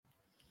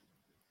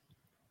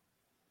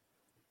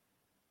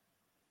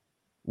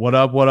What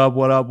up, what up,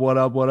 what up, what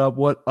up, what up,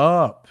 what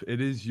up?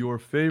 It is your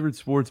favorite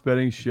sports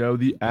betting show,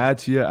 the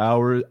Attyah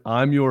Hour.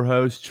 I'm your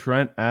host,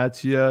 Trent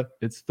Attyah.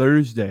 It's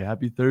Thursday.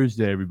 Happy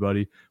Thursday,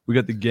 everybody. We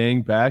got the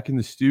gang back in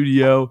the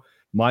studio.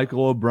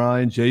 Michael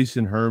O'Brien,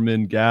 Jason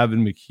Herman,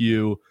 Gavin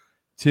McHugh,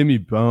 Timmy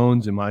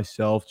Bones, and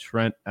myself,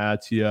 Trent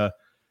Attyah.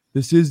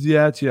 This is the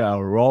Attyah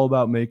Hour. We're all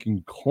about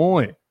making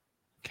coin,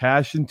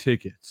 cash and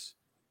tickets,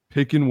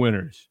 picking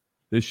winners.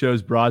 This show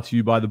is brought to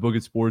you by the Book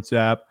It Sports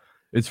app.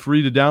 It's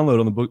free to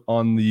download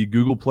on the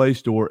Google Play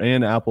Store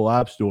and Apple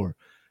App Store.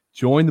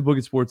 Join the Book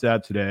It Sports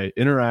app today.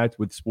 Interact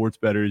with sports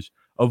bettors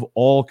of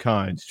all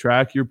kinds.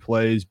 Track your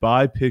plays.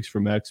 Buy picks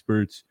from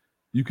experts.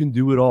 You can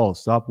do it all.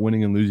 Stop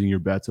winning and losing your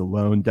bets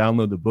alone.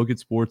 Download the Book It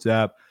Sports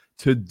app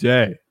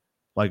today.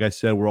 Like I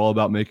said, we're all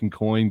about making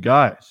coin.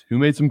 Guys, who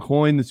made some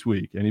coin this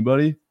week?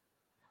 Anybody?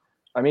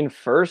 I mean,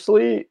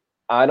 firstly,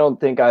 I don't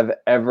think I've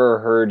ever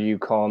heard you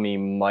call me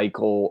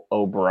Michael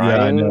O'Brien.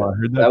 Yeah, I know. I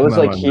heard that. That was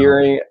like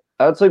hearing.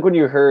 That's like when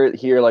you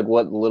hear like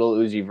what Little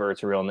Uzi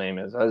Vert's real name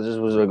is. That just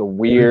was like a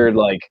weird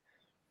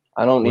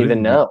I don't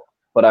even know,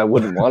 but I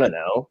wouldn't want to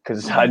know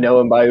because I know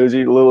him by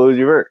Little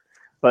Uzi Vert.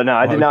 But no,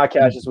 I did not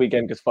cash this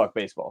weekend because fuck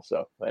baseball.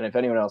 So, and if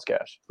anyone else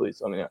cashed,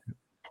 please let me know.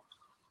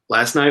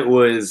 Last night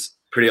was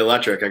pretty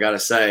electric. I gotta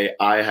say,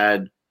 I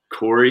had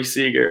Corey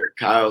Seager,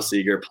 Kyle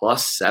Seager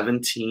plus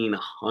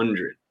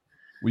 1,700.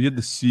 We had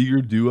the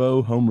Seager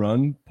duo home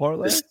run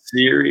parlay.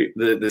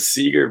 The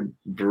Seager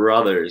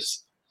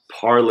brothers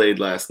parlayed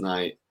last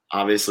night.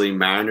 Obviously,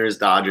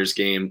 Mariners-Dodgers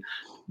game,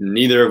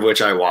 neither of which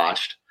I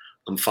watched.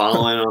 I'm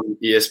following on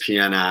the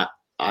ESPN app.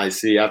 I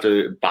see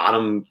after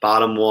bottom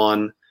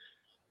one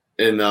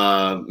in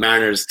the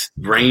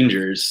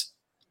Mariners-Rangers,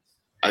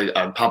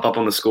 I pop up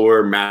on the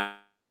score.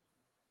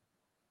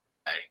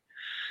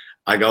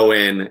 I go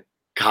in.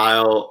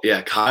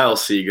 Kyle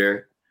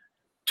Seager,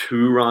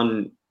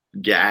 2-run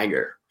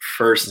gagger,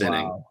 first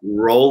inning.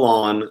 Roll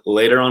on.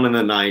 Later on in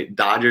the night,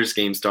 Dodgers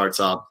game starts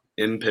up.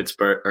 Against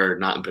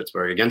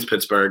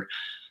Pittsburgh.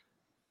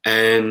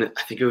 And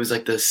I think it was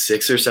like the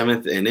 6th or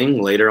 7th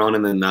inning later on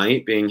in the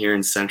night, being here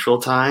in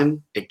Central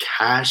Time, it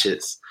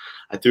cashes.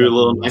 I threw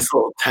a nice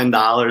little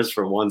 $10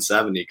 for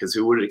 170 because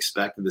who would have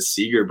expected the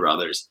Seager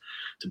brothers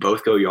to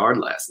both go yard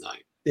last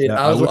night? Dude,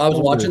 I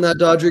was watching that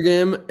Dodger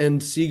game,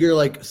 and Seager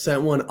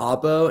sent one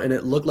oppo, and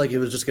it looked like it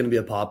was just going to be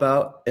a pop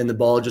out, and the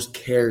ball just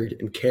carried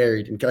and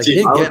carried and carried. See,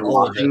 he didn't get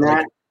all of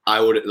it. I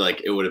would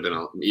it would have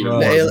been even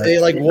more.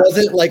 It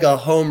wasn't like a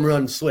home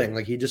run swing.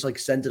 Like he just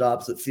sent it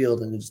opposite field,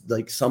 and it's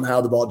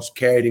somehow the ball just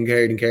carried and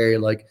carried and carried.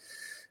 Like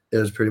it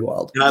was pretty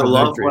wild. And I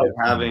love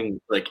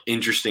having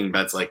interesting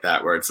bets like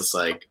that where it's just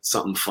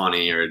something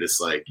funny or just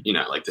the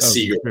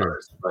Seager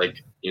brothers.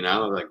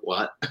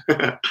 What?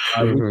 I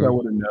wish I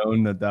would have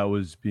known that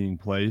was being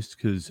placed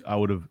because I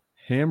would have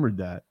hammered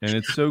that. And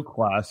it's so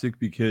classic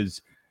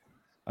because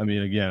I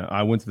mean, again,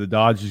 I went to the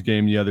Dodgers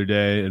game the other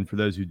day, and for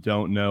those who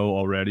don't know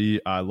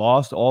already, I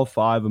lost all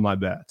 5 of my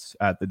bets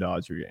at the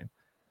Dodger game.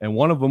 And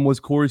one of them was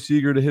Corey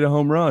Seager to hit a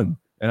home run,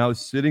 and I was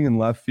sitting in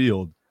left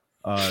field.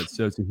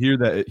 So to hear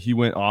that he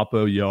went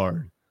oppo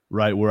yard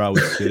right where I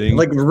was sitting.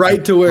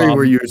 Right to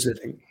where you were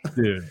sitting.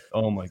 Dude,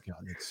 oh my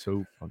God, that's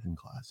so fucking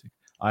classic.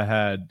 I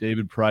had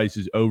David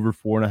Price's over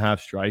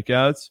 4.5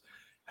 strikeouts,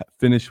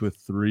 finished with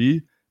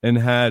 3, and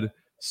had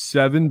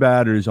 7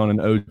 batters on an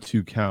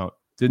 0-2 count.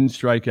 Didn't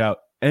strike out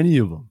any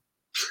of them.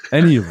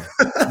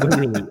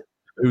 Literally.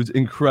 It was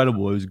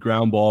incredible. It was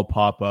ground ball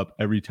pop up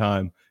every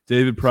time.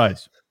 David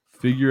Price,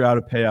 figure out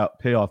a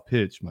payoff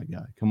pitch, my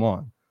guy. Come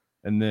on.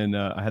 And then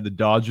I had the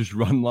Dodgers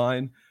run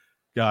line.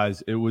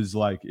 Guys, it was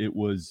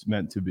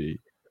meant to be.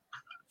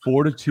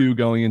 4-2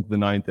 going into the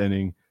 9th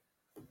inning.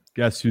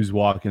 Guess who's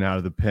walking out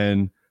of the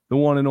pen? The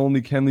one and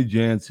only Kenley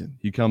Jansen.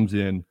 He comes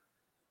in.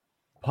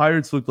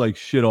 Pirates looked like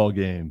shit all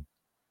game.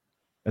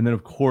 And then,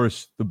 of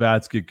course, the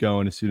bats get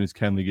going as soon as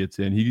Kenley gets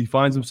in. He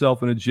finds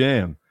himself in a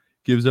jam,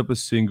 gives up a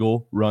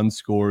single, run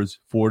scores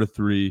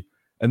 4-3.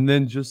 And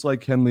then, just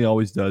like Kenley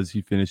always does,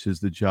 he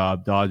finishes the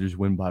job. Dodgers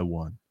win by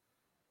 1.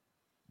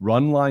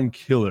 Run line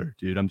killer,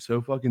 dude. I'm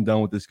so fucking done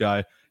with this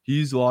guy.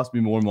 He's lost me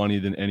more money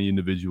than any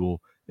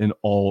individual in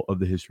all of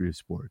the history of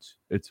sports.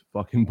 It's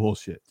fucking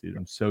bullshit, dude.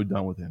 I'm so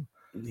done with him.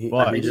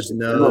 But he just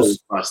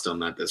knows. Request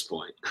him at this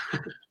point.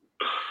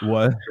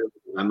 What?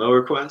 Memo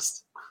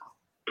request?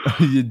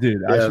 You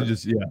did. I should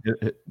just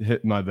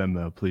hit my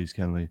Venmo, please,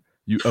 Kenley.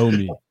 You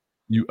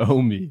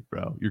owe me,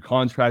 bro. Your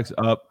contract's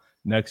up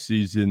next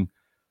season.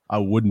 I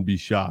wouldn't be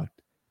shocked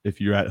if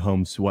you're at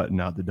home sweating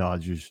out the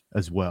Dodgers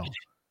as well,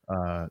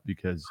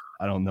 because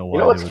I don't know why. You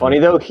know what's funny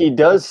though? He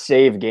does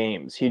save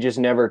games. He just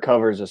never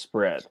covers a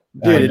spread.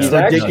 Dude, he's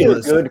actually a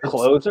good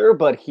closer,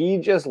 but he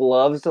just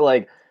loves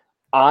to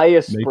eye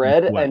a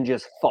spread and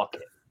just fuck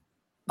it.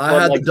 I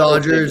had the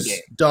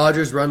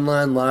Dodgers run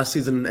line last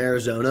season in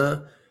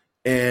Arizona.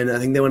 And I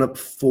think they went up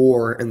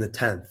 4 in the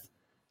 10th.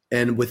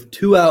 And with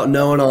 2 out,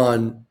 no one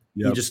on,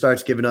 he just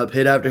starts giving up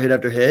hit after hit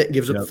after hit,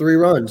 gives up 3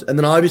 runs. And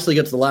then obviously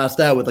gets the last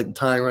out with the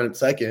tying run at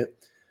second.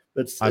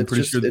 But I'm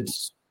pretty sure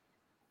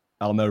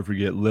I'll never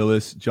forget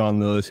John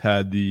Lillis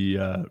had the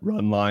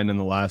run line in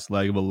the last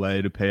leg of a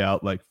lay to pay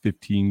out like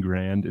 15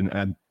 grand. And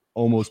I'm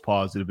almost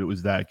positive it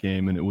was that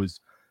game. And it was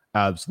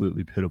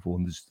absolutely pitiful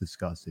and just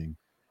disgusting.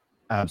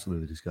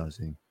 Absolutely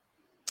disgusting.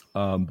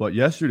 But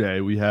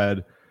yesterday we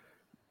had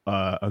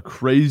a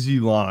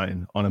crazy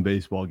line on a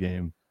baseball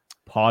game.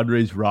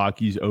 Padres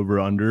Rockies over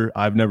under.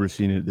 I've never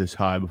seen it this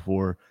high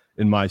before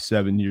in my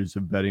 7 years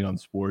of betting on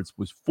sports.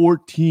 Was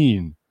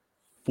 14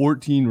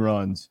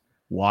 runs.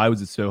 Why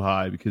was it so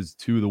high? Because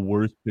two of the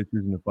worst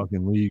pitchers in the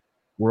fucking league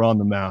were on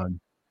the mound,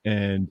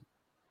 and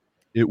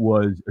it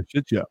was a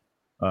shit show.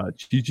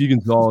 Chichi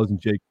Gonzalez and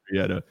Jake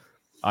Arrieta.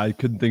 I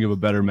couldn't think of a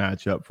better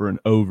matchup for an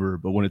over,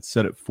 but when it's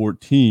set at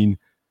 14,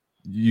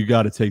 you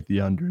got to take the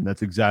under, and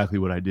that's exactly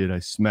what I did. I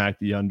smacked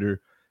the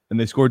under, and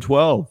they scored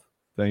 12,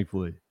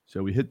 thankfully.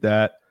 So we hit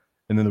that,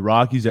 and then the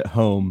Rockies at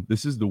home.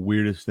 This is the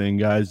weirdest thing,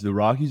 guys. The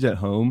Rockies at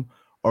home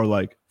are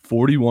like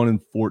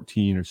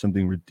 41-14 or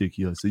something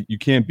ridiculous. You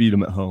can't beat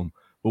them at home.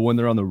 But when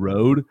they're on the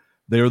road,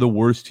 they are the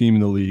worst team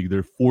in the league.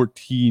 They're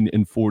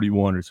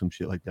 14-41 or some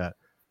shit like that.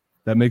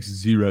 That makes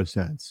zero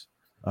sense.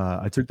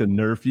 I took the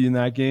Nerfy in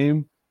that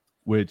game,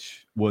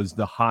 which was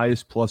the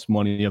highest plus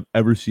money I've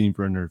ever seen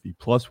for a Nerfy.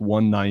 Plus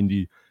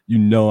 190. You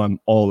know I'm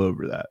all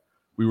over that.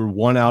 We were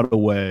 1 out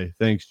away.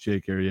 Thanks,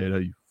 Jake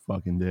Arrieta, you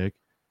fucking dick.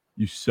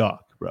 You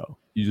suck, bro.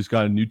 You just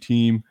got a new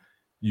team.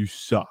 You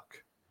suck.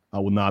 I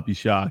will not be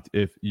shocked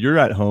if you're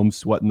at home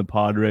sweating the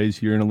Padres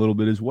here in a little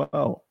bit as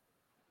well.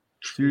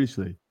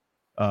 Seriously.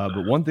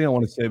 But one thing I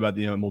want to say about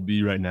the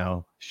MLB right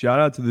now, shout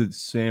out to the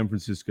San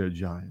Francisco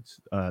Giants.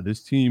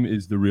 This team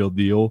is the real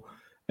deal,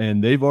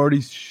 and they've already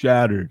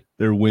shattered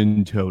their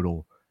win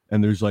total,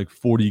 and there's like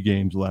 40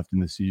 games left in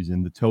the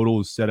season. The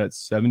total is set at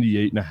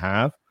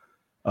 78.5,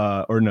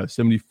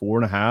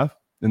 74.5,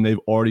 and they've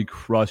already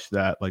crushed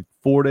that like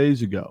 4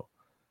 days ago.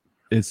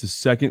 It's the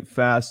second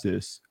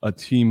fastest a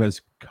team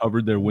has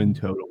covered their win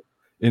total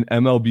in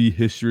MLB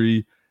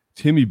history.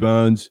 Timmy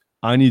Bones,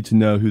 I need to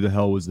know who the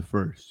hell was the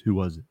first. Who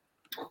was it?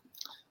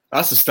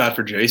 That's the stat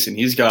for Jason.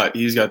 He's got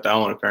that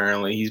one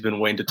apparently. He's been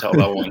waiting to tell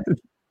that one.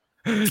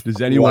 Does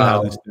anyone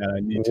have this stat? I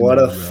need to what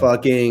know, a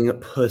fucking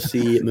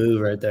pussy move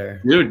right there.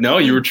 Dude, no,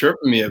 you were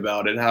tripping me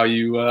about it, how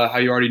you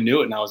already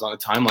knew it, and I was on a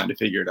timeline to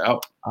figure it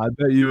out. I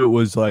bet you it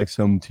was like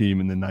some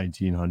team in the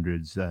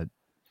 1900s that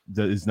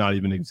is not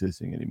even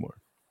existing anymore.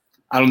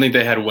 I don't think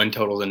they had win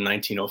totals in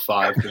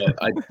 1905,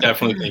 but I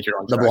definitely think you're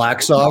on the track.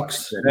 Black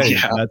Sox. Hey,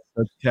 yeah,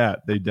 that's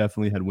cat. They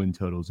definitely had win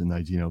totals in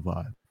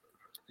 1905.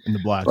 And the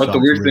Black But Sox. the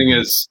weird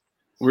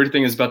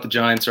thing is about the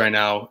Giants right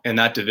now in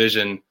that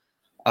division.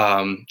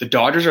 The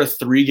Dodgers are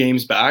 3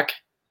 games back,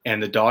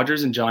 and the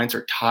Dodgers and Giants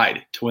are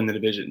tied to win the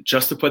division.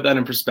 Just to put that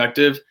in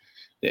perspective,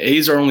 the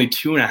A's are only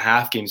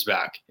 2.5 games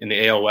back in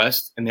the AL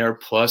West, and they are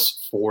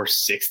plus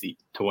 460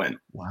 to win.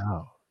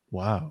 Wow.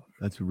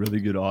 That's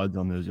really good odds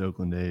on those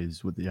Oakland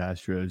A's with the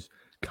Astros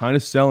kind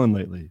of selling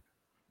lately.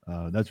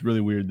 That's really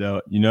weird, though.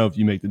 You know, if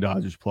you make the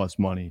Dodgers plus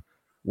money,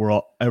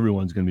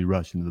 everyone's going to be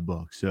rushing to the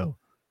book. So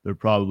they're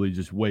probably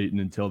just waiting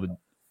until the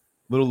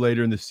little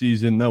later in the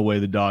season. No way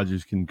the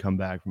Dodgers can come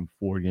back from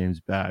 4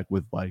 games back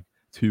with like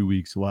 2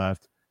 weeks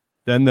left.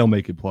 Then they'll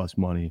make it plus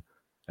money,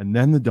 and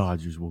then the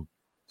Dodgers will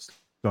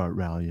start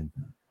rallying.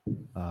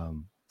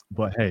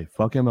 But hey,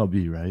 fuck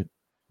MLB, right?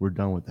 We're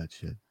done with that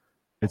shit.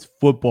 It's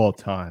football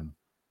time,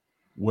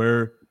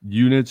 where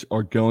units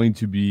are going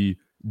to be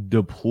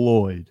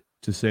deployed,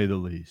 to say the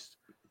least.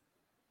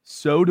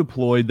 So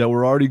deployed that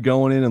we're already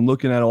going in and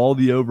looking at all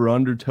the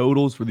over-under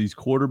totals for these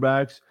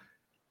quarterbacks.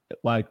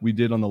 Like we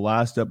did on the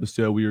last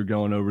episode, we were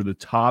going over the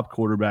top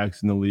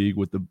quarterbacks in the league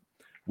with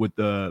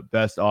the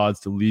best odds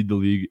to lead the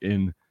league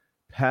in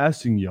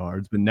passing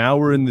yards. But now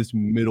we're in this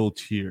middle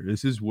tier.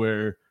 This is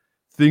where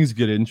things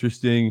get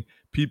interesting.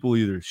 People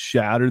either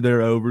shatter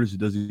their overs,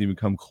 it doesn't even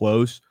come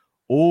close,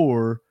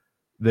 or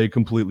they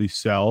completely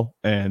sell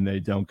and they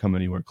don't come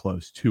anywhere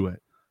close to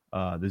it.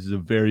 This is a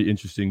very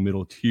interesting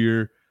middle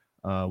tier.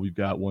 We've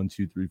got 1,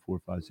 2, 3, 4,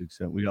 5, 6,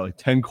 7. We got like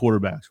 10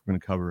 quarterbacks we're going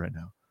to cover right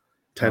now.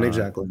 10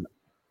 exactly.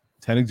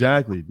 10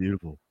 exactly.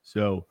 Beautiful.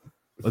 So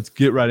let's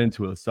get right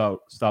into it. Let's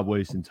stop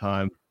wasting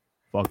time.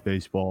 Fuck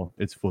baseball.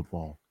 It's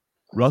football.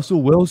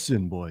 Russell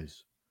Wilson,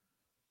 boys.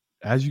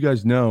 As you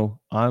guys know,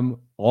 I'm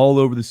all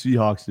over the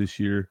Seahawks this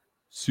year.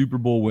 Super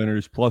Bowl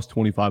winners, plus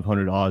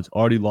 2,500 odds.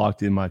 Already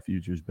locked in my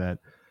futures bet.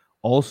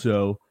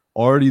 Also,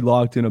 already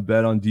locked in a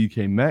bet on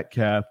DK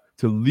Metcalf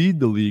to lead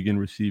the league in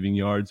receiving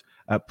yards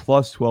at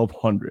plus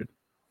 1,200.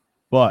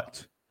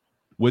 But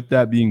with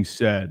that being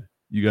said,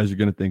 you guys are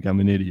going to think I'm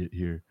an idiot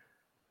here.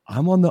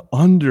 I'm on the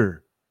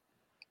under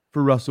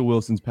for Russell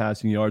Wilson's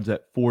passing yards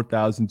at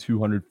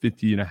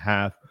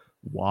 4,250.5.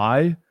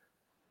 Why?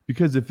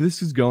 Because if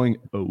this is going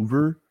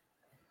over,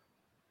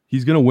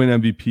 he's going to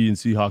win MVP and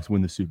Seahawks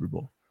win the Super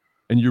Bowl.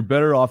 And you're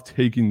better off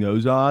taking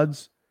those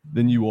odds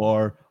than you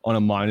are on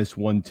a minus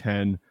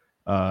 110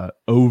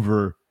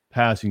 over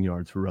passing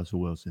yards for Russell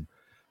Wilson.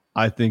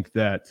 I think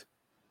that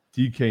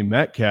DK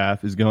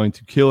Metcalf is going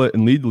to kill it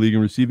and lead the league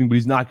in receiving, but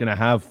he's not going to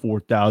have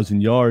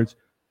 4,000 yards.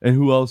 And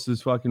who else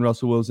does fucking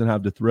Russell Wilson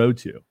have to throw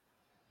to?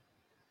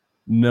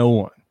 No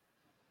one.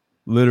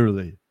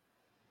 Literally.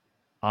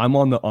 I'm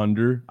on the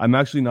under. I'm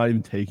actually not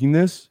even taking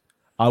this.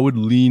 I would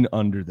lean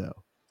under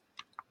though,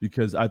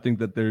 because I think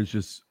that there's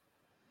just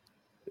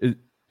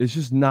it's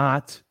just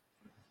not.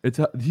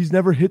 He's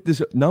never hit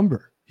this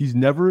number. He's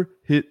never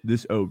hit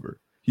this over.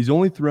 He's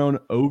only thrown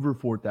over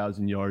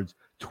 4,000 yards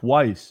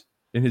twice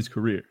in his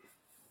career,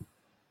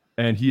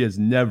 and he has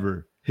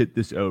never hit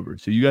this over.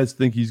 So you guys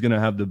think he's going to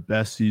have the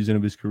best season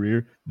of his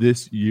career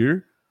this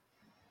year?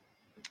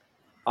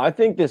 I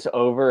think this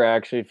over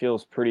actually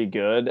feels pretty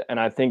good, and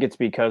I think it's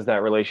because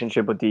that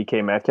relationship with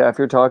DK Metcalf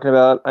you're talking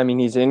about. I mean,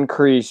 he's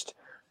increased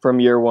from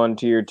year 1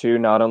 to year 2,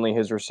 not only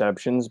his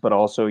receptions, but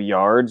also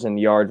yards, and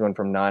yards went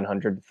from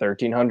 900 to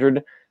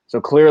 1,300. So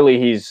clearly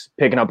he's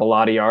picking up a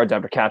lot of yards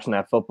after catching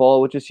that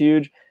football, which is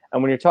huge.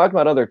 And when you're talking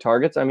about other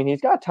targets, I mean,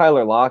 he's got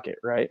Tyler Lockett,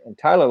 right? And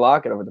Tyler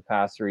Lockett over the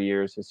past 3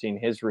 years has seen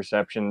his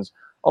receptions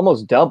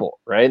almost double,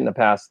 right, in the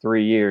past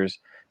 3 years.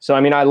 So,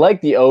 I mean, I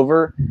like the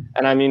over.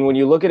 And, I mean, when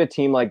you look at a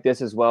team like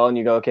this as well and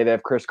you go, okay, they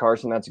have Chris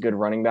Carson, that's a good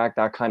running back,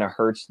 that kind of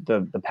hurts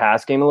the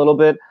pass game a little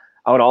bit.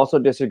 I would also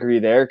disagree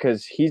there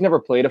because he's never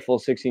played a full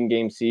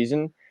 16-game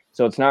season.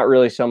 So it's not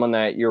really someone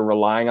that you're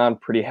relying on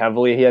pretty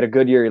heavily. He had a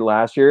good year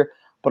last year.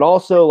 But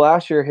also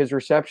last year, his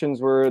receptions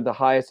were the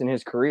highest in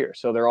his career.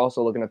 So they're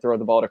also looking to throw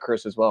the ball to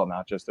Chris as well,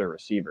 not just their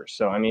receivers.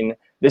 So, I mean,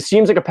 this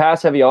seems like a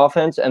pass-heavy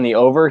offense. And the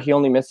over, he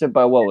only missed it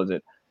by, what was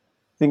it?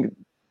 I think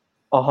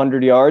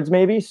 100 yards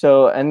maybe.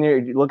 So, and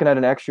you're looking at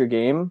an extra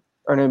game.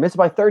 Or no, missed it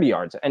by 30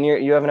 yards. And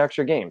you have an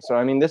extra game. So,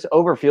 I mean, this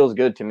over feels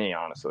good to me,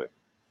 honestly.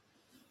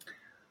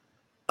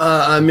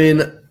 I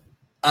mean,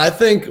 I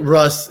think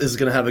Russ is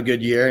going to have a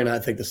good year, and I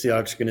think the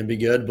Seahawks are going to be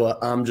good,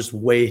 but I'm just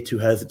way too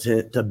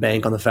hesitant to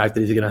bank on the fact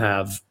that he's going to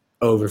have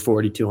over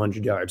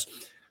 4,200 yards.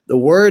 The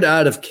word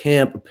out of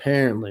camp,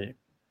 apparently,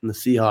 in the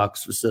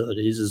Seahawks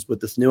facilities is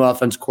with this new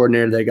offense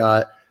coordinator they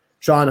got.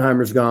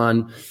 Schottenheimer's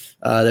gone.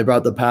 They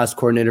brought the pass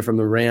coordinator from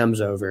the Rams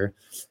over.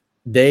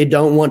 They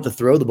don't want to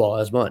throw the ball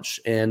as much,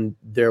 and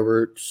there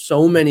were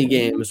so many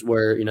games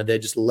where they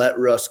just let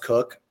Russ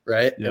cook.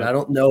 Right. Yep. And I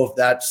don't know if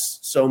that's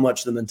so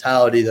much the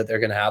mentality that they're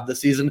going to have this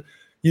season.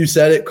 You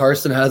said it.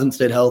 Carson hasn't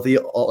stayed healthy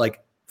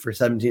for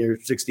 17 or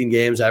 16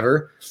 games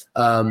ever.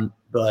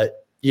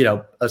 But,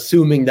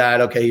 assuming that,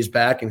 okay, he's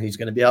back and he's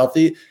going to be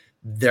healthy,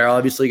 they're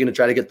obviously going to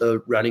try to get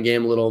the running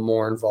game a little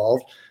more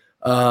involved.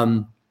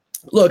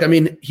 Look, I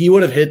mean, he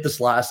would have hit this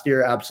last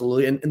year.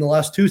 Absolutely. In the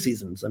last 2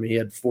 seasons, I mean, he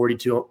had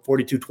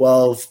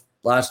 42-12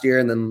 last year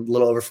and then a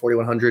little over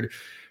 4,100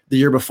 the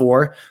year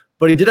before.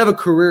 But he did have a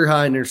career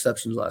high in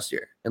interceptions last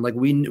year. And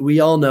we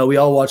all know, we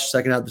all watched the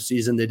second half of the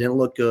season. They didn't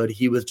look good.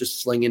 He was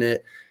just slinging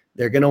it.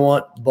 They're going to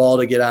want the ball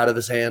to get out of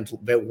his hands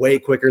way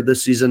quicker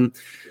this season.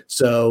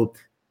 So,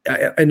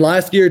 and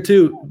last year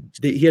too,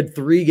 he had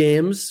 3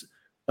 games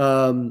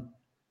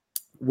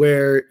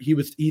where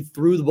he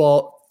threw the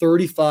ball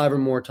 35 or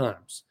more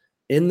times.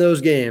 In those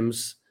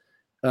games,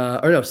 he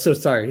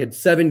had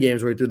 7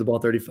 games where he threw the ball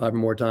 35 or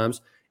more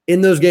times.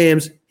 In those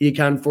games, he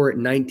accounted for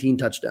 19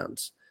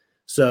 touchdowns.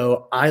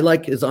 So I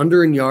like his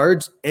under in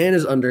yards and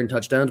his under in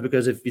touchdowns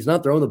because if he's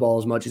not throwing the ball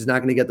as much, he's not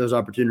going to get those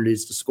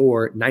opportunities to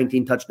score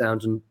 19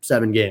 touchdowns in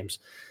 7 games.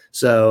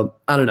 So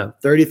I don't know.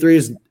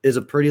 33 is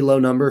a pretty low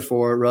number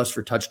for Russ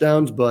for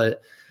touchdowns,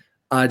 but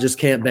I just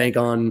can't bank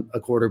on a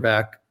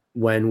quarterback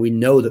when we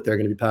know that they're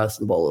going to be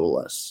passing the ball a little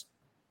less.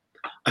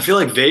 I feel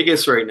like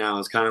Vegas right now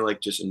is kind of like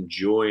just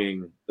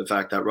enjoying the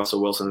fact that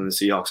Russell Wilson and the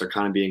Seahawks are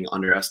kind of being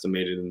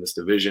underestimated in this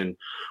division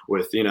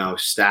with,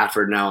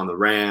 Stafford now on the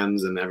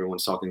Rams and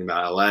everyone's talking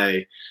about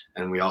LA.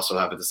 And we also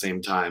have at the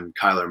same time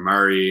Kyler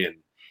Murray and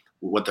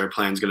what their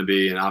plan is going to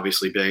be. And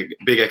obviously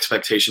big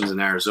expectations in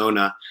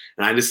Arizona.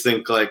 And I just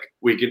think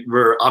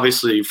we're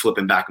obviously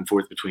flipping back and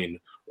forth between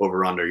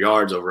over under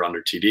yards, over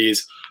under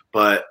TDs,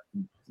 but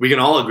we can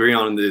all agree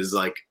on is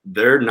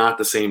they're not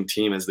the same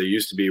team as they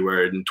used to be,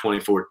 where in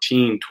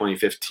 2014,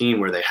 2015,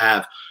 where they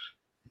have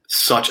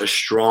such a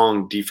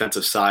strong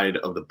defensive side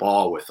of the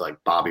ball with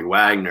Bobby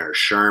Wagner,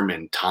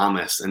 Sherman,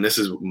 Thomas. And this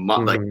is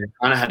they kind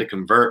of had to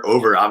convert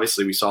over.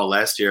 Obviously, we saw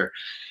last year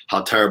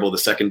how terrible the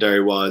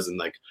secondary was and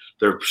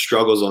their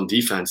struggles on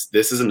defense.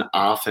 This is an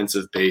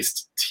offensive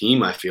based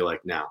team, I feel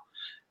like now.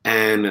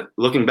 And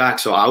looking back,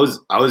 so I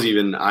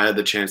had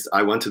the chance.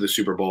 I went to the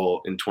Super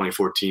Bowl in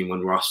 2014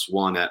 when Russ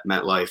won at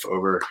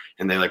MetLife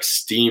and they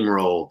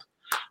steamrolled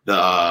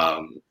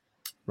the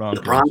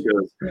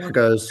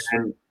Broncos.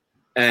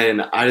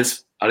 And I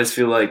just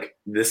feel like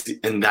this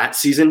in that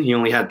season he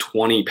only had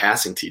 20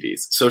 passing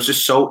TDs. So it's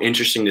just so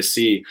interesting to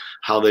see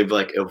how they've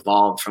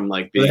evolved from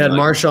being. They had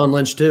Marshawn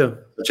Lynch too,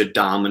 such a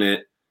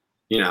dominant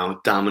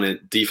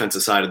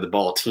defensive side of the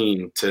ball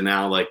team to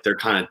now they're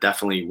kind of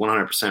definitely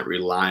 100%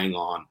 relying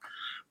on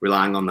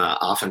the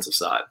offensive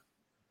side.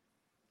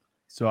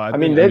 So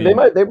they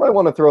might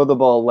want to throw the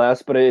ball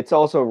less, but it's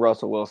also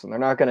Russell Wilson. They're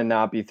not going to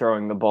not be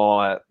throwing the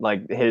ball at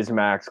his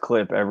max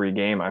clip every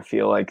game. I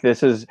feel like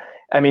this is.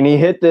 I mean, he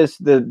hit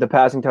the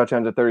passing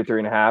touchdowns at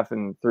 33.5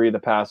 in 3 of the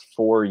past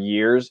 4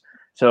 years.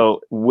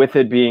 So with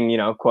it being,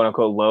 quote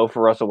unquote low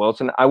for Russell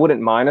Wilson, I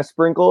wouldn't mind a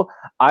sprinkle.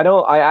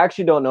 I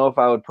actually don't know if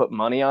I would put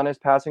money on his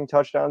passing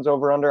touchdowns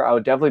over under. I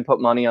would definitely put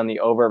money on the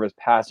over of his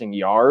passing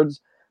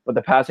yards, but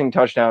the passing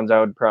touchdowns, I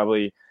would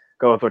probably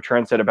go with what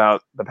Trent said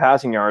about the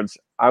passing yards.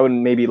 I would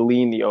maybe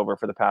lean the over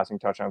for the passing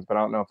touchdowns, but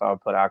I don't know if I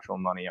would put actual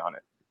money on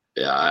it.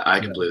 Yeah, I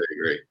completely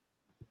agree.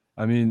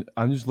 I mean,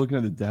 I'm just looking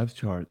at the depth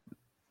chart.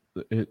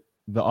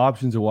 The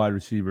options of wide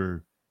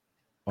receiver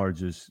are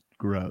just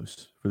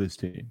gross for this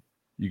team.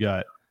 You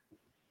got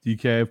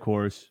DK, of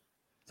course,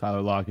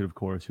 Tyler Lockett, of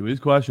course, who is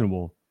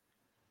questionable.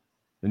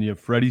 Then you have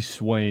Freddie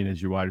Swain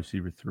as your wide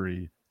receiver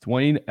 3.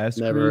 Dwayne Eskridge,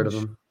 Never heard of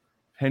him.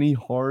 Penny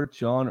Hart,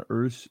 John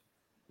Urs.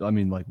 I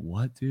mean, like,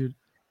 what, dude?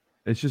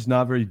 It's just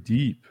not very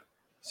deep.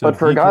 So but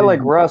for a guy like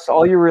Russ,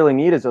 all you really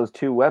need is those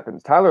 2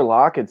 weapons. Tyler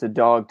Lockett's a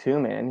dog too,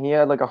 man. He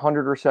had like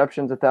 100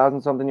 receptions,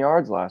 1,000-something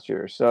yards last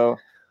year. So,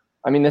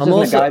 I mean, this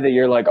isn't a guy that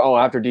you're like, oh,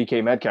 after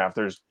DK Metcalf,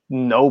 there's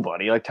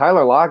nobody. Like,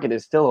 Tyler Lockett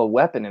is still a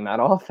weapon in that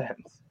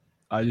offense.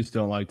 I just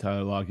don't like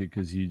Tyler Lockett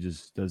because he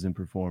just doesn't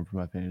perform for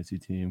my fantasy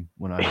team.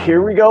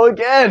 Here we go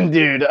again,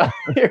 dude.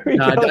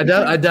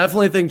 I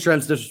definitely think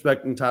Trent's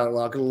disrespecting Tyler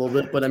Lockett a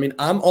little bit, but I mean,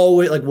 I'm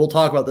always like, we'll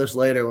talk about this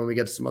later when we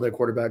get to some other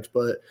quarterbacks,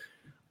 but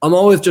I'm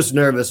always just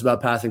nervous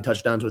about passing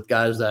touchdowns with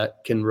guys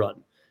that can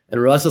run.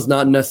 And Russ is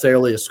not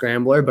necessarily a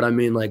scrambler, but I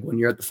mean, like when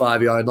you're at the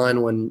 5-yard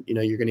line, when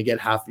you're going to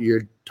get half of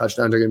your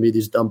touchdowns are going to be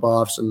these dump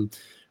offs and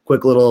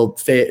quick little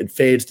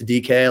fades to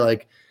DK,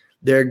 like.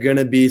 There are going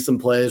to be some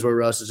plays where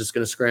Russ is just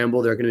going to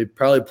scramble. There are going to be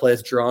probably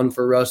plays drawn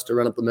for Russ to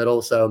run up the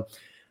middle. So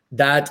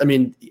that, I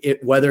mean,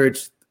 whether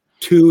it's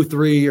 2,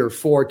 3, or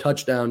 4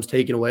 touchdowns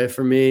taken away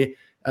from me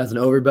as an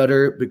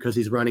overbetter because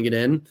he's running it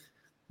in,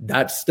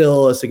 that's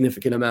still a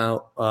significant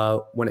amount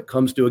when it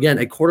comes to, again,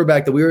 a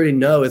quarterback that we already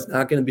know is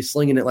not going to be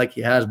slinging it like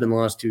he has been the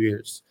last 2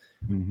 years.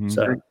 Mm-hmm.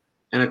 So,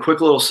 and a quick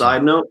little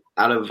side note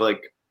out of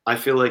I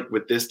feel like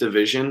with this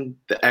division,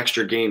 the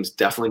extra game's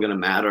definitely going to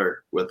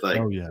matter with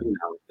them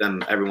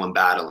everyone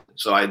battling.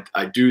 So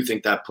I do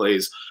think that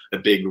plays a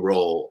big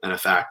role and a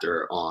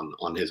factor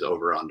on his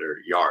over under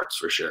yards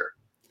for sure.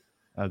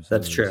 Absolutely.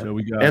 That's true. So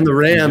and the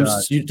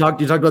Rams, you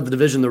talked about the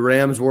division. The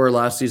Rams were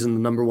last season the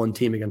number 1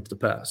 team against the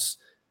pass.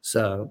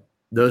 So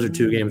those are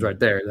 2 games right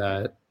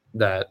there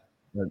that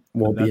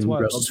won't be in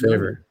Russell's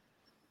favor.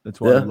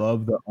 That's why I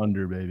love the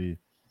under, baby.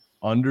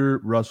 Under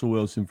Russell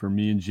Wilson for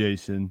me and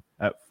Jason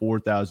at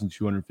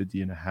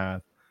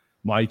 4,250.5.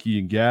 Mikey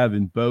and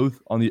Gavin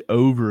both on the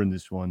over in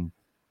this one.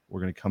 We're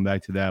going to come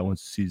back to that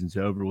once the season's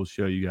over. We'll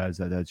show you guys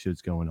that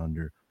shit's going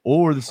under.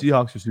 Or the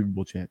Seahawks are Super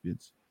Bowl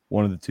champions.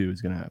 One of the 2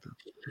 is going to happen.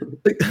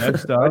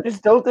 Next up. I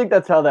just don't think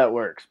that's how that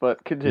works,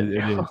 but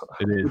continue.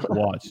 It is.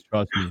 Watch.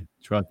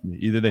 Trust me.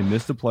 Either they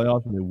miss the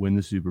playoffs or they win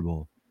the Super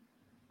Bowl.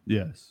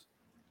 Yes.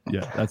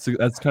 Yeah, that's the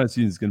kind of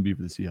season it's going to be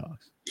for the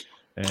Seahawks.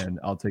 And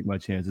I'll take my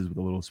chances with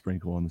a little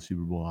sprinkle on the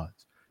Super Bowl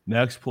odds.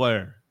 Next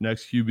player,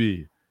 next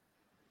QB,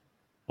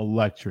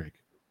 electric,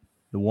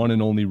 the one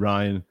and only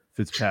Ryan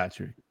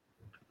Fitzpatrick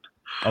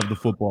of the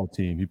football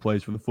team. He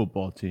plays for the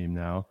football team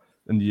now.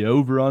 And the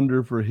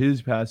over-under for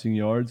his passing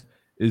yards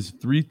is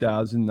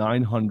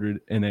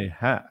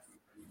 3,900.5.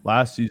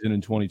 Last season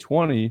in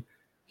 2020,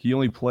 he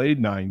only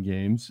played 9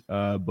 games,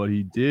 but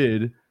he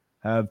did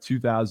have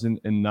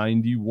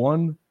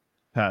 2,091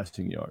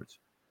 passing yards.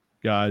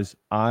 Guys,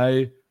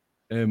 I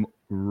am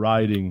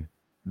riding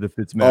the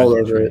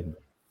Fitzmagic train.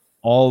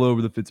 All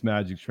over the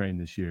Fitzmagic train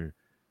this year.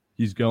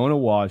 He's going to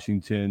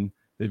Washington.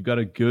 They've got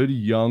a good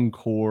young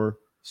core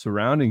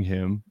surrounding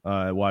him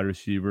at wide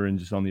receiver and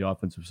just on the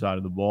offensive side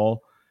of the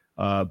ball.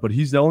 But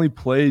he's only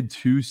played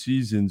 2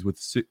 seasons with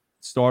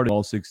starting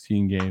all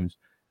 16 games.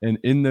 And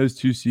in those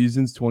 2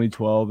 seasons,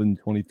 2012 and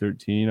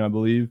 2013, I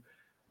believe,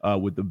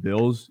 with the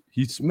Bills,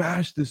 he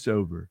smashed this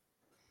over.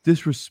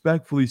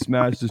 Disrespectfully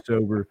smashed this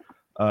over.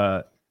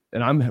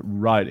 And I'm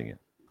riding it.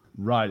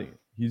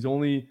 He's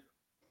only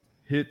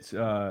hit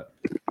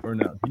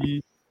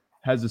he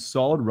has a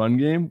solid run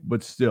game,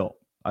 but still,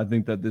 I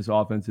think that this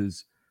offense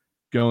is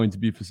going to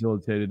be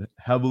facilitated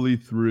heavily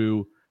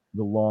through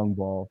the long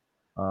ball.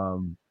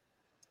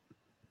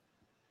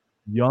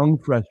 Young,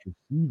 fresh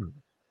receiver,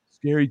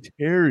 Scary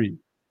Terry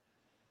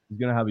is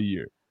going to have a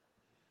year.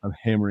 I'm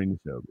hammering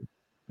this over.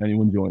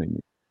 Anyone joining me?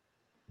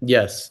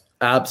 Yes,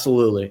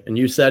 absolutely. And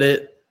you said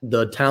it.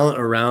 The talent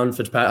around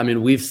Fitzpatrick. I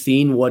mean, we've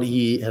seen what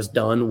he has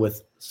done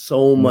with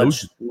so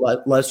much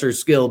lesser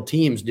skilled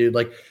teams, dude.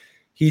 Like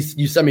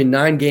you said,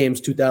 9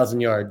 games,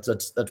 2,000 yards.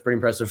 That's pretty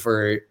impressive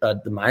for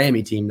the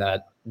Miami team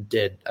that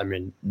did. I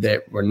mean, they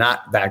were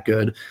not that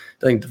good.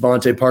 I think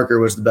Devontae Parker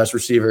was the best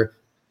receiver,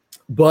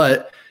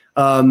 but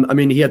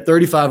he had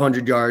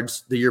 3,500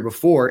 yards the year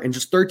before in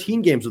just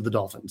 13 games with the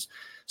Dolphins.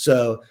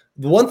 So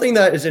the one thing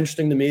that is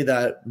interesting to me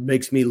that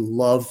makes me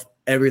love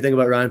everything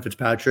about Ryan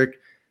Fitzpatrick,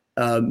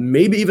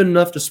 maybe even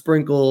enough to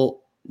sprinkle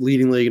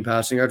leading league in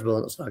passing yards, but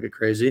let's not get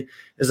crazy,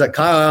 is that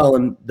Kyle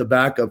Allen, the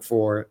backup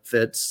for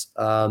Fitz,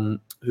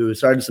 who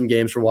started some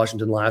games for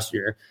Washington last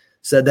year,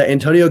 said that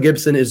Antonio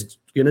Gibson is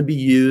going to be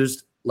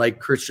used like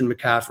Christian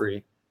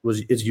McCaffrey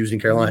is used in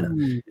Carolina.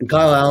 And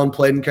Kyle Allen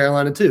played in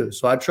Carolina too.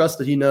 So I trust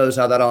that he knows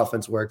how that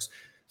offense works.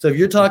 So if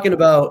you're talking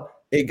about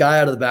a guy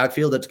out of the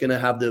backfield that's going to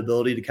have the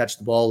ability to catch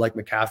the ball like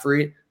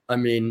McCaffrey, I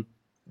mean,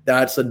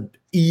 that's an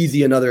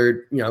easy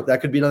that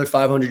could be another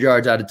 500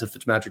 yards added to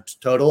Fitzpatrick's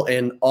total.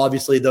 And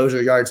obviously those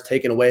are yards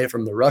taken away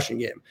from the rushing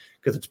game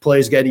because it's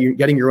plays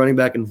getting your running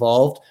back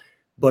involved,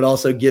 but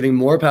also giving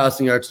more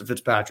passing yards to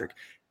Fitzpatrick.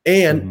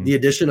 And the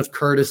addition of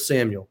Curtis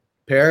Samuel.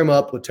 Pair him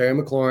up with Terry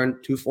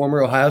McLaurin, 2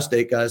 former Ohio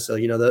State guys. So,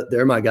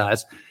 they're my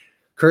guys.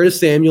 Curtis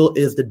Samuel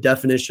is the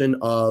definition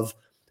of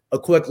a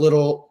quick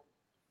little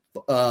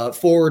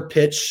forward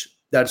pitch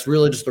that's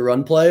really just a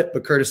run play,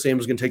 but Curtis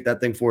Samuel's going to take that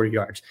thing 40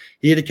 yards.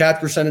 He had a catch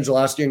percentage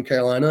last year in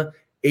Carolina,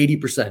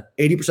 80%.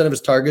 80% of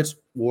his targets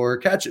were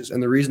catches.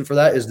 And the reason for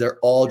that is they're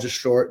all just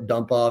short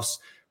dump-offs,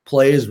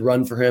 plays,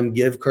 run for him,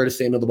 give Curtis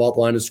Samuel the ball at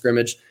the line of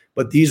scrimmage.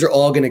 But these are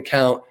all going to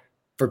count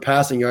for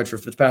passing yards for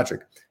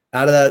Fitzpatrick.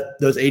 Out of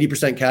those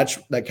 80%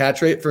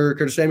 catch rate for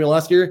Curtis Samuel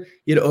last year,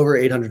 he had over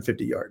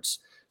 850 yards.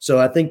 So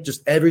I think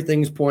just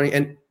everything's pointing.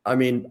 And I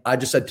mean, I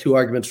just said 2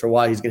 arguments for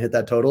why he's going to hit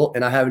that total.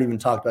 And I haven't even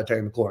talked about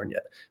Terry McLaurin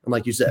yet. And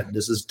like you said,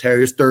 this is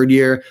Terry's 3rd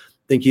year.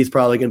 I think he's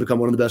probably going to become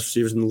one of the best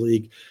receivers in the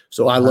league.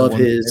 So I love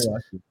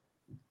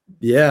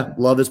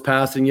love his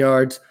passing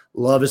yards,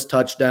 love his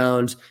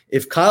touchdowns.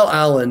 If Kyle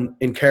Allen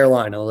in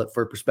Carolina,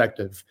 for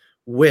perspective,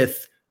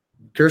 with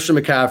Christian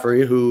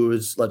McCaffrey, who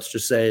is, let's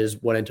just say,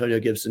 is what Antonio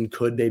Gibson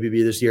could maybe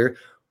be this year,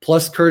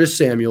 plus Curtis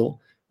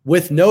Samuel,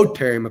 with no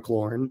Terry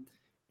McLaurin,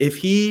 if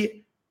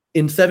he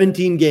in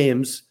 17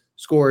 games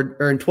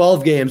in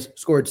 12 games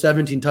scored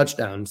 17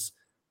 touchdowns,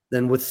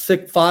 then with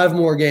 5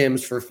 more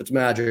games for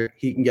Fitzmagic,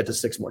 he can get to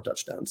 6 more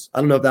touchdowns. I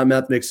don't know if that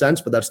math makes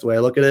sense, but that's the way I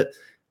look at it.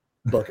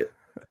 Book it.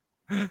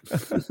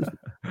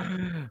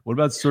 What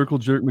about Circle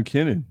Jerk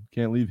McKinnon?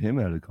 Can't leave him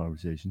out of the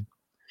conversation.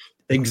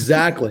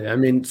 Exactly. I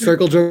mean,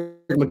 Circle Jerk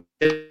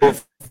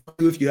McKinnon,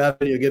 if you have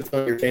any gifts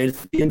on your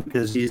fantasy team,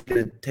 because he's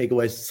going to take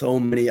away so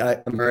many.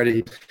 I'm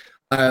already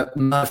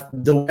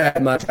the way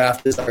my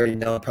draft is, I already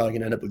know I'm probably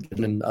going to end up with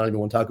Gideon, and I don't even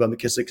want to talk about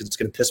McKissick because it's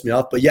going to piss me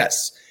off. But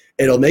yes,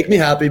 it'll make me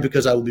happy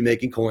because I will be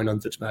making coin on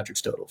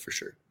Fitzpatrick's total for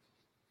sure.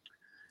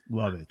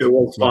 Love it. It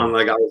was fun.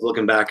 Like I was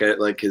looking back at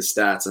like his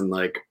stats and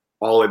like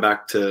all the way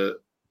back to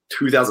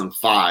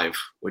 2005,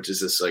 which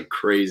is just like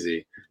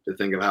crazy to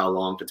think of how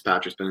long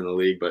Fitzpatrick's been in the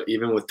league. But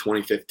even with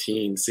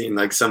 2015, seeing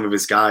like some of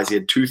his guys, he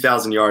had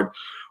 2,000-yard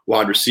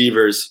wide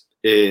receivers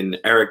in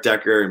Eric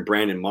Decker and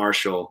Brandon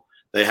Marshall.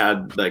 They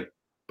had like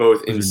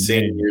both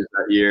insane years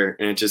that year.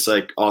 And it just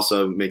like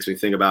also makes me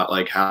think about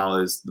like how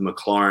is the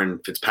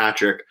McLaurin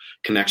Fitzpatrick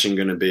connection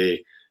going to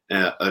be?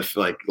 If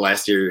like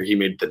last year he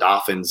made the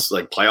Dolphins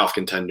like playoff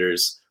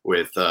contenders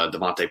with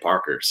Devontae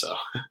Parker. So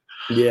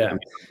yeah,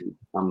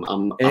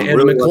 I'm and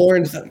really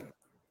McLaurin's.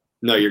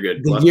 No, you're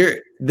good.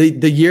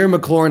 The year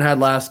McLaurin had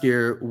last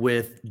year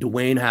with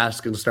Dwayne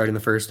Haskins starting the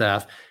first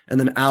half, and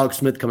then Alex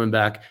Smith coming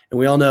back, and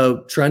we all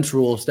know Trent's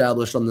rule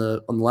established on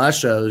the last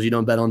show is you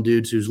don't bet on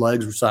dudes whose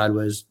legs were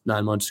sideways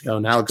 9 months ago.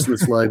 And Alex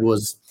Smith's leg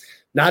was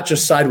not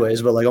just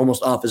sideways, but like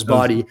almost off his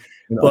body.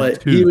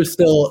 But he was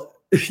still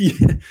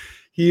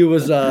he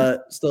was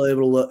still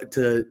able to look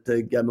to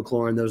get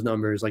McLaurin those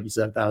numbers, like you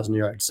said, 1,000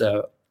 yards.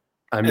 So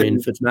I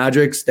mean,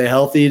 Fitzmagic, stay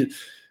healthy.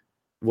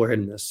 We're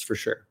hitting this for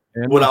sure.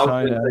 And what I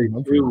was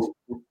going to say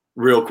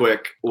real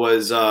quick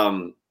was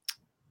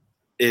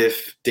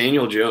if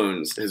Daniel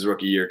Jones, his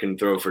rookie year, can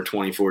throw for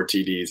 24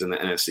 TDs in the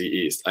NFC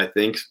East, I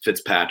think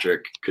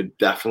Fitzpatrick could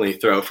definitely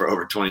throw for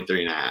over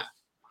 23 and a half.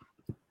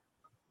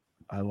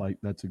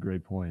 That's a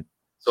great point.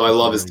 So I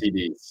love his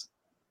TDs.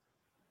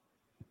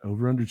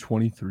 Over under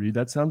 23,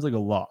 that sounds like a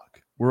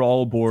lock. We're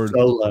all aboard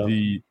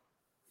the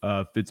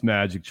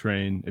Fitzmagic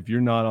train. If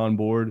you're not on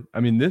board, I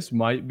mean, this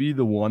might be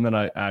the one that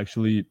I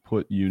actually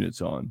put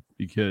units on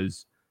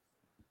because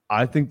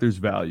I think there's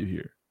value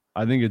here.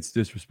 I think it's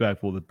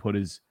disrespectful to put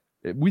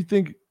we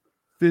think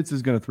Fitz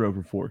is going to throw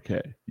for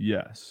 4K.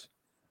 Yes,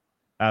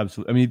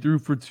 absolutely. I mean, he threw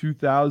for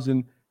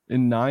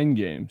 2,009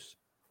 games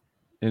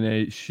in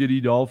a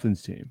shitty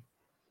Dolphins team.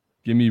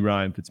 Give me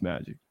Ryan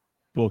Fitzmagic.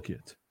 Book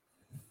it.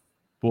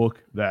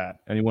 Book that.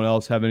 Anyone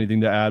else have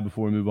anything to add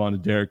before we move on to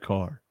Derek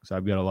Carr? Because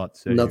I've got a lot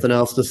to say. Nothing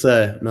else to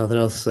say.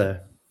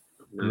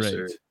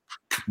 Great.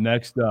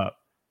 Next up,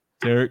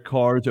 Derek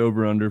Carr's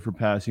over-under for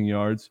passing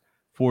yards,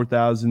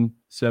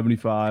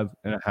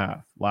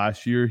 4,075.5.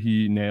 Last year,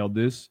 he nailed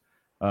this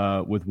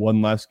with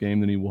one less game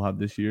than he will have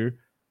this year.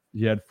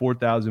 He had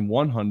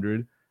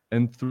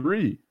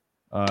 4,103.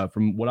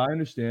 From what I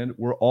understand,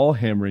 we're all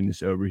hammering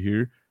this over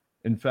here.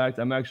 In fact,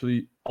 I'm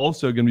actually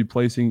also going to be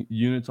placing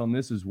units on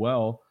this as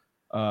well.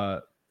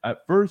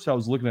 At first, I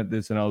was looking at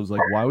this and I was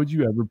like, why would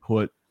you ever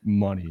put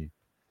money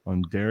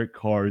on Derek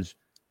Carr's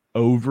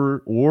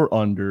over or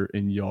under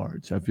in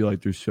yards? I feel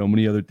like there's so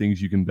many other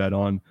things you can bet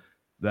on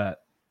that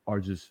are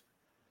just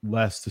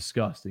less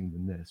disgusting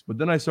than this. But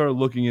then I started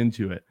looking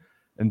into it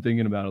and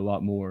thinking about it a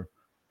lot more.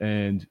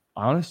 And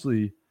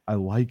honestly, I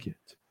like it.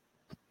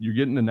 You're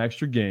getting an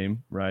extra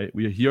game, right?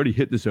 He already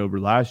hit this over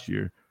last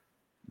year.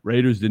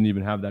 Raiders didn't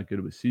even have that good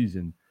of a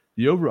season.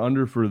 the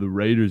over-under for the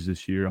Raiders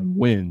this year on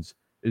wins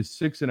is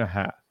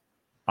 6.5.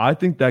 I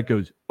think that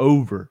goes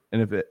over.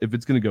 And if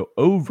it's going to go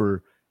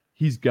over,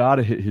 he's got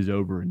to hit his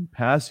over in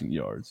passing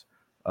yards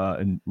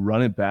and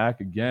run it back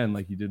again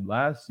like he did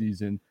last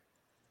season.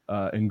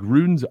 And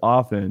Gruden's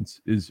offense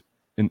is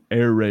an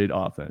air raid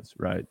offense,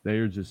 right? They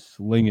are just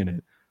slinging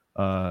it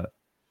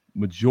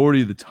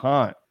majority of the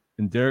time.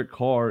 And Derek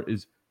Carr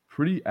is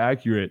pretty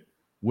accurate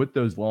with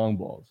those long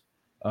balls.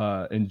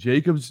 And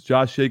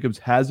Josh Jacobs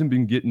hasn't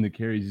been getting the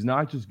carries. He's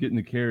not just getting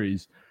the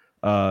carries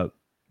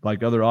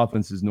like other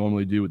offenses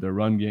normally do with their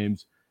run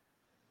games.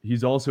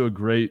 He's also a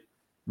great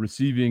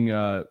receiving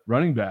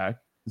running back.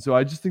 And so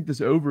I just think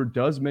this over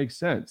does make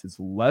sense. It's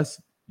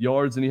less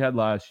yards than he had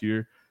last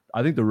year.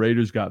 I think the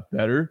Raiders got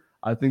better.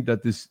 I think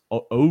that this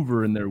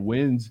over in their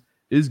wins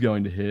is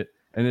going to hit.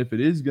 And if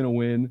it is going to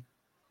win,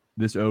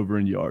 this over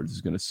in yards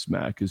is going to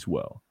smack as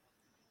well.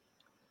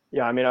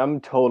 Yeah, I mean, I'm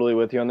totally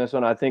with you on this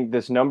one. I think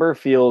this number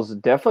feels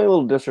definitely a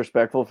little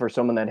disrespectful for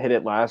someone that hit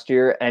it last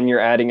year, and you're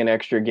adding an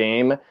extra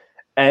game,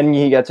 and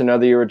he gets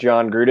another year with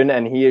John Gruden,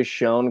 and he has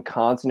shown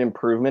constant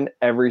improvement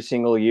every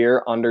single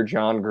year under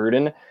John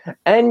Gruden.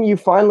 And you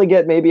finally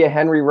get maybe a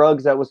Henry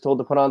Ruggs that was told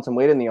to put on some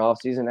weight in the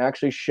offseason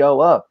actually show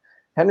up.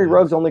 Henry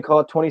Ruggs only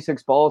caught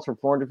 26 balls for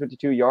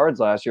 452 yards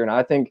last year, and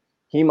I think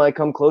he might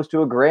come close to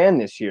 $1,000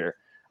 this year.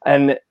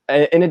 And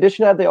in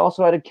addition to that, they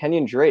also added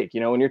Kenyon Drake. You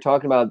know, when you're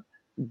talking about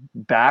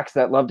backs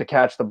that love to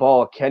catch the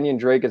ball, Kenyon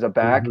Drake is a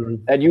back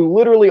that you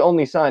literally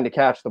only signed to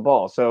catch the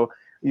ball. So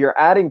you're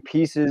adding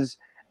pieces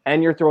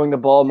and you're throwing the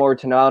ball more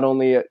to not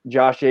only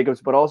Josh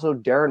Jacobs, but also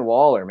Darren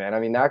Waller, man. I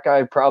mean, that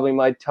guy probably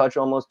might touch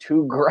almost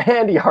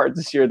 2,000 yards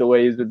this year, the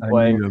way he's been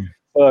playing.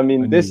 So, I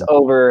mean, this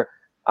over,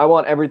 I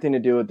want everything to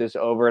do with this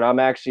over. And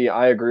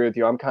I agree with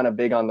you. I'm kind of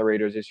big on the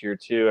Raiders this year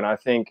too. And I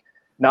think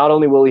not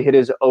only will he hit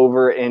his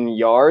over in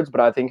yards,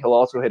 but I think he'll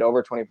also hit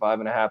over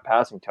 25.5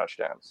 passing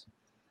touchdowns.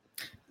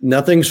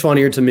 Nothing's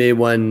funnier to me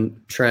when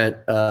Trent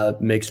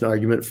makes an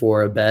argument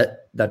for a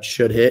bet that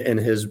should hit, and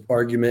his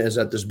argument is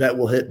that this bet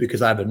will hit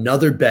because I have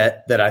another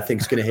bet that I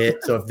think is going to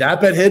hit. So if that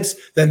bet hits,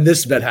 then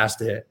this bet has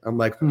to hit. I'm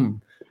like,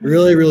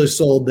 really, really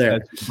sold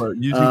there. But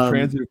using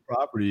transitive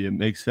property, it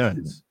makes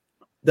sense.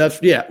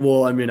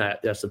 Well, I mean, I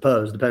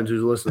suppose depends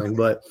who's listening,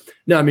 but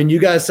no, I mean, you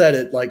guys said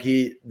it like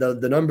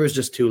the number is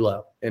just too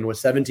low. And with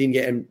 17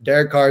 games,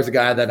 Derek Carr is a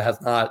guy that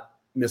has not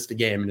missed a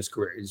game in his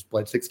career. He's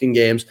played 16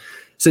 games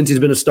since he's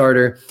been a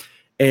starter.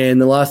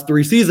 And the last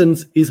 3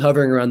 seasons, he's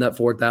hovering around that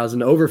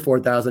 4,000, over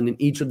 4,000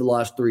 in each of the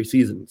last 3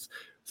 seasons.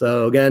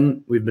 So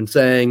again, we've been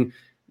saying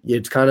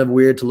it's kind of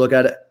weird to look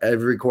at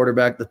every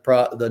quarterback,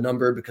 the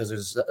number, because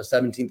there's a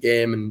 17th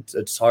game and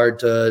it's hard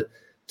to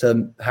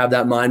have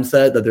that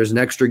mindset that there's an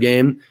extra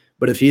game.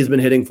 But if he's been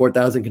hitting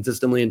 4,000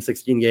 consistently in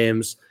 16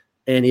 games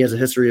and he has a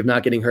history of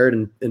not getting hurt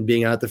and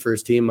being out the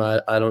first team,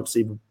 I don't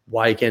see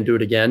why he can't do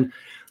it again.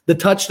 The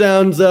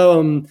touchdowns,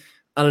 though,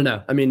 I don't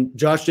know. I mean,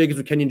 Josh Jacobs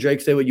and Kenyon Drake,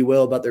 say what you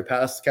will about their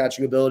pass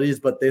catching abilities,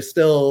 but they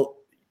still,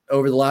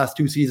 over the last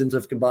 2 seasons,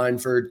 have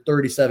combined for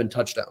 37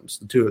 touchdowns,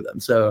 the 2 of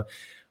them. So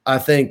I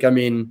think, I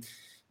mean,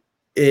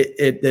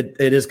 it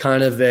is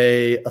kind of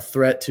a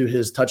threat to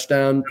his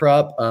touchdown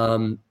prop.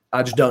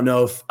 I just don't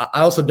know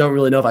I also don't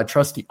really know if I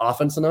trust the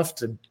offense enough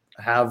to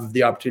have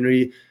the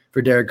opportunity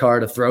for Derek Carr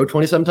to throw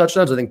 27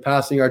 touchdowns. I think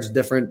passing yards is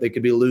different. They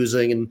could be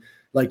losing. And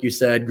like you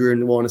said,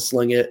 Gruden will want to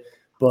sling it.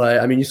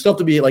 But I mean, you still have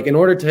to be like, in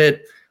order to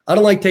hit, I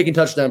don't like taking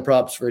touchdown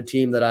props for a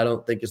team that I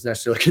don't think is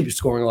necessarily going to be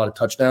scoring a lot of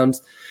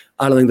touchdowns.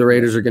 I don't think the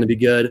Raiders are going to be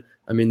good.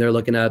 I mean, they're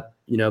looking at,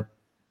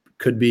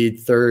 could be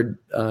third.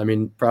 I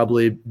mean,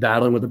 probably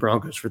battling with the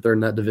Broncos for third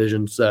in that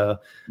division. So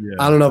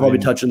I don't know if I'll be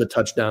touching the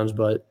touchdowns,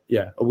 but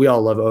yeah, we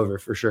all love over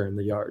for sure in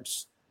the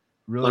yards.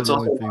 Really, that's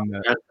also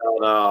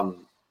that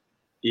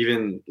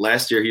even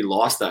last year he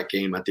lost that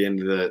game at the end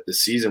of the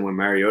season when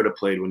Mariota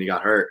played when he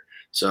got hurt.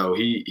 So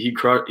he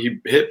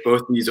hit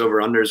both these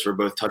over-unders for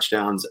both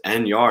touchdowns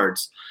and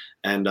yards.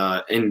 And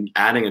in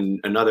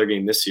adding another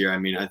game this year, I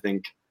mean, I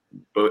think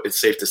it's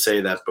safe to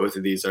say that both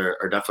of these are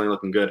definitely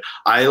looking good.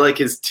 I like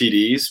his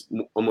TDs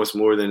almost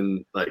more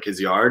than like his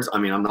yards. I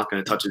mean, I'm not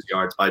going to touch his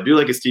yards, but I do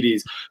like his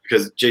TDs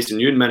because, Jason,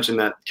 you had mentioned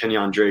that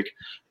Kenyon Drake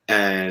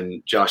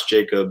and Josh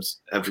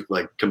Jacobs have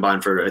like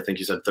combined for, I think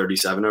you said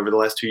 37 over the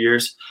last 2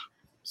 years.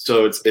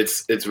 So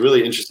it's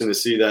really interesting to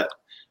see that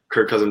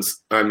Derek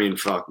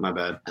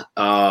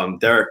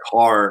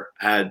Carr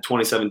had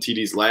 27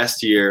 TDs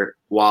last year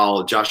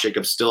while Josh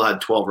Jacobs still had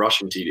 12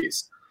 rushing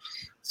TDs.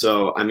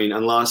 So, I mean,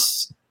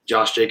 unless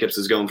Josh Jacobs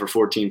is going for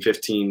 14,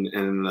 15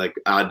 and like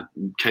add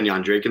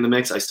Kenyon Drake in the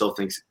mix, I still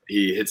think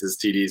he hits his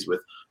TDs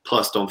with,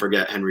 plus don't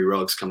forget Henry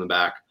Ruggs coming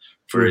back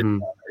for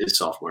his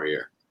sophomore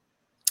year.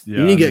 Yeah,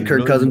 you need to get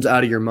Kirk Cousins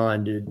out of your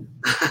mind, dude.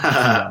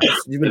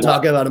 You've been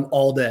talking about him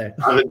all day.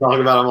 I've been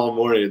talking about him all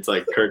morning. It's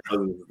like Kirk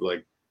Cousins is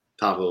like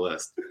top of the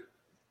list.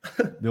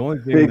 The only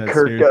thing that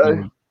scares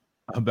me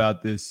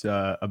about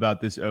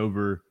this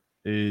over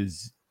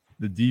is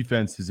the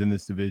defenses in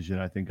this division,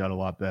 I think, got a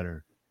lot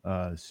better.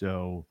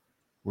 So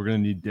we're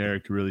going to need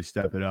Derek to really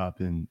step it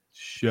up and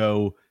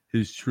show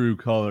his true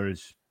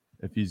colors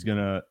if he's going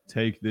to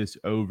take this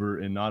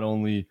over in not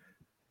only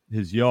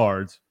his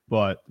yards,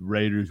 but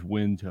Raiders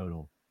win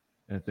total.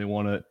 And if they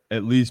want to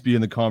at least be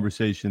in the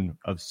conversation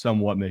of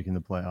somewhat making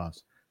the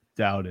playoffs,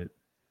 doubt it.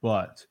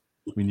 But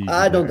we need.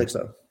 I don't think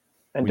so.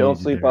 And don't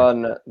sleep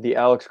on the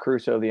Alex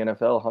Caruso of the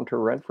NFL, Hunter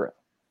Renfrow.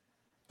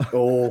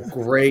 Oh,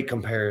 great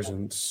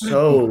comparison.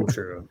 So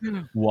true.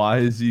 Why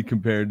is he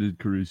compared to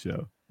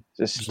Caruso?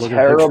 Just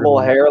terrible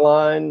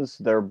hairlines.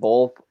 They're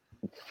both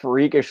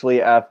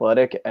freakishly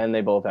athletic, and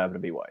they both happen to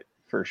be white,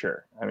 for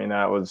sure. I mean,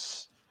 that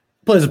was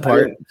plays a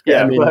part.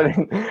 Yeah, but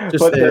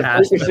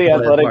the freakishly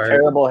athletic,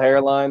 terrible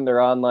hairline.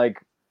 They're on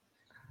like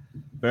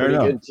pretty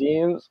good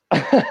teams.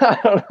 I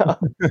don't know.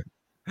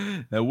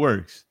 That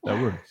works.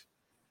 All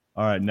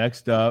right,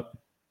 next up,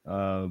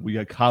 we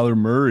got Kyler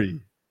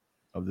Murray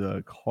of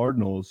the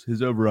Cardinals.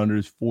 His over-under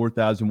is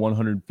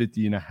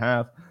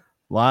 4,150.5.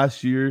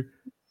 Last year,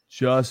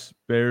 just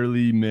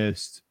barely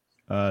missed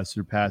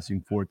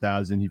surpassing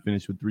 4,000. He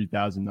finished with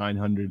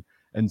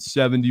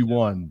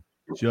 3,971,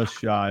 just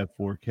shy of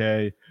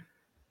 4K.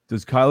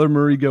 Does Kyler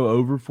Murray go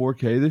over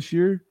 4K this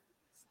year?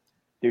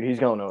 Dude, he's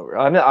going over.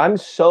 I'm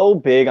so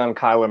big on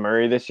Kyler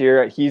Murray this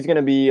year. He's going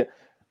to be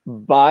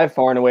by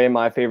far and away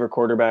my favorite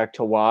quarterback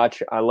to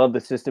watch. I love the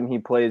system he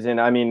plays in.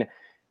 I mean,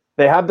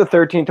 they have the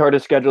 13th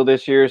hardest schedule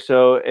this year,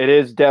 so it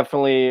is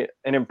definitely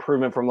an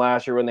improvement from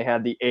last year when they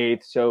had the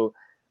 8th. So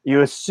you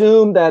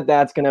assume that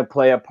that's going to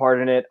play a part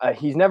in it.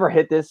 He's never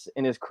hit this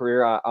in his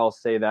career, I'll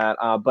say that.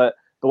 But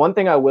the one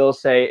thing I will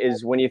say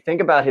is when you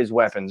think about his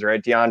weapons,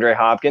 right, DeAndre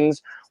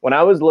Hopkins, when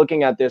I was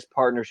looking at this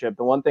partnership,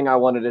 the one thing I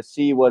wanted to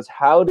see was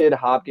how did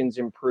Hopkins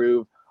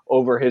improve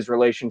over his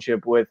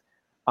relationship with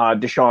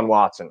Deshaun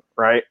Watson,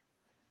 right?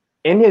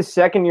 In his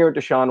second year with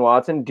Deshaun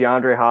Watson,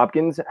 DeAndre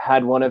Hopkins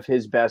had one of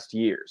his best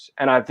years.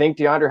 And I think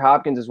DeAndre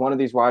Hopkins is one of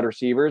these wide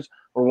receivers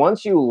where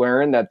once you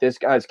learn that this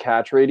guy's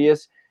catch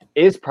radius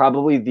is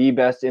probably the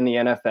best in the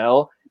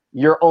NFL,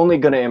 you're only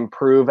going to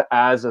improve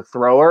as a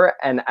thrower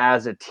and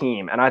as a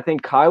team. And I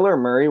think Kyler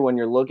Murray, when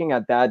you're looking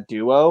at that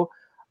duo,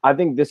 I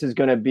think this is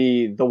going to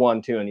be the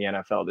 1-2 in the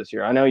NFL this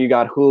year. I know you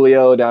got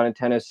Julio down in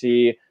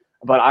Tennessee,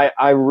 but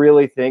I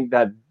really think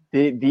that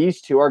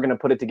these two are going to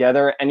put it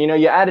together. And,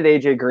 you added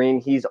AJ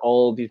Green. He's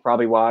old. He's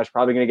probably washed,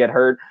 probably going to get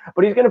hurt.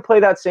 But he's going to play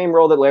that same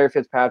role that Larry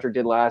Fitzpatrick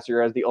did last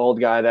year as the old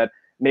guy that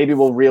maybe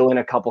will reel in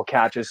a couple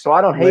catches. So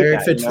I don't hate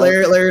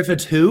that. Larry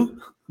Fitz who?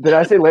 Did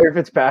I say Larry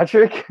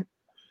Fitzpatrick?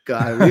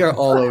 God, we are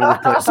all over the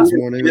place this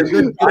morning.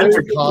 Larry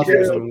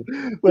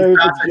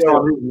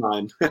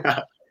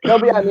Fitzpatrick. No,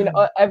 but I mean,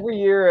 every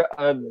year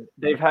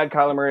they've had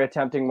Kyler Murray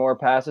attempting more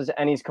passes,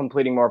 and he's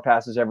completing more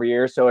passes every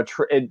year. So it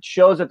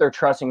shows that they're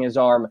trusting his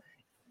arm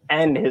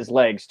and his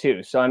legs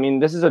too. So, I mean,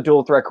 this is a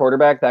dual threat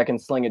quarterback that can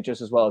sling it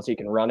just as well as he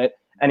can run it.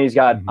 And he's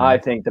got, I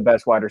think, the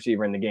best wide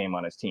receiver in the game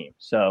on his team.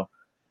 So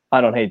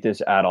I don't hate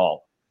this at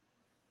all.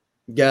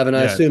 Gavin,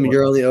 I assume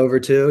you're only over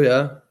 2,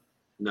 yeah?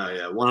 No,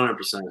 yeah,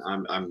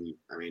 100%. I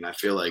mean, I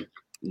feel like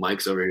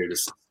Mike's over here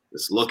just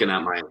looking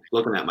at my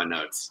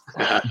notes.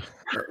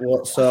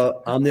 Well,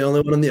 so I'm the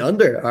only one on the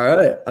under. All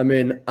right. I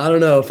mean, I don't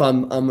know if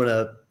I'm going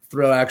to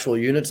throw actual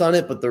units on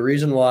it, but the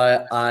reason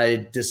why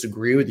I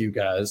disagree with you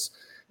guys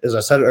as I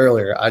said it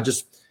earlier,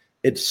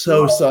 it's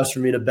so sus for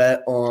me to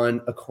bet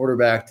on a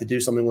quarterback to do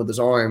something with his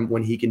arm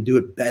when he can do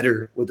it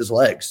better with his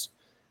legs.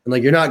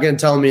 And you're not going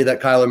to tell me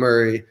that Kyler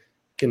Murray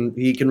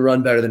can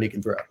run better than he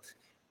can throw.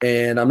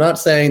 And I'm not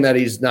saying that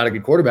he's not a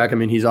good quarterback. I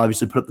mean, he's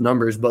obviously put up the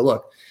numbers, but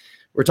look,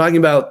 we're talking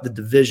about the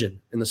division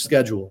and the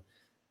schedule.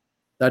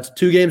 That's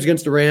 2 games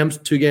against the Rams,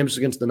 2 games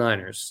against the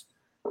Niners.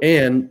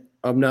 And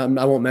I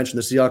won't mention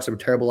the Seahawks that were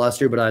terrible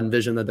last year, but I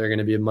envision that they're going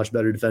to be a much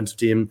better defensive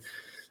team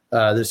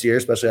this year,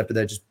 especially after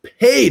they just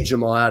paid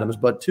Jamal Adams.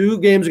 But 2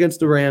 games against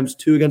the Rams,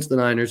 2 against the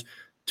Niners,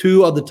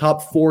 2 of the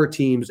top 4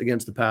 teams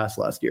against the pass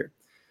last year.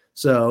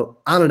 So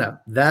I don't know.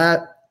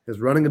 His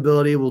running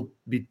ability will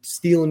be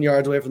stealing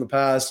yards away from the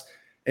pass.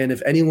 And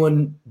if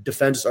anyone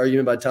defends this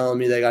argument by telling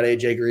me they got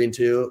AJ Green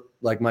too,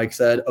 like Mike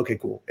said, okay,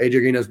 cool. AJ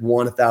Green has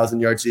won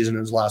 1,000-yard season in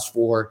his last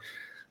 4.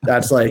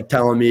 That's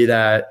telling me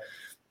that.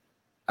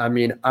 I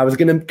mean, I was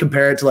going to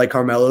compare it to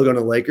Carmelo going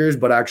to Lakers,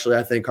 but actually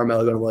I think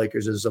Carmelo going to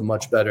Lakers is a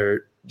much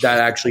better – that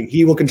actually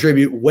he will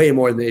contribute way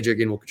more than AJ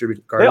Green will contribute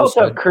to the Cardinals.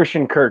 They also have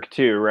Christian Kirk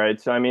too,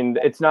 right? So, I mean,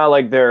 it's not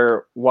like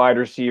their wide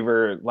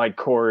receiver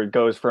core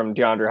goes from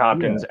DeAndre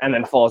Hopkins and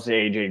then falls to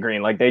AJ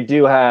Green. They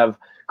do have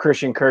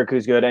Christian Kirk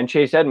who's good and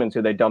Chase Edmonds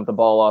who they dump the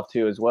ball off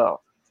to as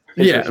well.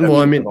 Yeah,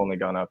 well, I mean – only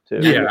gone up too.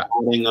 Yeah.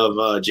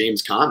 Of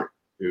James Conner,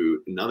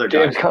 another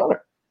guy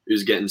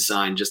who's getting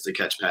signed just to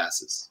catch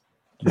passes.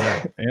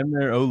 Yeah, and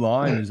their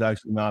O-line is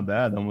actually not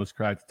bad. They almost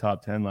cracked the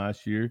top 10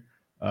 last year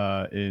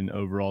in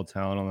overall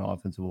talent on the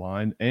offensive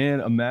line.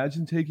 And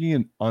imagine taking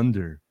an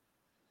under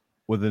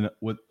with an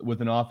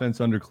offense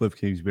under Cliff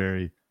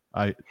Kingsbury.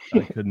 I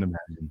couldn't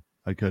imagine.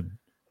 I couldn't.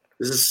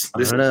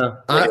 I don't know.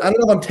 I don't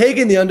know if I'm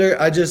taking the under.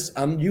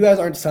 You guys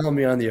aren't selling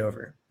me on the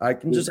over. I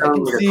can see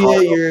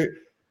it.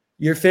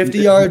 You're 50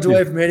 yards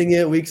away from hitting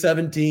it week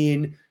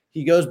 17.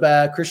 He goes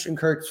back. Christian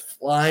Kirk's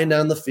flying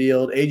down the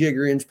field. AJ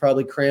Green's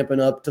probably cramping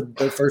up to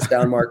the first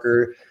down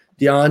marker.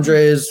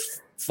 DeAndre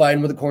is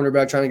fighting with the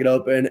cornerback trying to get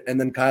open, and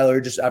then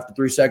Kyler just after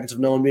 3 seconds of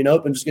no one being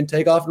open, just gonna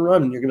take off and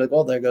run, and you're gonna be like,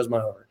 well, there goes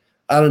my over.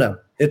 I don't know.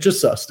 It's just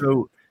sus.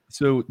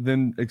 So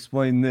then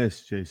explain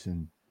this,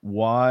 Jason.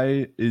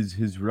 Why is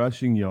his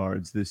rushing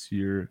yards this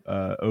year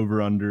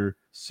over under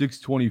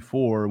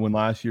 624 when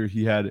last year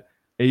he had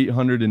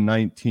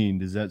 819?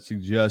 Does that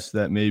suggest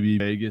that maybe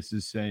Vegas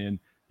is saying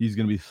he's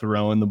going to be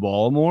throwing the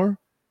ball more?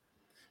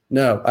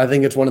 No, I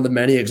think it's one of the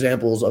many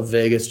examples of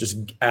Vegas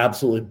just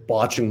absolutely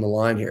botching the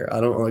line here. I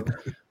don't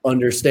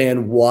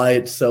understand why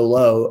it's so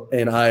low,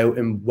 and I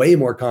am way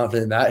more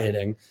confident in that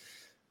hitting.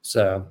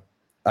 So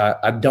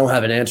I don't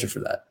have an answer for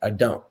that. I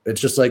don't.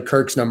 It's just like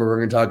Kirk's number we're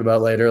going to talk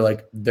about later.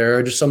 Like there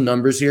are just some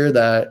numbers here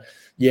that,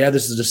 yeah,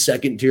 this is a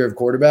second tier of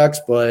quarterbacks,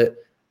 but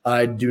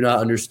I do not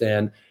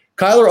understand.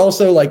 Kyler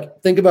also,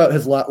 like, think about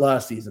his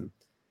last season.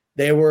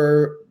 They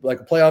were like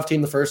a playoff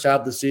team the first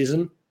half of the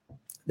season.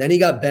 Then he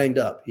got banged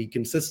up. He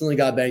consistently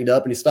got banged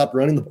up, and he stopped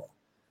running the ball.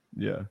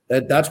 Yeah.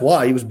 That's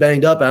why he was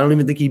banged up. I don't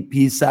even think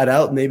he sat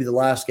out maybe the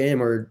last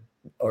game or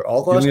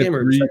all the last game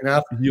or second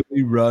half. He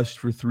only rushed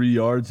for 3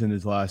 yards in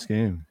his last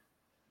game.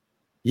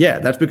 Yeah,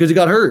 that's because he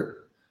got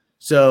hurt.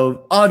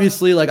 So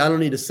obviously, like, I don't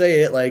need to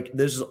say it. Like,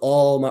 this is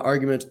all my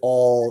arguments,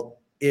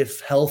 all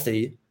if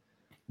healthy,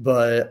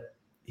 but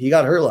he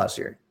got hurt last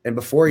year. And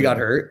before he got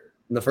hurt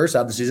in the first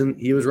half of the season,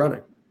 he was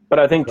running. But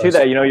I think, too,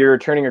 that, you're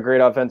returning a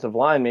great offensive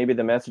line. Maybe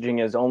the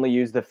messaging is only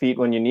use the feet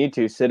when you need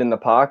to, sit in the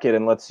pocket,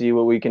 and let's see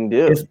what we can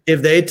do.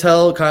 If they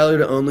tell Kyler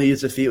to only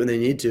use the feet when they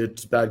need to,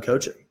 it's bad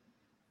coaching.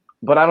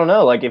 But I don't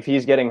know. Like, if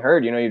he's getting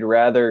hurt, you'd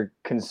rather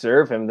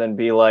conserve him than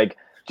be like,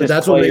 but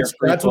that's what makes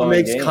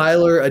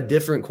Kyler a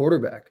different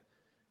quarterback.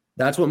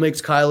 That's what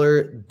makes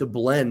Kyler the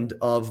blend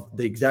of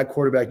the exact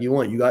quarterback you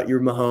want. You got your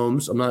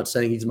Mahomes. I'm not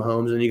saying he's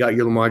Mahomes, and you got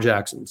your Lamar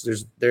Jacksons.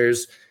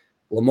 There's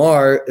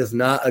Lamar is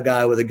not a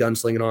guy with a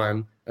gunslinging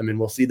arm. I mean,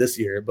 we'll see this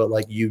year, but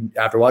like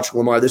after watching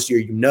Lamar this year,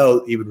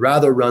 he would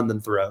rather run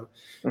than throw.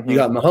 Mm-hmm. You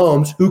got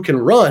Mahomes, who can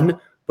run,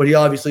 but he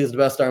obviously is the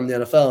best arm in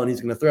the NFL, and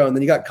he's going to throw. And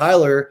then you got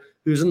Kyler,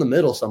 who's in the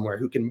middle somewhere,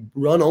 who can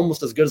run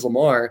almost as good as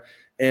Lamar,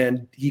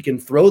 and he can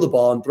throw the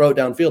ball and throw it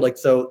downfield. Like,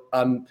 so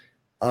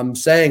I'm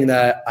saying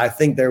that I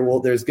think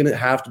there's going to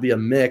have to be a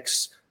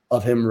mix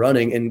of him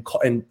running.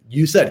 And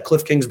you said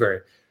Cliff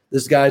Kingsbury.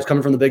 This guy's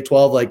coming from the Big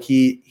 12. Like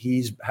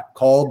he's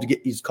called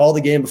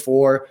the game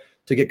before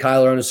to get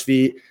Kyler on his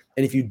feet.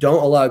 And if you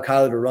don't allow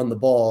Kyler to run the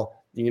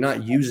ball, you're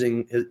not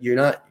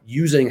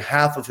using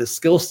half of his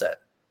skill set.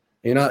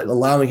 You're not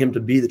allowing him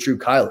to be the true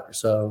Kyler.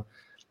 So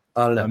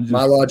I don't know.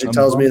 My logic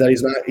tells me that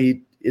he's not.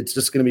 It's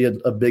just going to be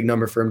a big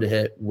number for him to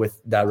hit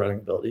with that running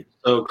ability.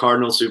 So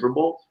Cardinals Super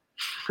Bowl?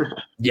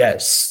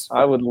 Yes.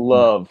 I would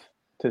love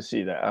to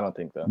see that. I don't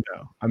think so.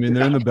 No. I mean,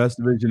 they're in the best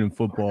division in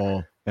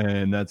football,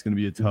 and that's going to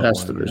be a tough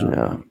best division,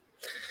 yeah.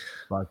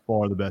 By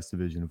far the best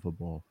division in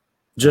football.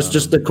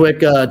 Just a quick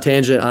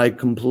tangent. I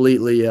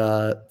completely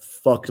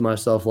fucked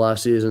myself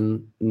last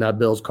season in that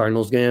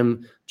Bills-Cardinals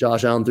game.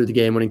 Josh Allen threw the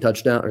game-winning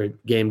touchdown or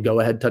game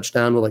go-ahead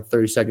touchdown with like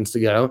 30 seconds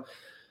to go.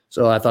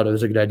 So I thought it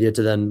was a good idea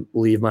to then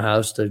leave my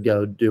house to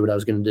go do what I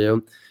was going to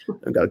do.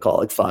 I got a call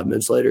like 5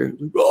 minutes later.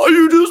 Oh,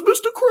 you just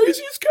missed the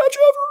craziest catch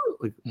ever.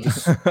 Like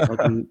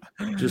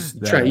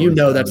just trying.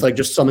 That's like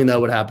just something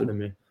that would happen to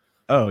me.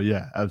 Oh,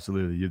 yeah,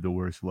 absolutely. You have the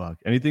worst luck.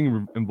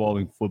 Anything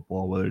involving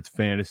football, whether it's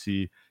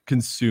fantasy,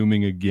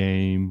 consuming a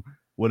game,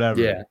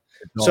 whatever. Yeah.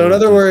 So in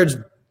other words,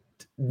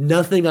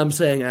 nothing I'm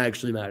saying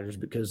actually matters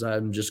because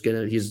I'm just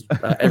going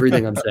to –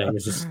 everything I'm saying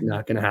is just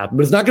not going to happen.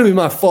 But it's not going to be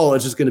my fault.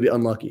 It's just going to be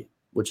unlucky,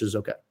 which is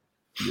okay.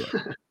 Yeah.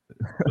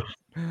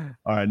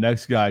 All right,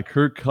 next guy,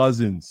 Kirk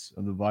Cousins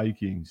of the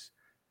Vikings.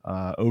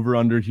 Over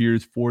under here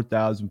is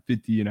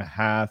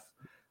 4,050.5.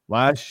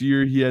 Last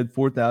year he had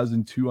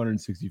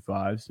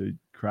 4,265, so he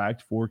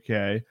cracked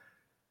 4K.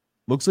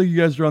 Looks like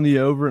you guys are on the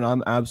over, and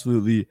I'm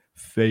absolutely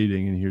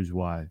fading, and here's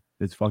why.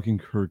 It's fucking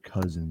Kirk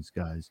Cousins,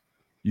 guys.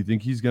 You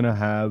think he's gonna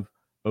have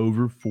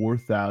over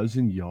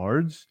 4,000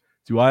 yards?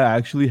 Do I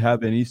actually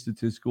have any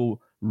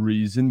statistical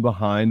reason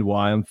behind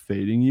why I'm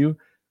fading you?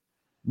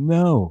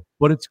 No,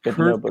 but it's Kirk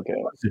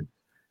Cousins.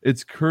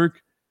 It's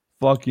Kirk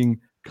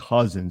fucking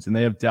Cousins. And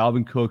they have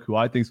Dalvin Cook, who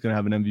I think is going to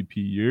have an MVP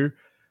year.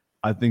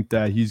 I think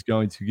that he's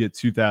going to get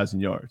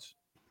 2,000 yards,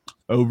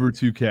 over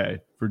 2K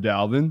for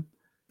Dalvin,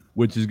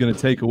 which is going to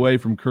take away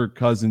from Kirk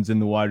Cousins and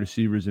the wide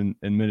receivers in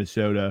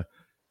Minnesota.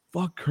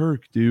 Fuck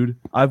Kirk, dude.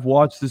 I've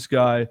watched this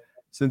guy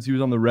since he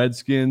was on the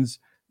Redskins.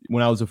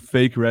 When I was a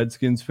fake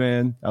Redskins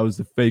fan, I was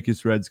the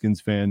fakest Redskins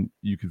fan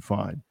you could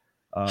find.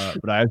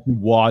 But I actually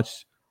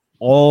watched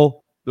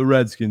all the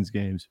Redskins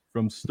games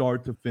from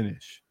start to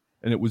finish,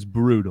 and it was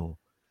brutal.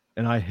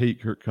 And I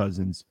hate Kirk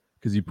Cousins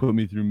because he put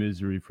me through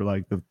misery for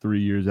like the 3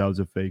 years I was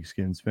a fake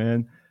Skins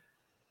fan.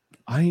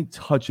 I ain't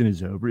touching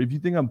his over. If you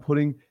think I'm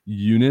putting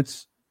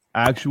units,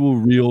 actual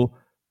real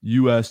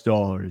US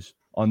dollars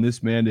on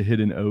this man to hit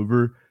an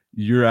over,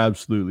 you're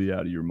absolutely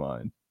out of your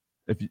mind.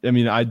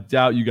 I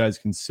doubt you guys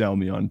can sell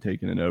me on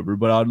taking an over,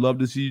 but I'd love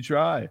to see you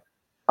try.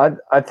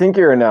 I think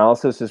your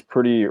analysis is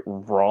pretty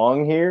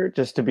wrong here,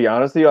 just to be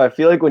honest with you. I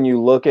feel like when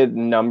you look at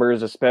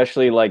numbers,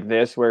 especially like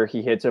this, where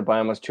he hits it by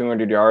almost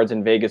 200 yards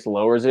and Vegas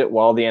lowers it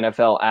while the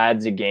NFL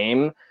adds a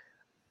game,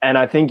 and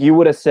I think you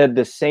would have said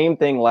the same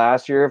thing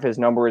last year if his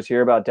number was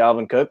here about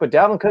Dalvin Cook, but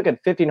Dalvin Cook had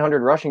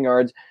 1,500 rushing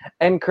yards,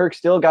 and Kirk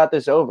still got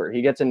this over.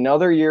 He gets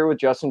another year with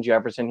Justin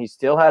Jefferson. He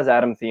still has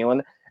Adam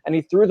Thielen, and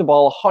he threw the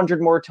ball 100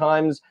 more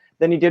times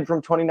than he did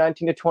from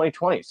 2019 to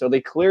 2020. So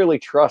they clearly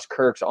trust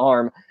Kirk's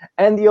arm,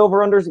 and the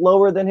over-under's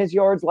lower than his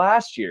yards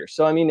last year.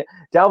 So, I mean,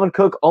 Dalvin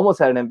Cook almost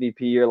had an MVP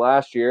year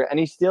last year, and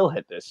he still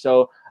hit this.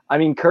 So, I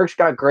mean, Kirk's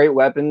got great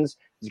weapons.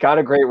 He's got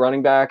a great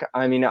running back.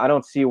 I mean, I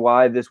don't see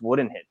why this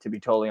wouldn't hit, to be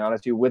totally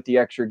honest with you, with the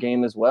extra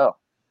game as well.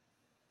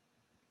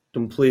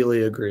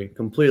 Completely agree.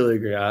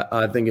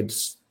 I think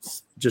it's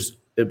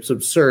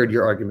absurd,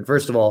 your argument.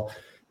 First of all,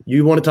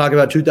 you want to talk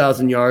about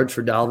 2,000 yards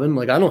for Dalvin?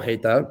 Like, I don't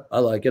hate that. I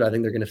like it. I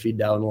think they're going to feed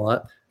Dalvin a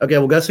lot. Okay,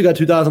 well, guess who got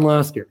 2,000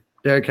 last year?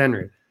 Derrick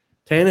Henry.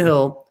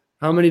 Tannehill,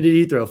 how many did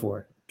he throw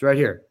for? It's right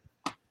here.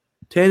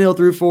 Tannehill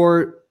threw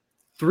for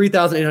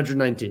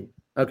 3,819.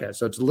 Okay,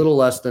 so it's a little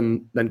less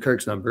than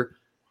Kirk's number.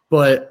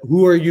 But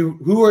who are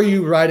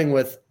you riding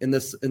with in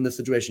this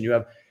situation? You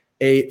have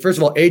first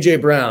of all,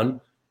 AJ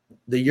Brown,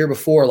 the year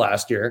before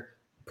last year.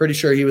 Pretty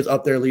sure he was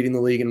up there leading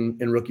the league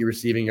in rookie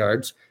receiving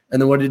yards. And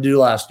then what did he do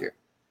last year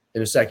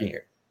in his second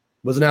year?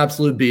 Was an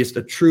absolute beast,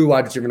 a true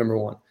wide receiver number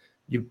one.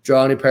 You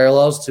draw any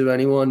parallels to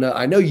anyone?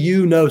 I know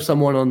you know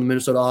someone on the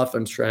Minnesota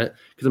offense, Trent,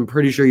 because I'm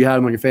pretty sure you had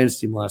him on your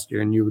fantasy team last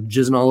year and you were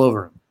jizzing all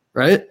over him,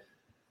 right?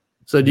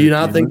 So do you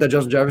not think that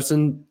Justin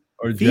Jefferson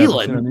or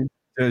Jefferson?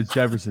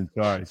 Jefferson,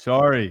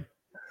 sorry.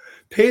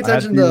 Pay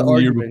attention to the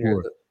argument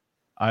here.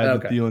 I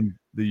had the Thielen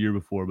the year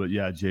before, but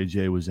yeah,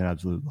 JJ was an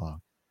absolute lock.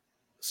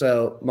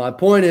 So my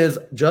point is,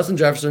 Justin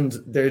Jefferson,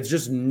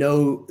 there's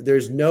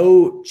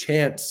no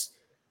chance.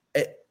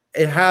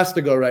 It has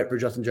to go right for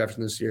Justin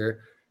Jefferson this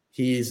year.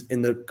 He's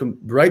in the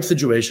right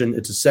situation.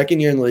 It's his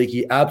second year in the league.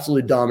 He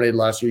absolutely dominated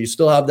last year. You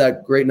still have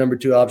that great number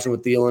two option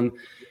with Thielen.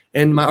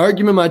 And my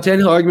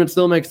Tannehill argument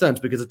still makes sense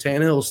because if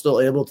Tannehill is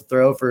still able to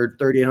throw for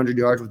 3,800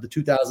 yards with the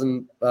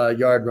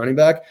 2,000-yard running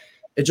back,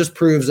 it just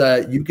proves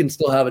that you can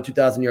still have a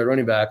 2,000-yard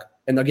running back.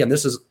 And again,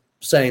 this is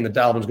saying that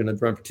Dalvin's going to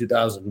run for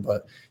 2,000,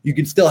 but you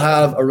can still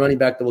have a running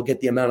back that will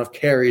get the amount of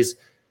carries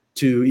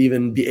to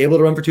even be able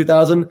to run for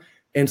 2,000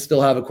 and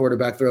still have a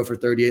quarterback throw for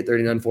 38,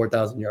 39,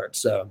 4,000 yards.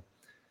 So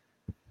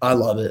I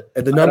love it.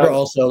 And the number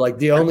also, like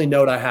the only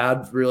note I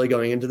had really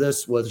going into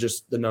this was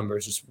just the number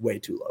is just way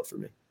too low for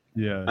me.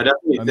 Yeah, I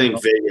definitely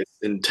think Vegas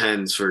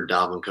intends for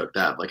Dalvin Cook to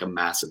have like a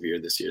massive year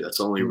this year. That's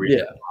the only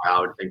reason why I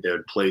would think they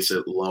would place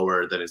it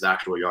lower than his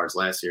actual yards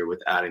last year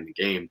with adding the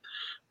game.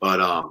 But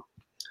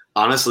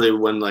honestly,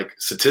 when like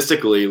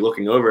statistically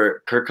looking over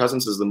it, Kirk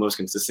Cousins is the most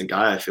consistent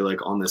guy I feel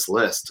like on this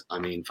list. I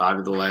mean, 5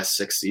 of the last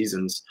 6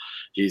 seasons,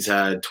 he's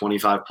had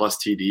 25 plus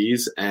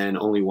TDs, and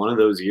only one of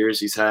those years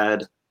he's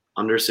had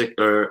under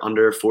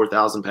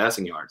 4,000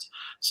 passing yards.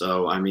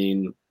 So I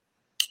mean,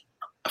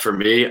 for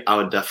me, I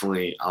would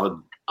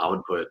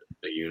put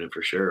a unit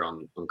for sure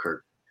on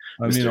Kirk.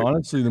 I mean,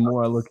 honestly, the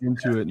more I look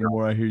into it and the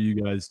more I hear you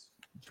guys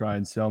try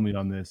and sell me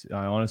on this,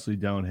 I honestly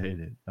don't hate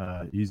it.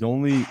 He's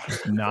only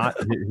not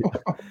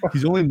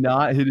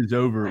hit his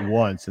over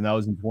once, and that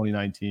was in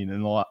 2019.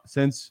 And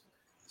since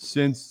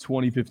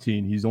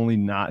 2015, he's only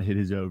not hit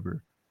his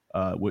over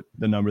with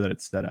the number that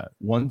it's set at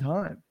one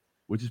time,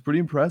 which is pretty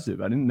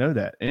impressive. I didn't know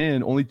that.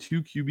 And only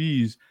 2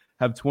 QBs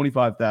have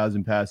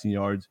 25,000 passing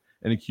yards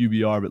and a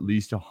QBR of at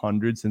least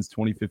 100 since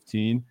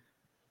 2015.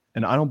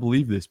 And I don't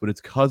believe this, but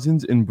it's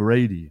Cousins and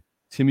Brady.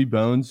 Timmy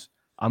Bones,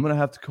 I'm going to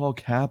have to call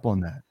cap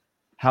on that.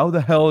 How the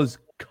hell is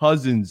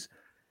Cousins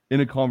in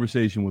a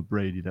conversation with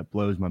Brady? That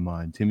blows my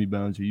mind. Timmy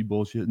Bones, are you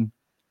bullshitting?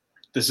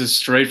 This is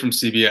straight from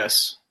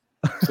CBS.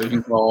 So you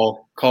can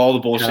call the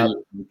bullshit.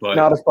 But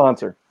not a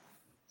sponsor.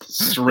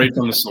 Straight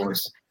from the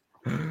source.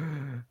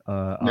 I'm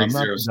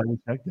not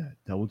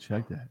double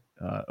check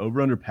that.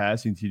 Over under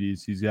passing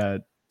TDs, he's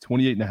got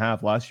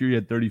 28.5. Last year he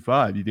had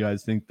 35. You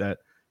guys think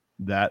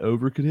that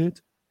over could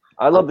hit?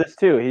 I love this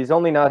too. He's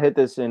only not hit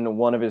this in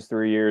one of his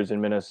 3 years in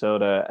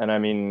Minnesota. And I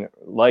mean,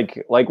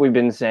 like we've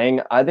been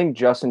saying, I think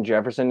Justin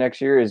Jefferson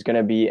next year is going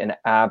to be an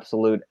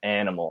absolute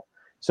animal.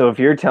 So if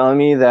you're telling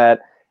me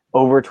that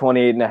over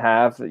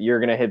 28.5, you're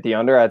going to hit the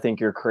under, I think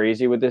you're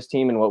crazy with this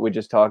team and what we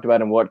just talked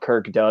about and what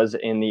Kirk does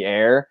in the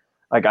air.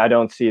 Like, I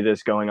don't see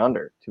this going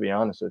under, to be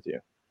honest with you.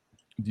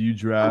 Do you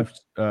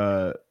draft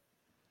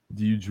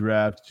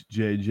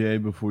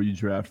JJ before you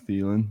draft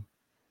Thielen?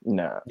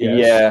 No.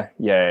 Yes.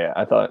 Yeah.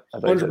 I thought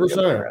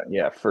 100%.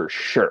 Yeah, for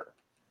sure.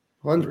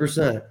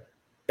 100%.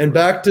 And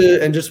back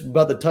to just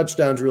about the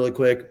touchdowns really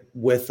quick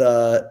with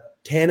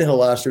Tannehill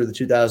last year, the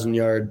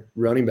 2,000-yard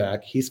running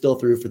back, he still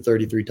threw for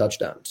 33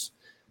 touchdowns.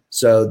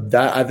 So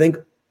that I think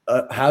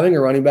having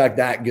a running back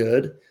that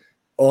good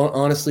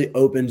honestly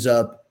opens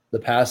up the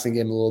passing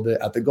game a little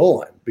bit at the goal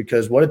line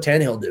because what did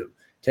Tannehill do?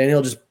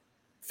 Tannehill just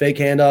fake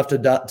handoff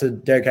to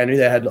Derrick Henry.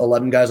 They had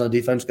 11 guys on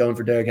defense going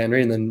for Derrick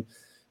Henry, and then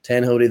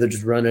Tannehill would either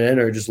just run it in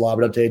or just lob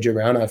it up to AJ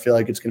Brown. I feel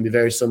like it's going to be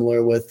very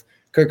similar with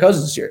Kirk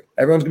Cousins this year.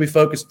 Everyone's going to be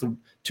focused the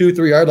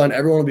 2-3 yard line.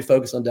 Everyone will be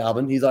focused on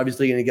Dalvin. He's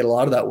obviously going to get a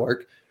lot of that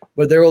work,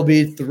 but there will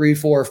be 3,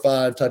 4,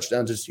 5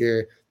 touchdowns this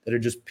year that are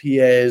just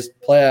PAs,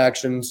 play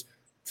actions,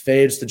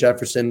 fades to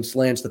Jefferson,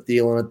 slants to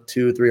Thielen at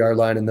the 2-3 yard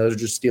line, and those are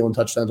just stealing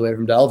touchdowns away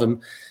from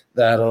Dalvin.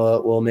 That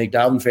will make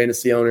Dalvin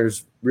fantasy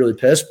owners really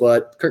pissed,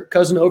 but Kirk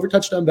Cousins over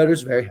touchdown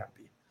bettors very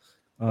happy.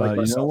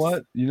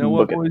 You know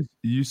what, boys?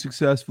 You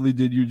successfully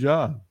did your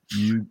job.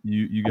 You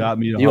got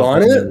me. You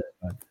on it?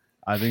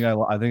 I think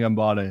I'm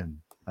bought in.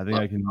 I think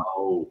I can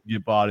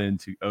get bought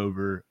into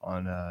over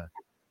on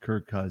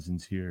Kirk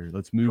Cousins here.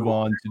 Let's move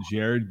on to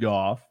Jared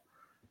Goff,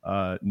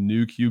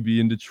 new QB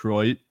in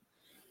Detroit.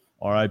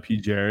 R.I.P.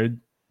 Jared.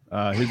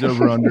 His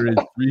over-under is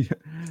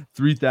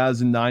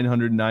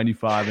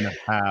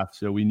 3,995.5.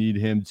 So we need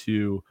him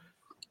to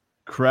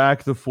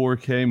crack the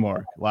 4K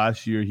mark.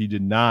 Last year he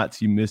did not.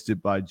 He missed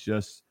it by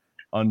just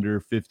under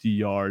 50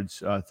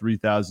 yards,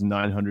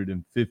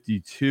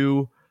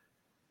 3,952.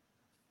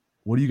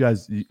 What do you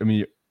guys – I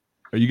mean,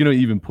 are you going to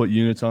even put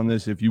units on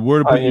this? If you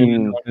were to put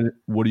units on it,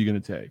 what are you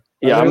going to take?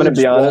 Yeah, I'm going to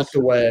be honest.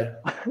 I'm going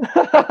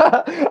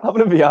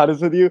to be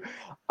honest with you.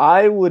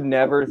 I would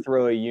never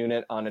throw a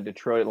unit on a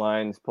Detroit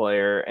Lions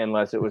player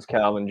unless it was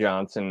Calvin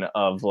Johnson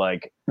of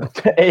like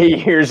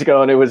 8 years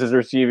ago and it was his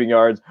receiving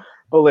yards.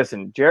 But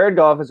listen, Jared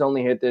Goff has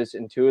only hit this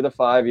in 2 of the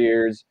 5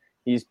 years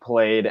he's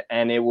played,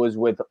 and it was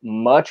with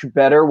much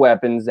better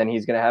weapons than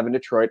he's going to have in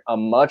Detroit, a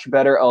much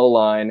better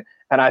O-line,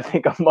 and I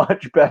think a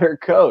much better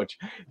coach.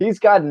 He's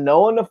got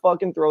no one to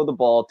fucking throw the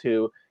ball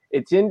to.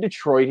 It's in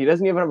Detroit. He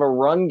doesn't even have a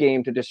run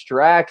game to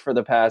distract for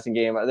the passing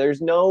game.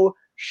 There's no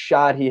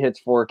shot he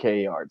hits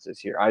 4K yards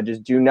this year. I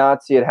just do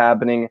not see it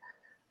happening.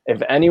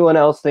 If anyone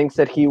else thinks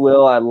that he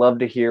will, I'd love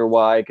to hear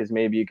why, because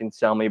maybe you can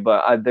sell me.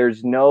 But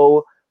there's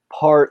no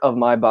part of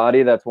my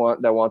body that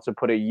wants to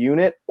put a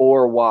unit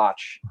or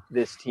watch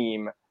this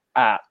team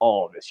at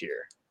all this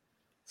year.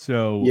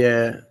 So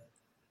yeah,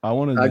 I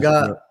want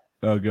to.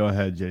 Go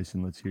ahead,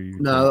 Jason. Let's hear you.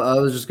 No, I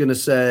was just gonna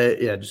say,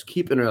 just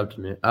keep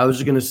interrupting me. I was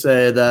just gonna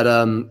say that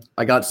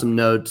I got some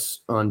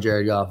notes on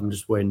Jared Goff. I'm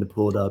just waiting to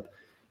pull it up.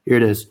 Here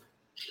it is.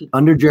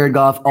 Under Jared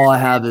Goff, all I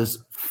have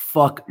is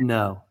fuck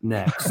no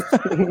next.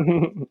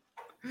 You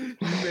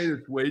made us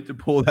wait to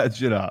pull that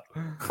shit up.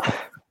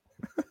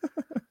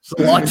 It's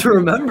a lot to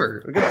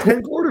remember. We got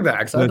 10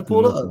 quarterbacks. I have to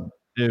pull it up.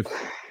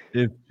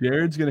 If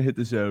Jared's gonna hit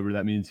this over,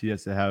 that means he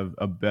has to have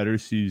a better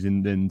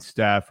season than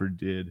Stafford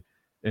did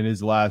in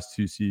his last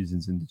 2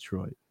 seasons in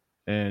Detroit.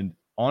 And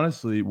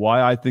honestly,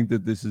 why I think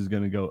that this is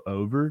going to go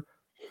over,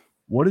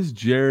 what does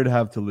Jared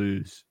have to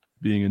lose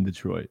being in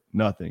Detroit?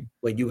 Nothing.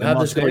 Wait, you have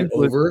this going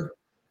over?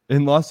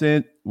 In Los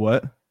Angeles,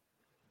 what?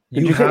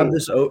 You have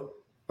this over?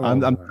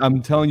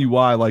 I'm telling you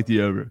why I like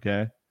the over,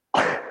 okay?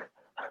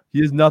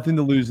 He has nothing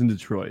to lose in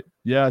Detroit.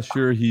 Yeah,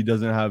 sure, he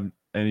doesn't have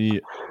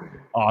any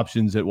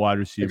options at wide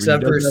receiver.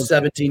 Except for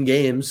 17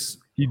 games.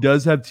 He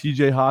does have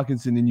TJ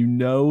Hawkinson, and you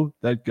know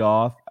that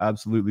Goff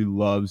absolutely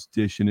loves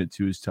dishing it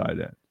to his tight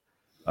end.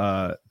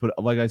 But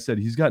like I said,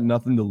 he's got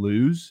nothing to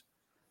lose.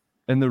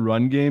 And the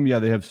run game,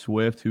 they have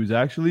Swift, who's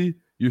actually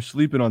 – you're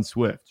sleeping on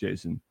Swift,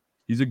 Jason.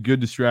 He's a good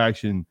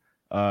distraction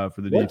for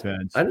the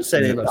defense. I didn't say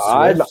anything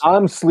about Swift.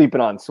 I'm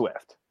sleeping on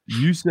Swift.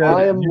 You said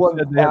I am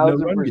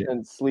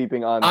 1,000%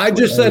 sleeping on Swift. I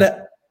just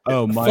said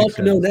Mike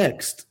fuck no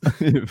next.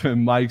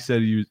 Mike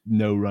said he was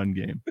no run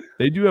game.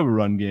 They do have a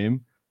run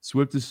game.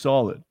 Swift is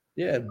solid.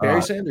 Yeah,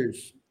 Barry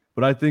Sanders.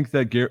 But I think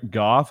that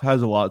Goff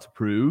has a lot to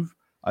prove.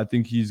 I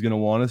think he's going to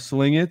want to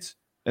sling it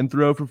and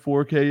throw for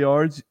 4K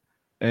yards,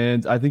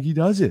 and I think he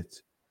does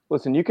it.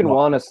 Listen, you can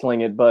want to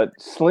sling it, but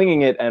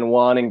slinging it and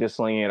wanting to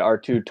sling it are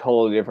 2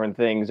 totally different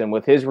things. And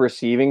with his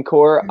receiving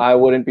core, I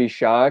wouldn't be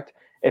shocked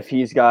if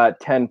he's got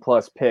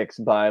 10-plus picks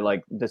by,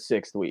 like, the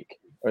 6th week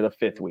or the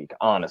 5th week,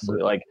 honestly.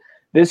 Like,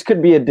 this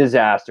could be a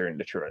disaster in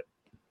Detroit.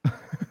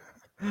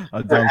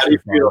 How do you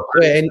feel?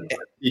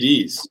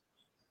 TDs.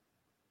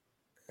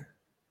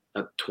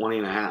 At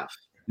 20.5.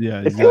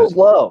 Yeah, it feels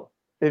low.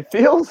 It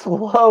feels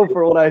low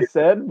for what I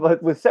said,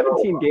 but with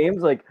 17 games,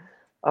 like,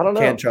 I don't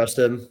know. Can't trust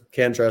him.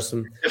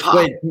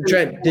 Wait,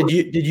 Trent, did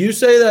you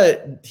say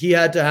that he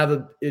had to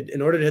have in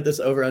order to hit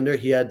this over under,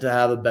 he had to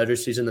have a better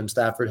season than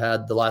Stafford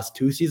had the last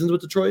 2 seasons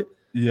with Detroit?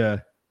 Yeah.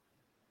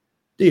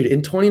 Dude,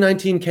 in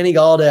 2019, Kenny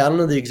Galladay, I don't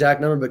know the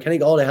exact number, but Kenny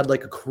Galladay had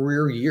like a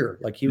career year.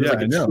 Like he was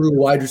like a true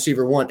wide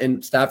receiver 1,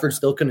 and Stafford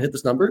still couldn't hit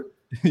this number?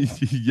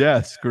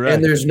 Yes, correct.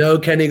 And there's no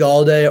Kenny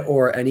Galladay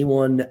or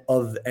anyone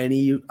of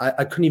any –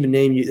 I couldn't even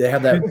name you. They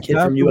have that kid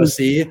from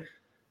USC,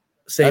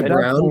 St.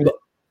 Brown.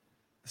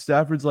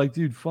 Stafford's like,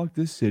 dude, fuck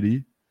this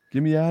city.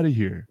 Get me out of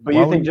here. But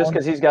you think just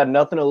because he's got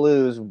nothing to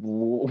lose,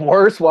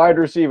 worse wide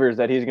receivers,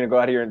 that he's going to go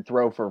out here and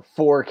throw for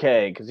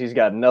 4K because he's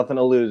got nothing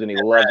to lose and he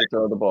loves to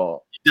throw the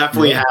ball? He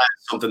definitely has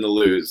something to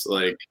lose.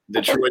 Like,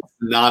 Detroit's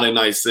not a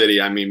nice city.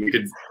 I mean, we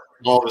could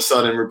all of a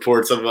sudden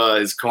reports of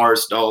his car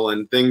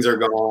stolen. Things are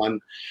gone.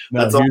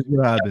 No,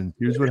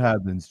 here's what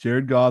happens.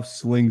 Jared Goff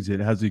slings it,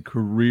 has a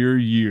career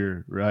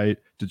year, right?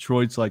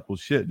 Detroit's like, well,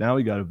 shit, now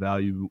we got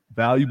a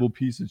valuable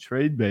piece of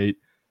trade bait.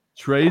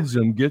 Trades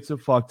him, gets a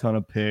fuck ton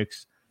of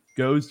picks.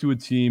 goes to a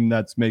team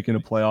that's making a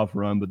playoff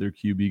run, but their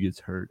QB gets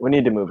hurt. We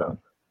need to move on.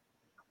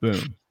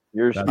 Boom.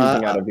 You're speaking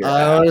out of your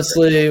I ass.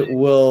 honestly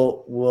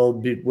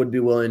would be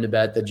willing to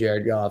bet that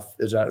Jared Goff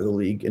is out of the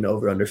league in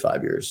over under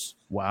 5 years.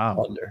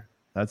 Wow. Under.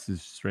 That's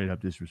just straight up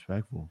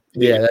disrespectful.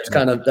 Yeah, that's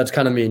kind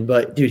of mean.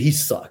 But dude, he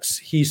sucks.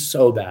 He's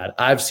so bad.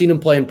 I've seen him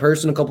play in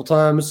person a couple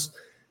times,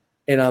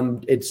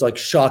 and it's like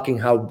shocking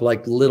how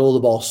like little the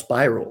ball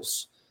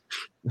spirals.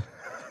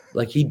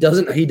 Like he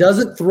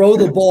doesn't throw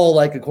the ball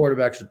like a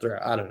quarterback should throw.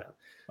 I don't know.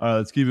 All right,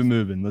 let's keep it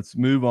moving. Let's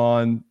move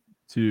on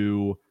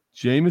to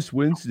Jameis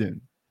Winston,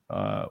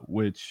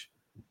 which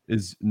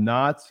is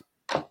not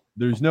 –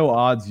 there's no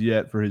odds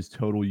yet for his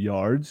total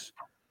yards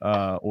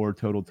or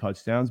total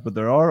touchdowns, but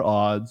there are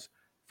odds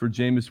for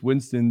Jameis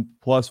Winston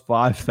plus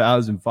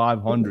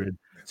 5,500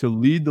 to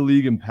lead the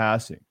league in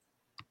passing,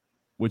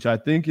 which I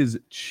think is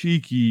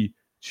cheeky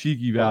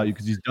value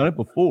because he's done it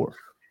before.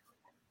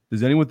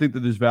 Does anyone think that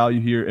there's value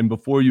here? And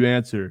before you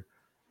answer,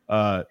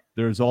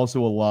 there's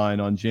also a line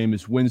on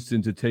Jameis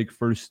Winston to take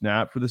first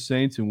snap for the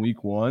Saints in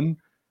week 1.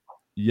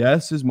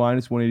 Yes is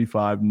minus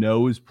 185.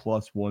 No is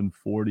plus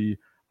 140.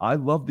 I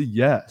love the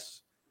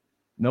yes.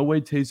 No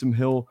way Taysom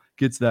Hill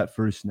gets that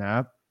first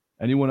snap.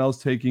 Anyone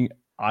else taking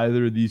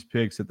either of these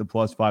picks at the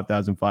plus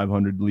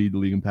 5,500 lead the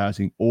league in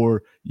passing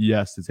or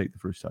yes to take the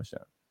first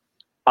touchdown?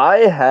 I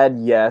had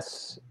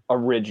yes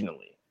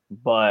originally,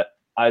 but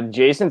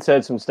Jason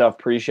said some stuff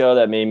pre-show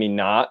that made me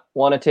not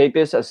want to take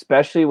this,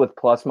 especially with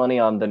plus money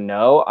on the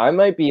no. I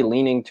might be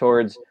leaning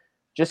towards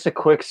just a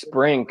quick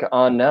sprink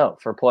on no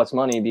for plus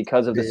money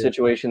because of the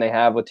situation they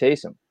have with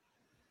Taysom.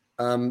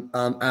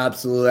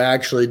 Absolutely. I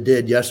actually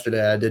did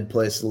yesterday. I did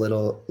place a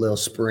little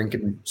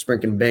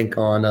sprink and bank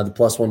on the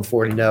plus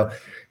 140. No,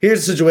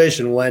 here's the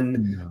situation.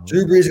 When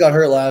Drew Brees got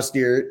hurt last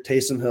year,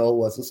 Taysom Hill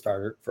was the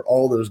starter for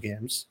all those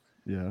games.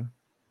 Yeah.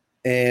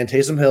 And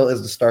Taysom Hill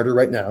is the starter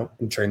right now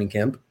in training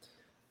camp.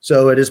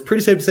 So it is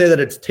pretty safe to say that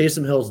it's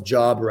Taysom Hill's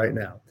job right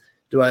now.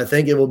 Do I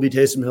think it will be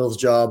Taysom Hill's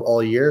job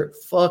all year?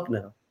 Fuck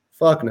no.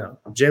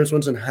 Jameis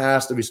Winston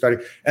has to be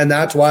starting. And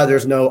that's why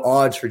there's no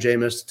odds for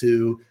Jameis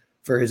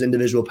for his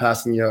individual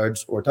passing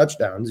yards or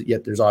touchdowns,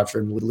 yet there's odds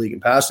for him to lead the league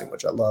in passing,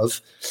 which I love.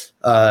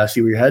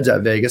 See where your head's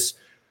at, Vegas.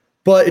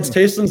 But it's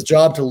Taysom's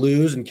job to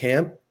lose in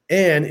camp.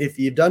 And if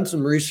you've done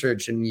some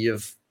research and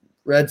you've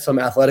read some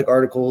athletic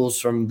articles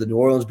from the New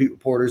Orleans beat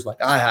reporters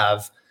like I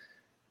have,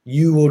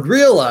 you would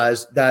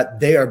realize that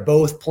they are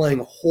both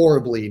playing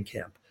horribly in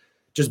camp.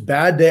 Just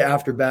bad day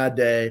after bad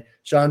day.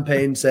 Sean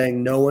Payne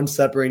saying no one's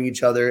separating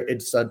each other.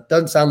 It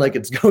doesn't sound like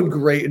it's going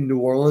great in New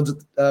Orleans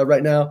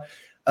right now.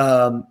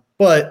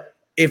 But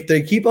if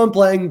they keep on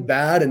playing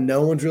bad and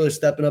no one's really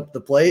stepping up to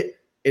the plate,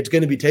 it's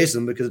going to be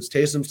Taysom because it's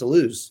Taysom's to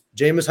lose.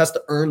 Jameis has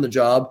to earn the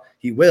job.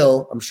 He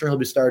will. I'm sure he'll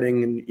be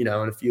starting in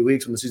a few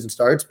weeks when the season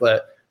starts.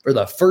 But for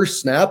the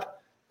first snap,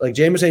 like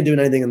Jameis ain't doing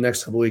anything in the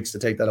next couple of weeks to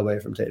take that away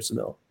from Taysom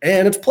Hill.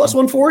 And it's plus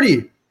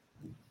 140.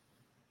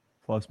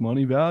 Plus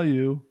money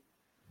value.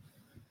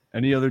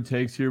 Any other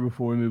takes here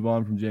before we move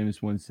on from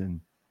Jameis Winston?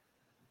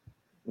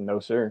 No,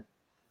 sir.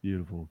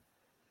 Beautiful.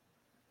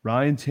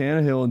 Ryan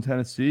Tannehill in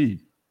Tennessee.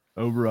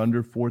 Over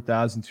under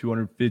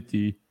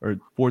 4,250 or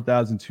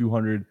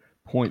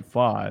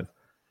 4,200.5.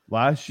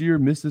 Last year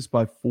missed this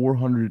by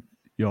 400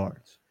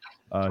 yards.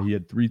 He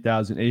had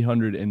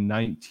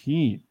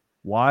 3,819.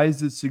 Why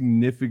is it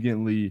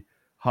significantly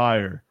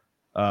higher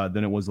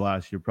than it was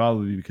last year?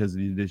 Probably because of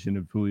the addition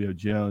of Julio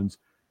Jones.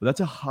 But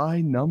that's a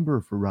high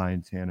number for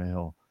Ryan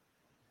Tannehill.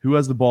 Who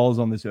has the balls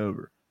on this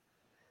over?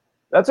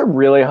 That's a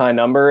really high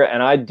number,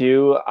 and I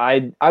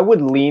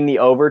would lean the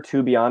over,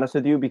 to be honest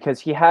with you, because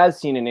he has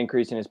seen an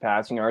increase in his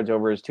passing yards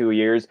over his 2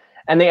 years,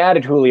 and they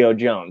added Julio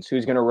Jones,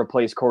 who's going to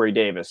replace Corey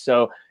Davis.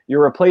 So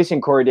you're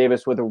replacing Corey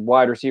Davis with a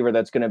wide receiver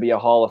that's going to be a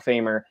Hall of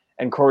Famer,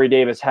 and Corey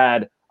Davis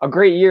had a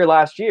great year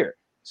last year.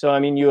 So,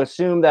 I mean, you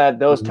assume that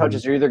those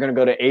touches are either going to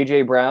go to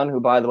A.J. Brown, who,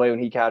 by the way, when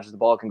he catches the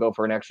ball can go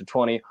for an extra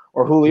 20,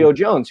 or Julio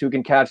Jones, who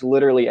can catch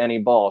literally any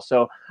ball.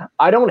 So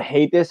I don't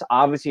hate this.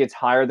 Obviously, it's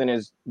higher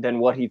than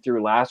what he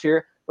threw last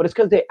year, but it's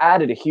because they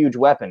added a huge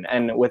weapon.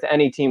 And with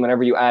any team,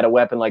 whenever you add a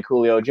weapon like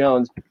Julio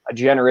Jones, a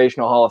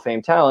generational Hall of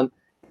Fame talent,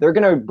 they're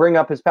going to bring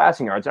up his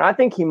passing yards. And I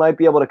think he might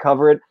be able to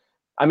cover it.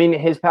 I mean,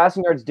 his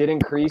passing yards did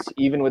increase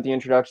even with the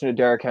introduction of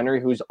Derrick Henry,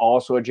 who's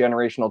also a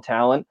generational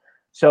talent.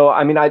 So,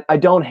 I mean, I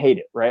don't hate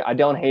it, right? I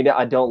don't hate it.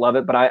 I don't love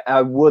it, but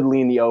I would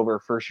lean the over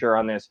for sure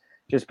on this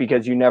just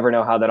because you never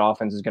know how that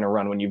offense is going to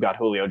run when you've got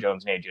Julio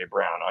Jones and A.J.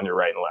 Brown on your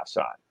right and left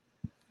side.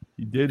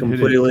 He did hit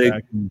it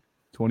back in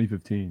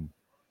 2015.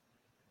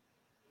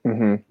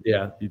 Mm-hmm.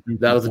 Yeah,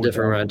 that was a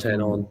different Ryan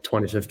Tannehill in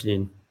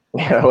 2015.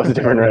 Yeah, it was a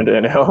different Ryan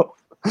Tannehill.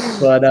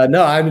 But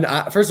no, I mean,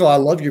 first of all, I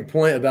love your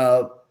point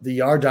about the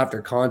yards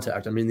after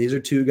contact. I mean, these are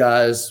two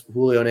guys,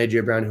 Julio and A.J.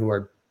 Brown, who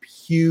are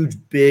huge,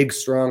 big,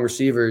 strong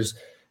receivers.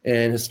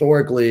 And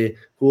historically,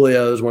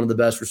 Julio is one of the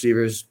best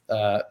receivers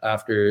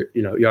after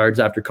yards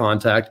after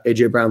contact.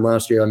 A.J. Brown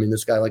last year, I mean,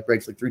 this guy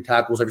breaks 3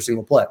 tackles every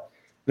single play.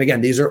 And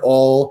again, these are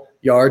all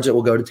yards that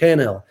will go to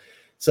Tannehill.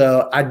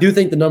 So I do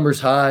think the number's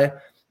high,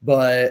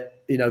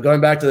 but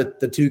going back to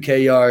the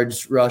 2K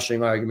yards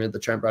rushing argument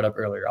that Trent brought up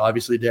earlier,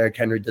 obviously Derrick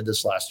Henry did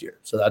this last year.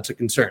 So that's a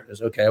concern.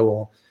 Is okay,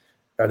 well,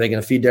 are they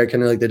going to feed Derrick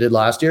Henry like they did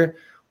last year?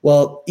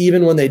 Well,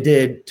 even when they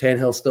did,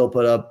 Tannehill still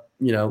put up,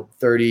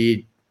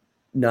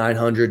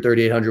 3,900,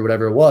 3,800,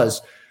 whatever it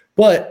was.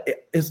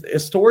 But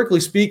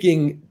historically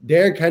speaking,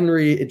 Derrick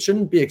Henry, it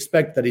shouldn't be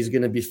expected that he's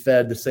going to be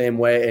fed the same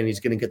way and he's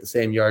going to get the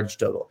same yardage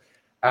total.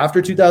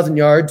 After 2,000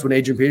 yards, when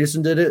Adrian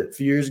Peterson did it a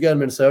few years ago in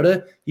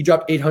Minnesota, he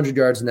dropped 800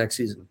 yards the next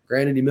season.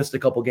 Granted, he missed a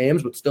couple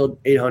games, but still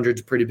 800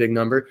 is a pretty big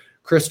number.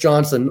 Chris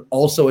Johnson,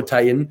 also a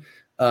Titan,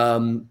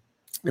 in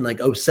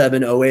like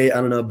 07, 08, I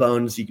don't know,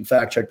 Bones, you can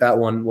fact check that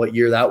one, what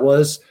year that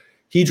was.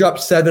 He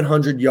dropped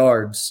 700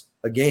 yards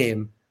a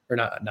game, or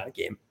not a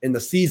game, in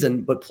the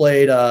season, but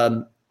played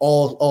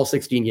all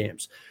 16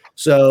 games.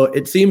 So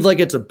it seems like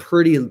it's a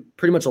pretty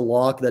much a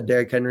lock that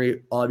Derrick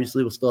Henry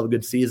obviously will still have a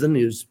good season.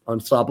 He was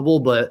unstoppable,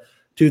 but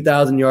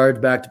 2,000 yards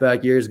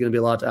back-to-back years is going to be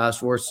a lot to ask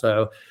for.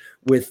 So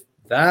with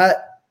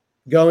that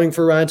going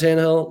for Ryan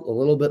Tannehill, a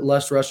little bit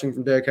less rushing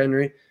from Derrick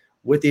Henry,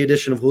 with the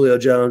addition of Julio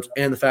Jones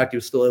and the fact he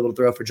was still able to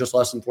throw for just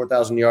less than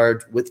 4,000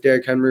 yards with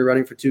Derrick Henry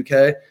running for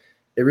 2K,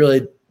 it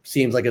really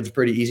seems like it's a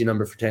pretty easy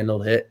number for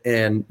Tannehill to hit,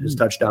 and his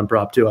touchdown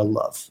prop too, I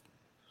love.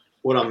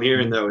 What I'm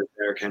hearing though is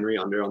Derrick Henry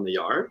under on the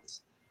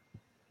yards.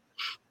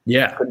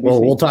 Yeah,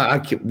 well, we'll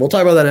talk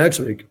about that next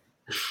week.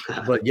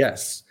 But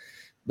yes,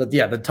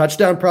 the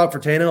touchdown prop for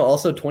Tannehill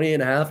also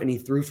 28.5, and he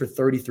threw for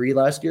 33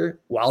 last year.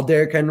 While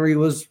Derrick Henry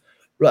was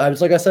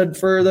like I said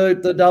for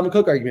the Dalvin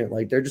Cook argument,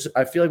 like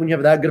I feel like when you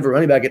have that good of a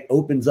running back, it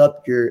opens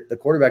up the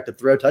quarterback to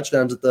throw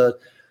touchdowns at the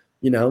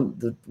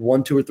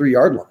 1, 2, or 3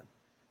 yard line.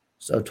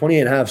 So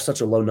 28.5 is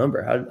such a low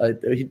number.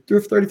 He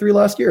threw for 33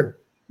 last year.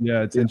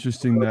 Yeah, it's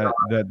interesting that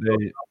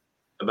they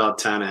about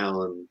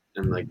Tannehill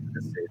and like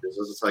there's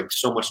just like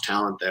so much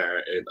talent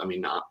there.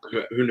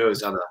 Who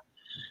knows how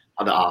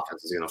the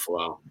offense is going to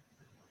flow.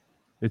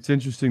 It's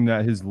interesting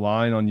that his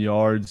line on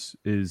yards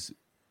is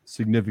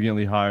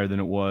significantly higher than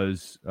it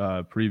was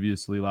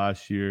previously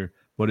last year,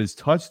 but his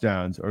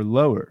touchdowns are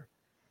lower.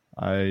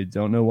 I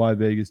don't know why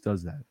Vegas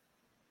does that.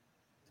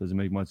 Doesn't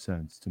make much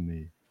sense to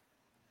me.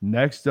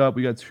 Next up,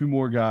 we got 2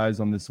 more guys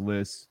on this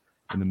list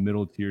in the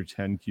middle tier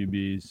 10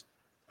 QBs.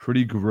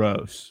 Pretty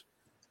gross.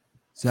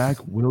 Zach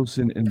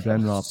Wilson and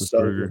Ben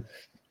Roethlisberger.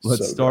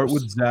 Let's start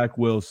with Zach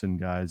Wilson,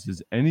 guys.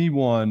 Is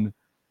anyone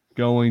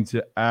going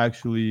to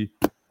actually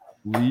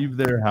leave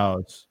their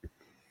house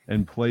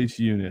and place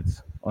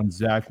units on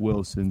Zach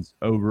Wilson's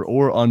over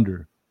or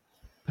under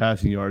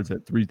passing yards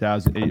at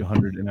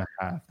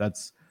 3,800.5?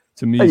 That's,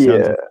 to me,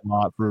 sounds like a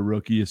lot for a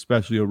rookie,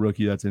 especially a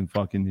rookie that's in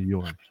fucking New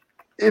York.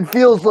 It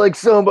feels like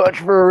so much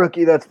for a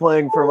rookie that's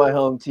playing for my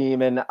home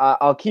team, and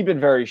I'll keep it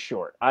very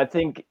short. I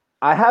think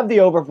I have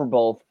the over for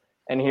both,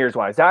 and here's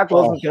why. Zach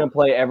Wilson's going to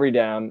play every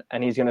down,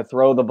 and he's going to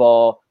throw the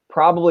ball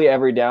probably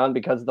every down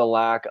because of the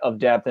lack of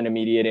depth and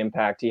immediate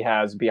impact he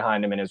has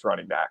behind him in his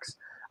running backs.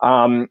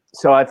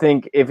 So I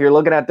think if you're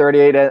looking at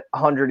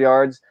 3,800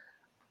 yards,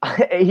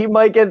 he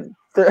might get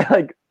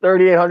like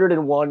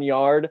 3,801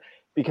 yard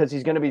because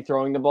he's going to be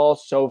throwing the ball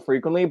so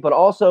frequently. But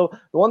also,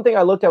 the one thing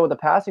I looked at with the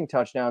passing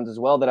touchdowns as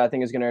well that I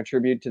think is going to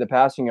attribute to the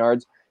passing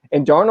yards,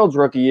 in Darnold's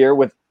rookie year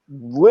with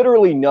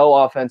literally no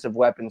offensive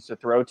weapons to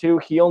throw to,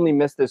 he only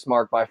missed this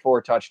mark by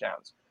 4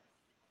 touchdowns.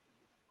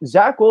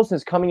 Zach Wilson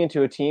is coming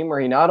into a team where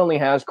he not only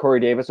has Corey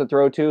Davis to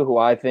throw to, who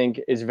I think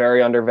is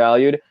very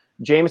undervalued,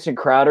 Jamison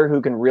Crowder,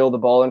 who can reel the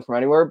ball in from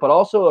anywhere, but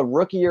also a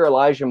rookie year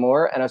Elijah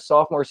Moore and a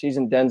sophomore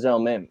season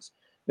Denzel Mims.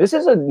 This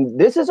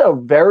is a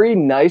very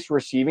nice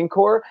receiving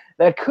core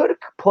that could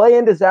play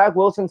into Zach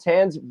Wilson's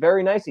hands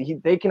very nicely.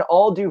 They can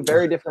all do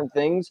very different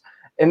things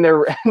in their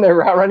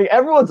route running.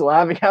 Everyone's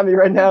laughing at me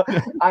right now.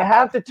 I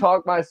have to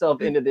talk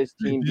myself into this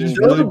team being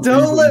good.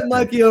 Don't let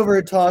Mikey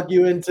over talk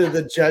you into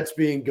the Jets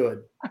being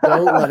good.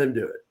 Don't let him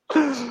do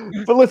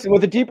it. But listen,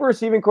 with a deeper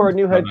receiving core,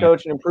 new head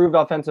coach, and improved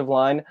offensive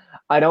line,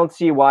 I don't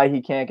see why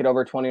he can't get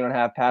over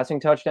 20.5 passing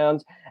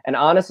touchdowns. And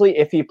honestly,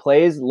 if he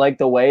plays like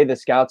the way the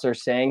scouts are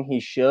saying he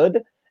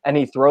should, and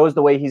he throws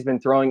the way he's been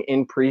throwing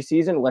in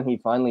preseason when he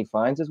finally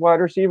finds his wide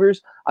receivers,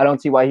 I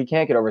don't see why he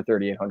can't get over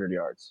 3,800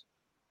 yards.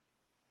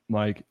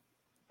 Mike,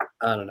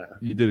 I don't know.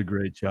 You did a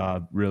great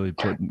job, really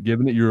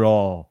giving it your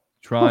all,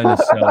 trying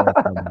to sell it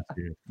from this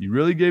here. You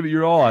really gave it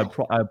your all.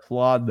 I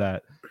applaud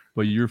that,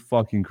 but you're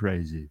fucking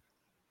crazy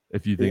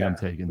if you think I'm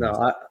taking this.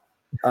 No,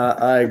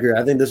 I agree.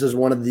 I think this is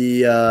one of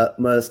the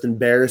most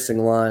embarrassing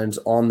lines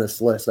on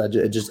this list.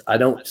 I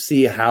don't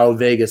see how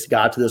Vegas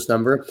got to this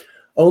number.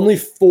 Only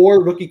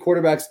 4 rookie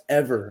quarterbacks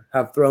ever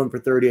have thrown for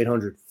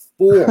 3,800.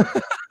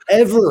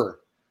 4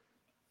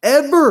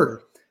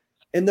 ever.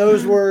 And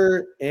those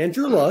were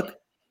Andrew Luck,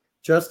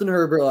 Justin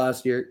Herbert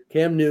last year,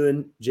 Cam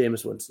Newton,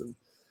 Jameis Winston.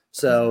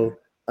 So,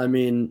 I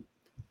mean,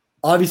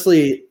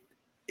 obviously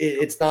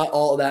it's not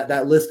all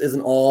that list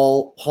isn't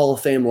all Hall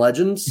of Fame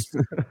legends,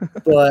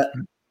 but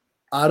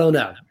I don't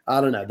know.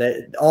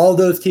 All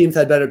those teams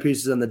had better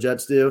pieces than the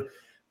Jets do.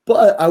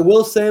 But I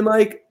will say,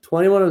 Mike,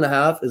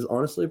 21.5 is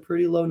honestly a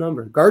pretty low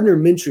number. Gardner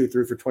Minshew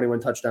threw for 21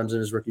 touchdowns in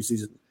his rookie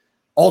season,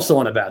 also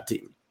on a bad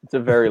team. It's a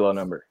very low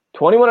number.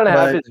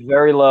 21.5 is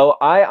very low.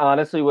 I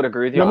honestly would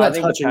agree with you. I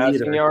think the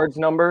passing yards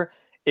number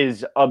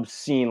is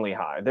obscenely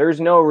high. There's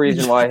no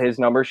reason why his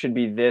number should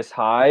be this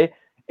high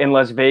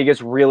unless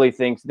Vegas really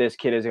thinks this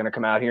kid is going to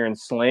come out here and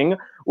sling,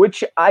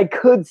 which I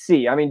could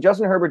see. I mean,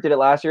 Justin Herbert did it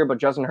last year, but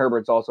Justin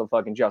Herbert's also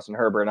fucking Justin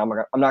Herbert, and I'm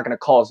not going to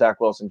call Zach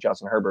Wilson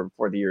Justin Herbert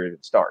before the year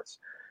even starts.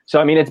 So,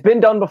 I mean, it's been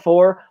done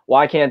before.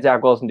 Why can't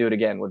Zach Wilson do it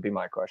again would be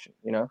my question,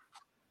 you know?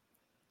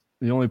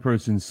 The only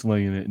person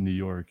slinging it in New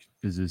York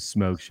is his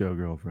smoke show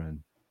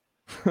girlfriend.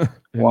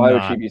 Why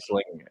would she be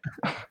slinging it?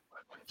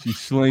 She's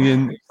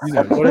slinging. You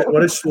know,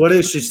 what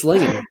is she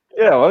slinging?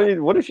 Yeah,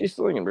 what is she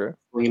slinging, bro?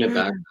 Slinging it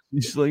back.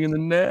 She's slinging the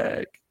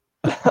neck.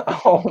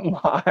 Oh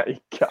my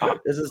God!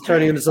 This is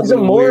turning into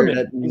something weird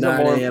at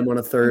 9 a.m. on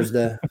a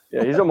Thursday.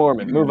 Yeah, he's a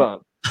Mormon. Move on.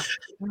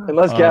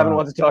 Unless Gavin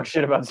wants to talk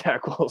shit about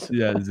Zach Wilson.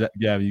 Yeah,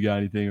 Gavin, you got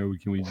anything, or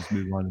can we just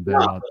move on to that?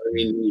 No, I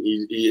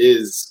mean, he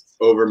is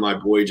over my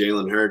boy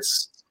Jalen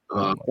Hurts.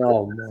 Man.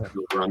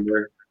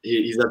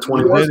 He's at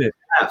 21.5.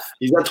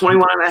 He's at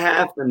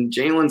 21.5, and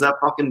Jalen's at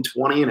fucking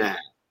 20.5.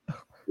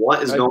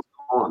 What is going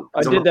on?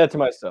 I did that to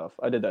myself.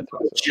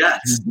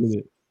 Jets.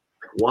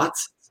 What?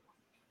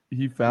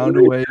 He found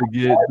a way to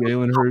get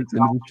Jalen Hurts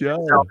into the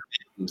show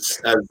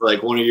as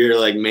like one of your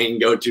like main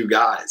go-to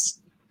guys.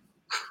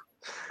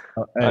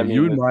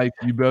 You and Mike,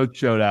 you both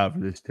showed out for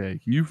this take.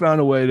 You found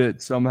a way to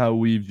somehow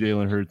weave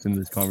Jalen Hurts into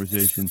this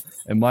conversation,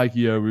 and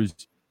Mikey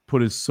Overs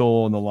put his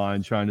soul on the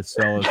line trying to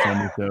sell us on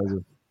this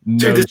over.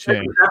 No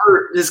chance.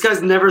 This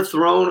guy's never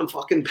thrown a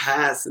fucking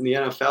pass in the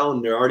NFL,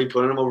 and they're already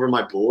putting him over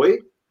my boy.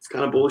 It's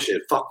kind of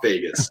bullshit. Fuck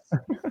Vegas.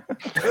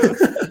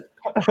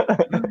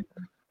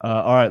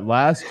 All right,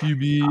 last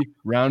QB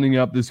rounding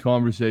up this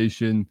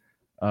conversation.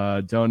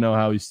 Don't know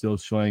how he's still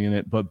slinging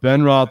it, but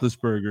Ben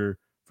Roethlisberger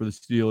for the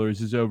Steelers.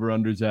 His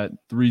over-unders at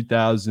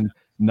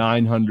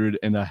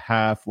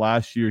 3,900.5.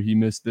 Last year, he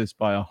missed this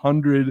by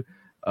 100.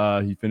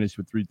 He finished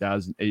with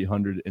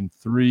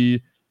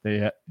 3,803.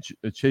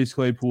 Chase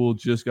Claypool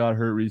just got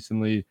hurt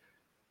recently.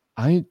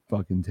 I ain't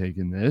fucking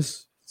taking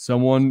this.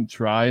 Someone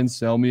try and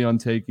sell me on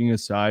taking a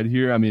side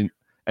here. I mean,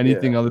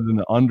 anything other than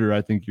the under,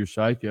 I think you're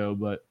psycho.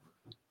 But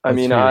I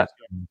mean, I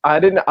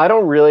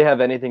don't really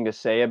have anything to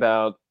say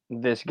about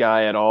this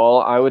guy at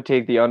all. I would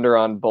take the under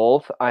on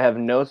both. I have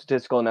no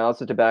statistical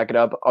analysis to back it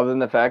up other than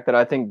the fact that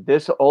I think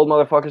this old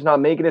motherfucker's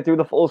not making it through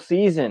the full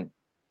season.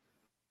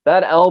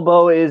 That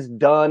elbow is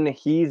done.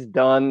 He's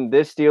done.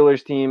 This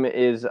Steelers team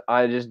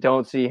I just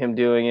don't see him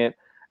doing it.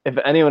 If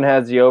anyone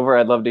has the over,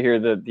 I'd love to hear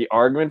the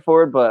argument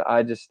for it, but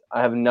I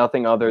have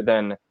nothing other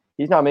than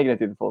he's not making it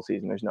through the full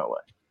season. There's no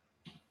way.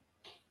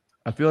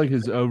 I feel like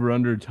his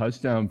over-under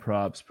touchdown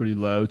prop's pretty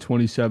low,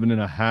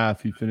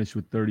 27.5. He finished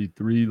with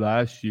 33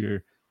 last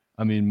year.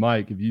 I mean,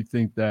 Mike, if you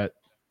think that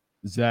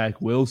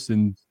Zach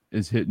Wilson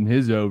is hitting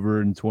his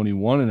over in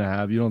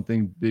 21.5, you don't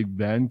think Big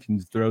Ben can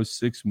throw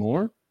 6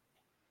 more?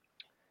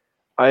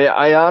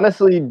 I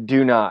honestly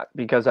do not,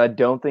 because I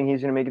don't think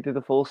he's going to make it through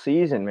the full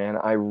season, man.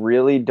 I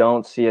really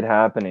don't see it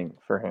happening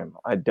for him.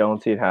 I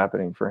don't see it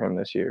happening for him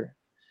this year.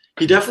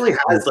 He definitely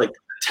has like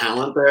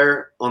talent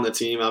there on the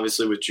team,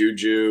 obviously with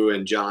Juju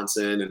and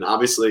Johnson, and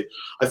obviously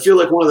I feel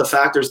like one of the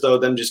factors though,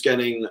 them just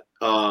getting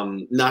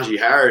Najee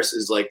Harris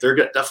is like they're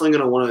definitely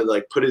going to want to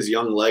like put his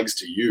young legs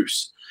to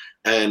use,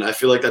 and I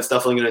feel like that's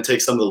definitely going to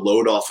take some of the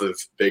load off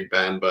of Big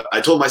Ben. But I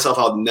told myself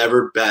I'll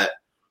never bet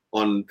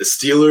on the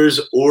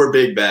Steelers or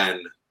Big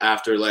Ben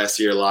after last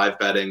year live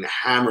betting,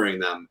 hammering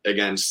them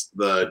against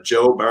the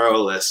Joe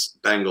Burrow-less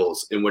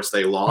Bengals in which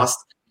they lost.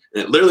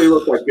 And it literally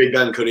looked like Big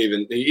Ben he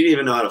didn't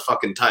even know how to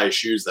fucking tie his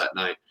shoes that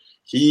night.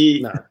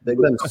 Big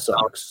Ben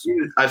sucks.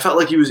 I felt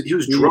like he was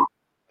drunk.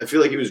 I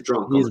feel like he was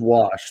drunk. He's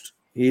washed.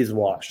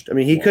 I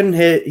mean, he couldn't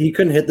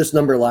hit this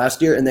number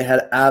last year, and they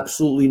had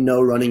absolutely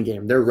no running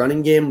game. Their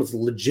running game was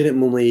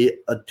legitimately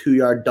a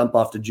 2-yard dump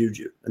off to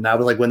Juju. And that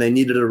was like when they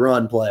needed a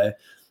run play,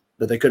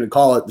 but they couldn't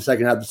call it the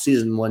second half of the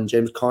season when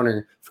James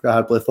Conner forgot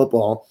how to play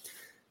football.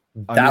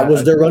 That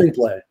was their running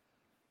play. I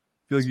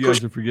feel like you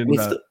guys are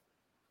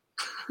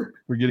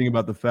forgetting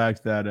about the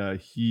fact that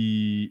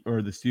he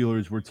or the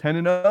Steelers were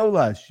 10-0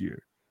 last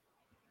year.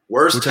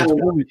 Worst 10 of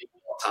all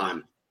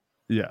time.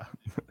 Yeah.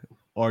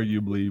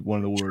 Arguably one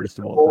of the worst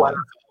of all time.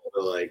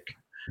 Like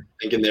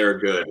thinking they were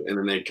good, and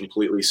then they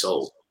completely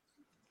sold.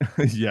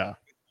 Yeah.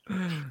 I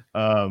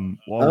don't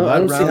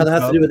see how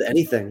that has to do with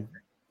anything.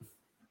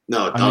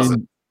 No, it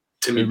doesn't.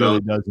 Timmy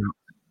Bones. Really doesn't.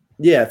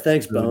 Yeah,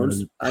 thanks,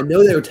 Bones. I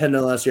know they were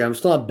 10-0 last year. I'm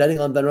still not betting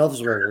on Ben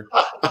Roethlisberger.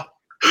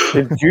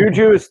 If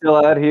Juju is still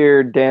out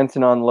here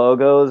dancing on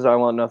logos, I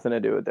want nothing to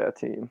do with that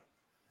team.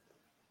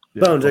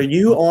 Yeah. Bones, are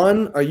you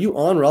on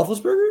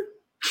Roethlisberger?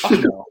 Oh,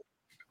 no.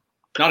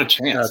 Not a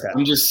chance. Okay.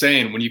 I'm just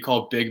saying, when you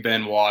call Big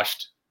Ben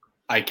washed,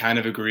 I kind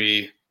of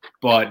agree,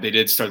 but they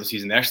did start the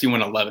season. They actually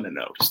went 11-0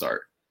 to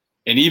start.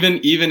 And even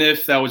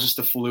if that was just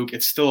a fluke,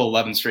 it's still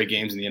 11 straight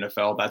games in the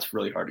NFL. That's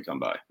really hard to come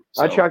by.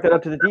 So, I chalked it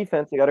up to the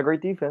defense. They got a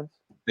great defense.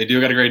 They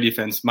do got a great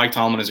defense. Mike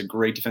Tomlin is a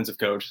great defensive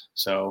coach.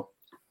 So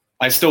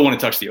I still want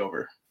to touch the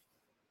over.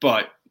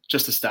 But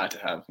just a stat to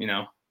have,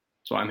 that's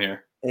why I'm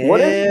here.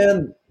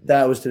 And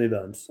that was Timmy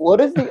Bones.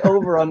 What is the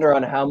over-under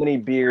on how many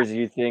beers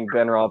you think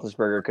Ben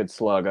Roethlisberger could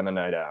slug on a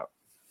night out?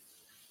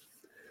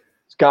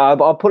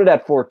 Scott, I'll put it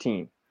at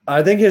 14.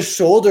 I think his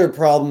shoulder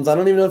problems, I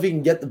don't even know if he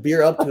can get the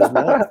beer up to his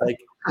mouth.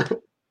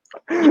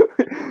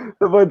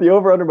 But the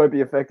over-under might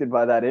be affected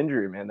by that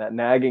injury, man, that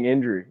nagging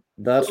injury.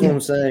 That's what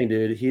I'm saying,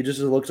 dude. He just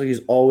looks like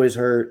he's always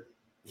hurt.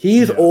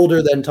 He's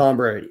older than Tom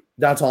Brady.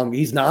 That's all.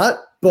 He's not,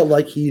 but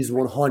like he's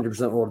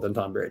 100% older than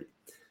Tom Brady.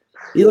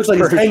 He looks like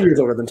he's 10 years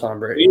older than Tom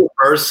Brady. We need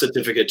a birth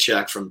certificate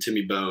check from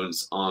Timmy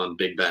Bones on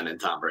Big Ben and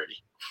Tom Brady.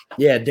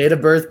 Yeah, date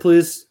of birth,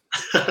 please.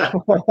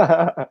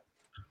 All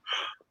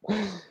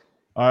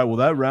right, well,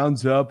 that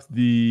rounds up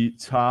the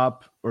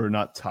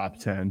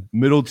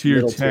middle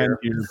tier 10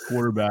 here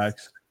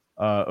quarterbacks,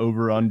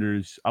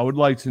 over-unders. I would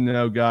like to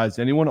know, guys,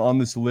 anyone on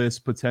this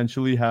list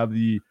potentially have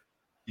the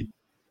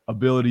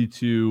ability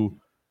to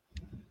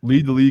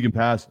lead the league in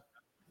passing?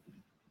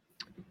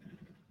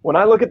 When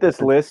I look at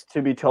this list,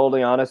 to be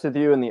totally honest with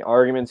you, and the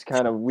arguments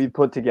we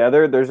put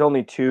together, there's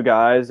only two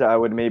guys I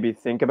would maybe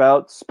think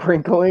about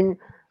sprinkling.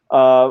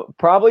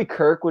 Probably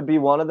Kirk would be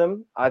one of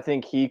them. I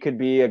think he could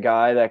be a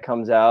guy that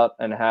comes out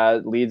and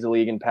leads the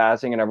league in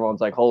passing, and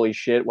everyone's like, holy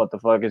shit, what the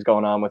fuck is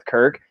going on with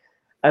Kirk?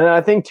 And then I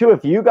think, too,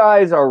 if you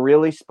guys are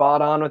really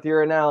spot on with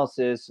your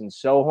analysis and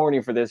so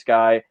horny for this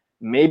guy,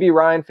 maybe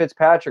Ryan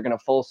Fitzpatrick in a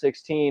full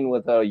 16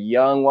 with a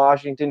young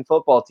Washington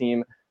football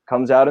team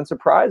comes out and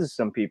surprises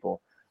some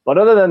people. But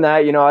other than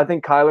that, I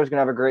think Kyler's going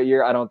to have a great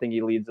year. I don't think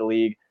he leads the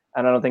league,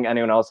 and I don't think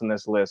anyone else in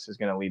this list is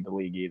going to lead the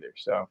league either.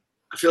 So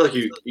I feel like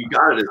you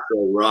got to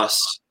throw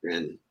Russ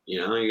and,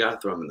 you got to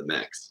throw him in the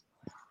mix.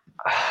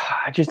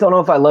 I just don't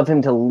know if I love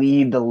him to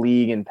lead the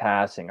league in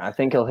passing. I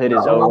think he'll hit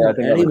his over. I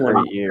think he'll have a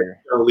great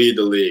year. He'll lead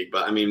the league,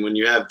 but, when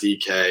you have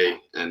DK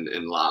and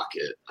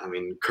Lockett,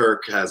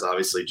 Kirk has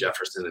obviously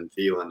Jefferson and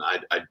Thielen.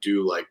 I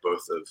do like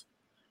both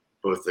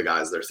the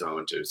guys they're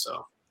throwing to.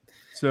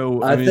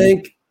 So I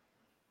think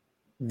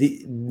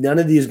none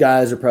of these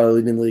guys are probably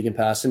leading the league in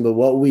passing, but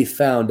what we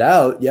found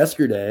out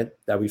yesterday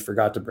that we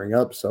forgot to bring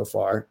up so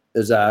far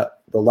is that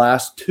the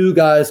last two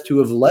guys to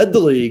have led the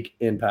league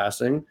in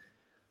passing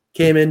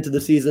came into the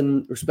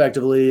season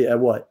respectively at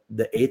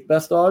the 8th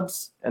best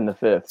odds and the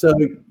 5th. So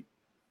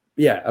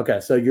yeah, okay.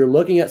 So you're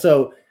looking at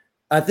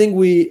I think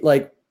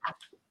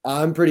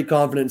I'm pretty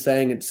confident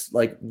saying it's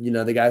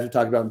the guys we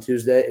talked about on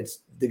Tuesday. It's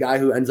the guy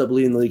who ends up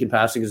leading the league in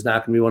passing is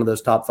not going to be one of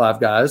those top 5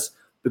 guys,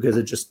 because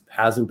it just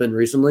hasn't been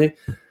recently.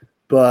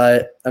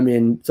 But,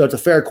 so it's a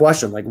fair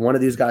question. One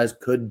of these guys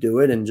could do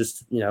it and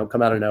just,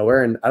 come out of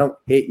nowhere. And I don't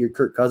hate your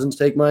Kirk Cousins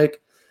take,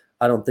 Mike.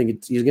 I don't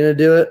think he's going to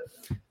do it.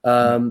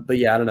 But,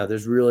 yeah, I don't know.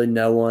 There's really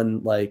no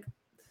one,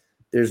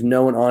 there's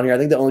no one on here. I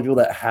think the only people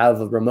that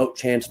have a remote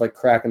chance of,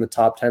 cracking the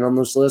top 10 on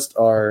this list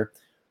are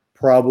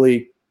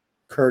probably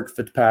Kirk,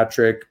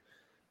 Fitzpatrick,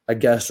 I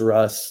guess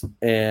Russ,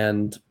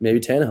 and maybe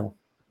Tannehill.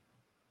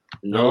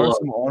 There are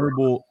some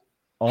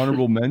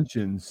honorable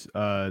mentions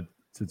to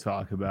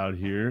talk about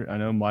here. I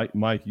know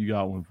Mike, you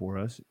got one for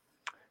us.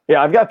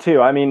 Yeah, I've got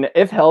two.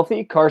 If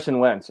healthy, Carson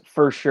Wentz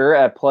for sure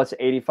at plus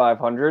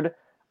 8,500.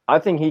 I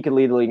think he could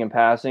lead the league in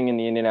passing in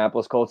the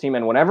Indianapolis Colts team.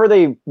 And whenever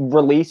they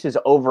release his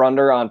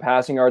over/under on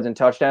passing yards and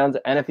touchdowns,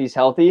 and if he's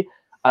healthy,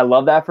 I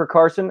love that for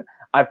Carson.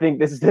 I think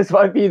this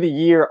might be the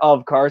year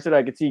of Carson.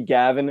 I could see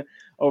Gavin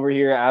over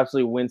here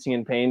absolutely wincing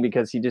in pain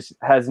because he just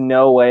has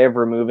no way of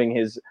removing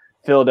his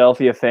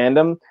Philadelphia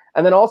fandom.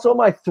 And then also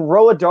my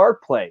throw a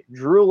dart play,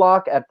 Drew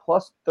Lock at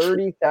plus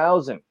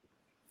 30,000.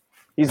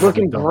 He's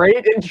looking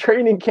great in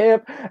training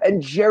camp,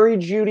 and Jerry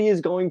Jeudy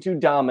is going to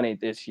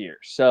dominate this year.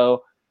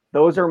 So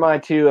those are my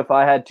two. If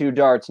I had two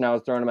darts and I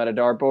was throwing them at a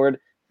dartboard,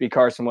 be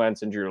Carson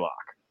Wentz and Drew Lock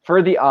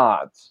for the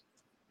odds.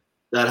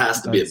 That has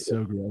to be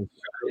so gross.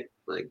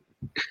 Right?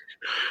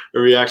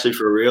 Are we actually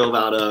for real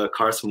about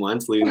Carson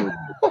Wentz leading?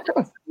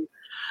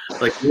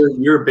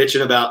 You're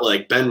bitching about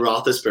Ben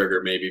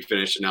Roethlisberger maybe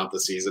finishing out the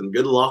season.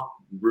 Good luck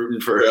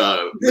rooting for.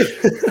 I'm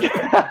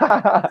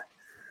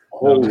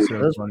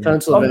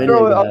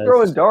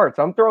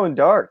throwing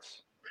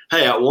darts.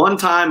 Hey, at one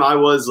time I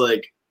was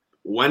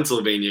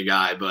Pennsylvania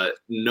guy, but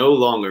no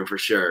longer for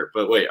sure.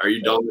 But wait, are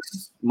you done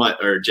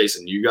with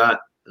Jason? You got?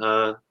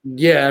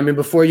 Yeah,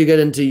 before you get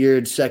into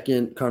your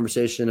second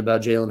conversation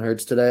about Jalen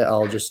Hurts today,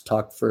 I'll just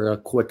talk for a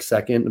quick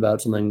second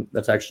about something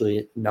that's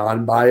actually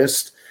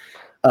non-biased.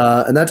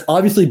 And that's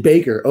obviously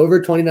Baker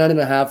over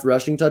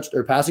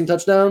 29.5 passing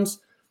touchdowns.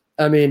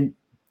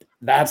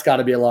 That's got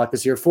to be a lock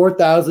this year.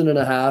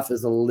 4,500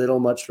 is a little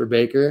much for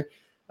Baker.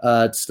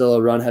 It's still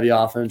a run-heavy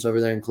offense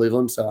over there in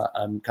Cleveland, so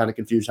I'm kind of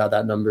confused how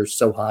that number is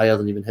so high. It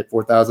hasn't even hit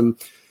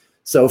 4,000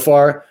 so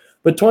far.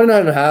 But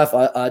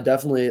 29.5, I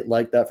definitely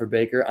like that for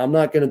Baker. I'm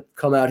not going to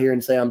come out here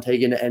and say I'm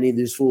taking any of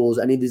these fools,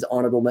 any of these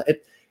honorable men.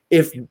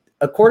 If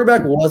a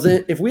quarterback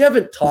wasn't – if we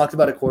haven't talked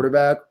about a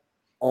quarterback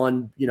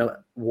on,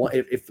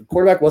 if the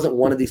quarterback wasn't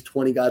one of these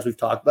 20 guys we've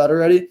talked about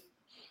already,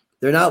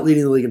 they're not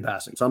leading the league in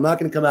passing. So I'm not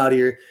going to come out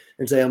here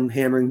and say I'm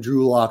hammering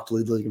Drew Lock to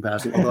lead the league in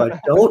passing, although I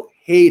don't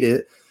hate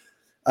it.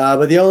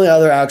 But the only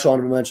other actual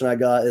honorable mention I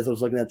got is I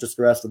was looking at just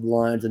the rest of the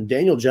lines, and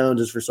Daniel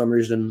Jones is for some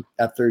reason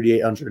at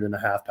 3,800 and a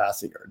half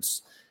passing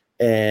yards.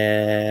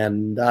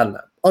 And I don't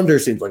know. Under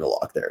seems like a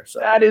lock there. So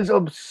that is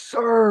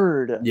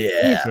absurd.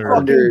 Yeah. He's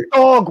fucking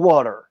dog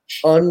water.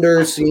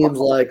 Under seems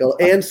like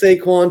and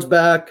Saquon's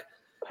back.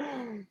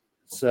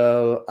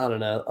 So I don't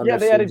know. Yeah,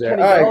 they added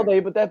Kenny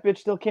Galladay, but that bitch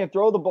still can't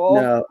throw the ball.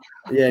 No.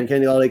 Yeah, and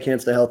Kenny Galladay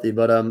can't stay healthy.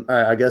 But all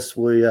right, I guess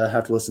we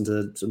have to listen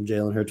to some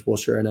Jalen Hurts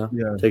bullshit right now.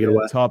 Yeah, take it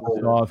away. Top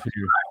it off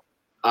here.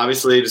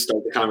 Obviously, to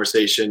start the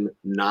conversation,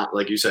 not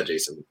like you said,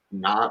 Jason,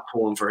 not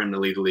pulling for him to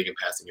lead the league in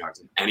passing yards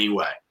in any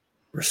way.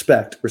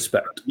 Respect.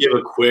 Give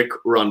a quick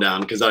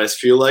rundown because I just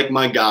feel like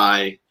my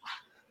guy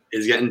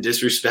is getting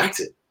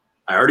disrespected.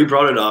 I already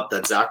brought it up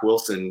that Zach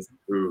Wilson,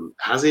 who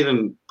hasn't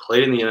even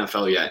played in the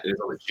NFL yet, is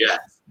on the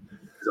Jets,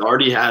 has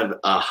already had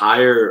a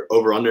higher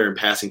over-under in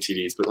passing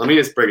TDs. But let me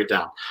just break it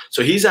down.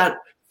 So he's at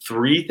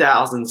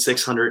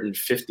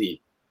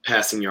 3,650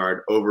 passing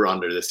yard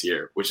over-under this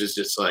year, which is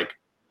just like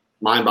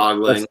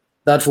mind-boggling.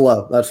 That's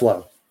low.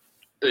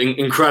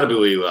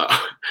 Incredibly low.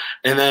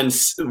 And then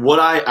what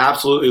I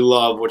absolutely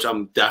love, which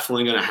I'm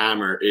definitely going to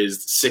hammer,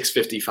 is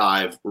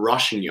 655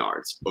 rushing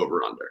yards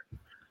over under.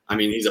 I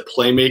mean, he's a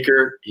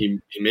playmaker. He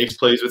makes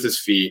plays with his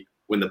feet.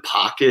 When the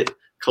pocket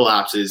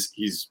collapses,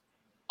 he's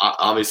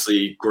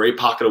obviously great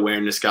pocket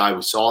awareness guy.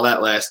 We saw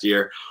that last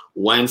year.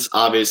 Wentz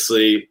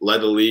obviously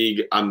led the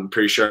league, I'm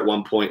pretty sure, at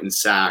one point in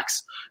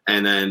sacks.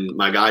 And then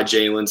my guy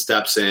Jalen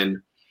steps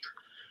in,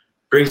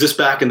 brings us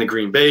back in the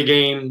Green Bay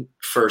game.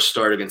 First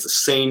start against the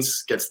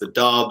Saints, gets the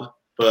dub.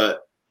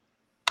 But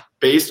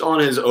based on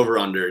his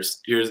over-unders,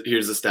 here's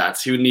the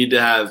stats. He would need to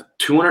have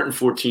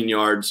 214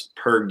 yards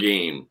per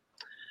game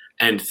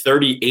and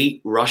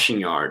 38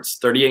 rushing yards,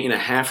 38 and a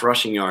half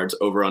rushing yards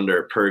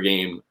over-under per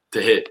game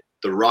to hit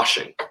the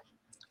rushing.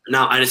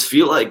 Now, I just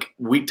feel like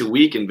week to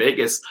week in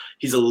Vegas,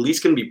 he's at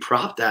least going to be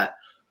propped at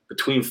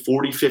between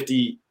 40,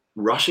 50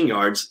 rushing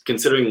yards,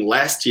 considering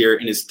last year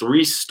in his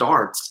 3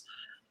 starts,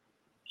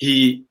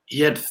 he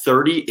had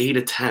 38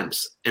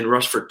 attempts and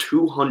rushed for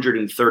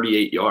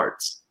 238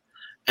 yards.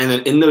 And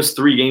then in those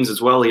 3 games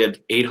as well, he had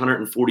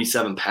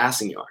 847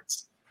 passing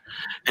yards.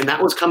 And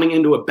that was coming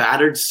into a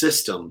battered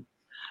system.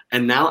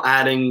 And now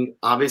adding,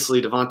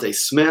 obviously, Devontae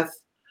Smith.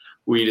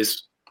 We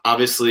just,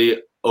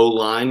 obviously,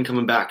 O-line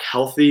coming back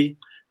healthy.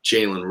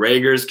 Jalen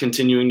Reagor's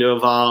continuing to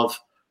evolve.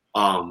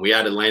 We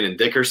added Landon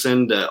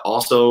Dickerson to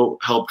also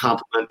help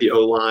complement the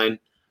O-line.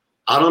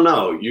 I don't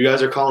know. You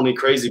guys are calling me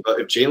crazy, but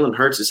if Jalen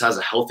Hurts just has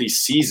a healthy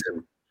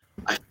season,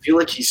 I feel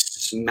like he's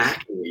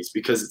smacking these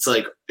because it's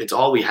like it's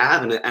all we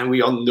have, and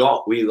we all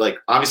know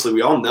obviously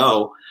we all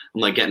know.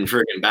 I'm like getting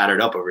freaking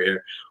battered up over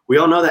here. We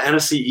all know that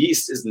NFC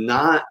East is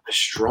not a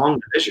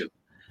strong division,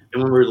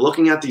 and when we're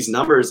looking at these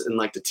numbers and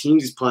like the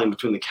teams he's playing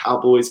between the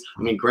Cowboys,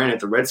 I mean, granted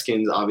the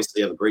Redskins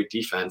obviously have a great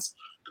defense,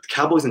 but the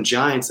Cowboys and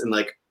Giants, and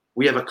like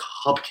we have a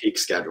cupcake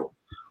schedule.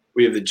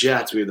 We have the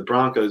Jets, we have the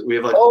Broncos, we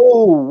have like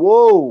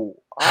whoa.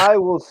 I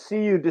will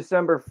see you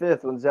December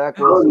 5th when Zach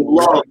Wilson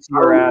lights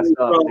your ass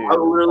up, dude. I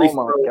will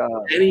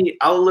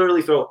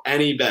literally throw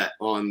any bet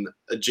on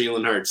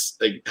Jalen Hurts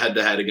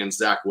head-to-head against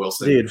Zach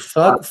Wilson. Dude,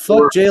 fuck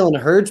Jalen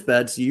Hurts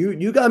bets.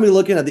 You got me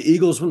looking at the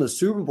Eagles win the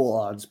Super Bowl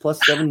odds, plus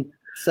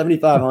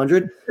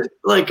 7,500.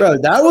 Like, bro,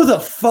 that was a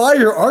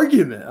fire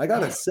argument, I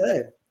got to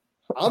say.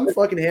 I'm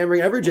fucking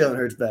hammering every Jalen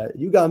Hurts bet.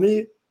 You got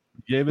me.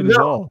 Gave it his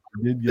all.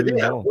 Did give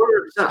it all.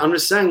 I'm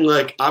just saying,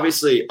 like,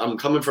 obviously, I'm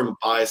coming from a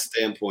biased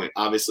standpoint.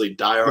 Obviously,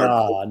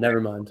 diehard. Never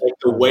mind. Like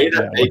the way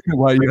that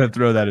why you gotta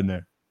throw that in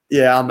there?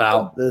 Yeah, I'm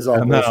out. This is all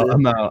I'm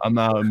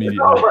out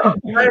immediately.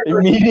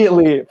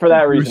 Immediately for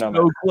that reason.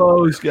 You're so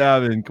close,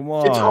 Gavin. Come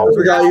on. I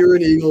forgot you were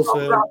an Eagles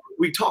fan.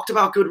 We talked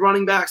about good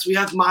running backs. We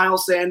have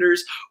Miles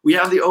Sanders. We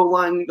have the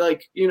O-line,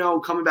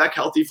 coming back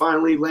healthy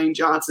finally. Lane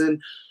Johnson,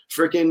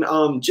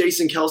 freaking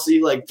Jason Kelsey,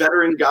 like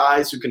veteran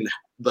guys who can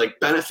like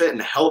benefit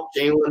and help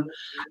Jalen.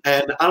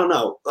 And I don't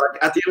know,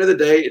 like at the end of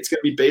the day, it's going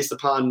to be based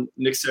upon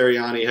Nick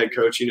Sirianni, head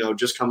coach,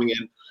 just coming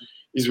in.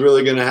 He's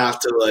really going to have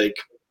to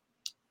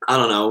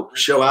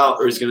show out,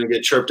 or he's going to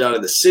get chirped out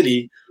of the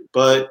city.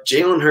 But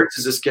Jalen Hurts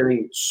is just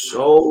getting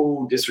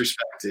so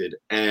disrespected.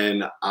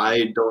 And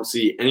I don't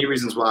see any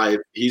reasons why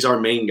he's our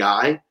main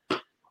guy,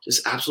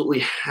 just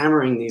absolutely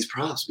hammering these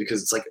props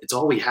because it's like, it's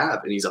all we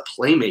have. And he's a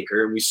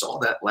playmaker. And we saw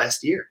that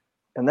last year.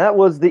 And that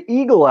was the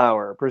Eagle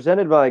Hour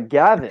presented by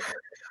Gavin.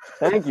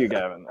 Thank you,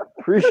 Gavin.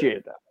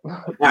 Appreciate that.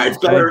 Yeah, it's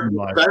better than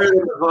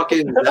the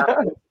fucking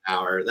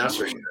hour. That's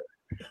for sure.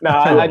 No,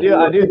 I do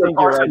think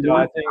you're right, Joe.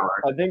 I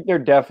think they're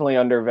definitely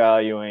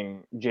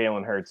undervaluing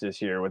Jalen Hurts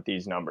this year with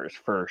these numbers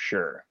for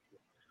sure.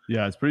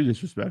 Yeah, it's pretty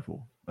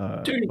disrespectful.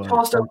 Dude, he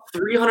tossed up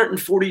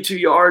 342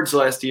 yards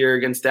last year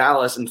against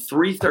Dallas and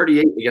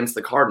 338 against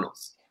the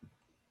Cardinals.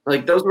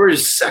 Like those were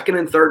his second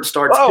and third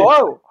starts.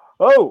 Oh!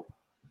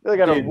 They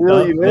got to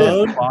reel you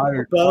in.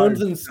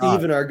 Bones and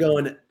Steven are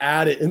going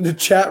at it in the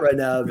chat right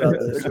now about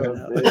this.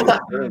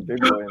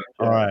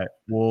 All right.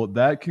 Well,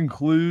 that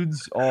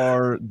concludes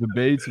our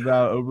debates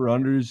about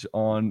over-unders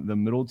on the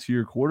middle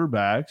tier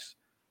quarterbacks.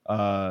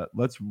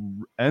 Let's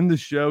end the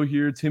show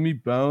here. Timmy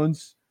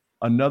Bones,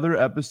 another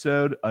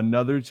episode,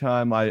 another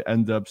time I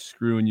end up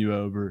screwing you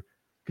over.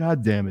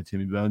 God damn it,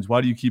 Timmy Bones.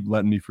 Why do you keep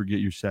letting me forget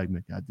your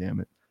segment? God damn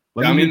it.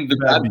 The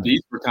bad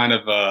beats were kind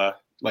of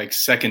like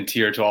second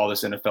tier to all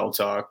this NFL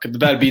talk. The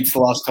bad beats the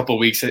last couple of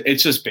weeks,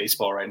 it's just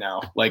baseball right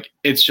now. Like,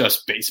 it's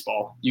just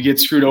baseball. You get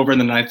screwed over in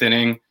the ninth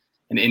inning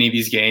in any of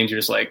these games, you're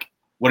just like,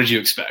 what did you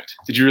expect?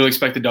 Did you really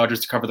expect the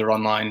Dodgers to cover the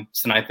run line?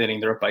 It's the ninth inning,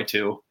 they're up by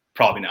 2.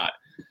 Probably not.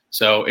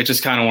 So it's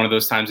just kind of one of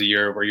those times of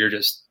year where you're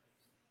just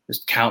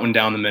counting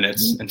down the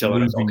minutes until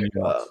it okay.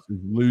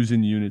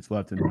 Losing units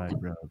left and right,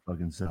 bro. It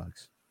fucking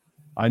sucks.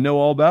 I know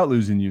all about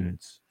losing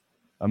units.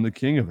 I'm the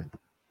king of it.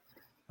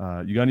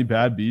 You got any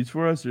bad beats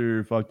for us,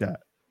 or fuck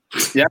that?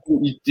 Yeah,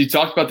 you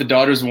talked about the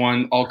Dodgers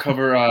one. I'll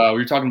cover. We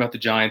were talking about the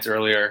Giants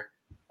earlier.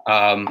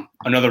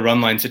 Another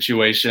run line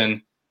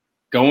situation.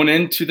 Going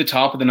into the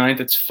top of the ninth,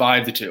 it's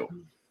 5-2.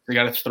 They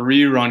got a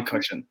 3-run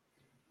cushion.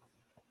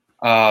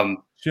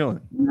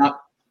 Chilling.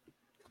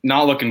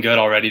 Not looking good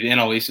already. The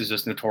NL East is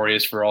just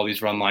notorious for all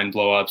these run line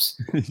blowups.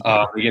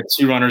 They get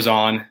 2 runners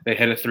on. They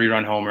hit a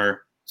 2-run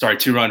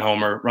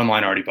homer. Run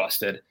line already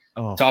busted.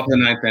 Oh. Top of the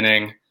ninth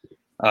inning.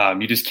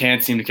 You just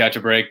can't seem to catch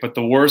a break. But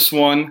the worst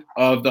one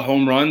of the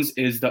home runs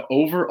is the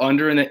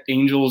over-under in the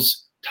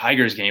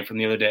Angels-Tigers game from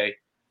the other day.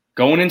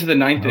 Going into the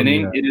ninth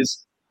inning, yeah.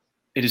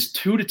 It is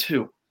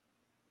 2-2.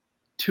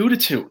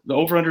 2-2. The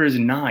over-under is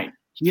 9.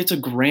 He hits a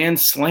grand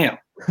slam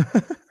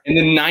in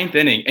the ninth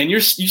inning, and you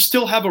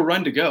still have a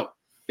run to go.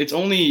 It's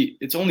only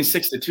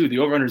 6-2. The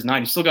over-under is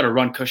 9. You still got a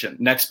run cushion.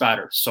 Next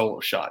batter, solo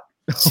shot.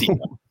 So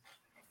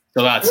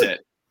that's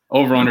it.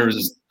 Over-under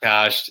is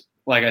cashed.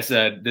 Like I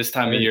said, this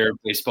time of year,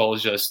 baseball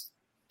is just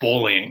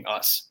bullying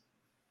us.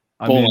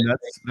 I mean,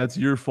 that's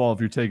your fault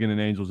if you're taking an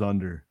Angels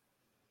under.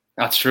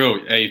 That's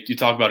true. Hey, you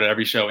talk about it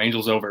every show.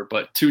 Angels over,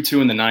 but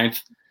 2-2 in the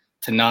ninth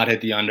to not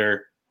hit the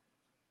under.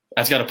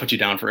 That's got to put you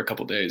down for a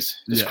couple days.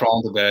 Just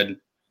crawl into bed.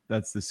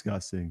 That's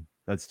disgusting.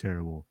 That's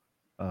terrible.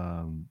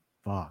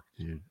 Fuck,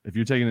 dude. If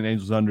you're taking an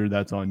Angels under,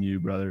 that's on you,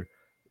 brother.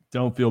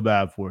 Don't feel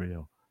bad for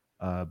you.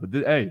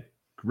 Hey,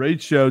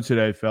 great show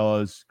today,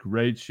 fellas.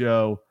 Great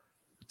show.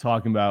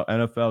 Talking about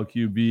NFL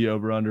QB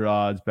over under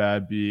odds,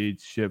 bad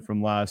beats, shit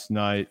from last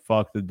night.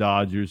 Fuck the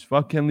Dodgers.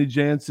 Fuck Kenley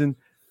Jansen.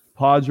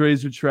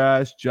 Padres are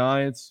trash.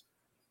 Giants,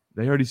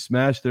 they already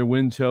smashed their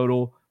win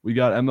total. We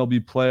got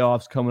MLB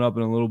playoffs coming up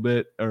in a little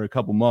bit or a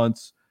couple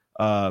months,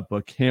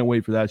 but can't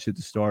wait for that shit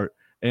to start.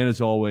 And as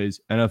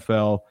always,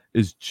 NFL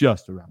is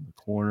just around the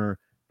corner,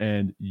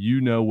 and you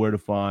know where to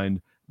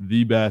find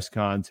the best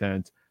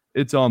content.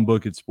 It's on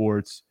Book It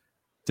Sports.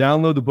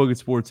 Download the Book It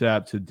Sports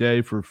app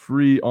today for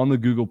free on the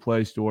Google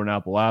Play Store and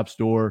Apple App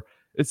Store.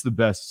 It's the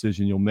best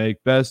decision you'll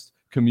make. Best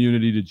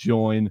community to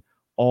join,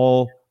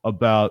 all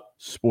about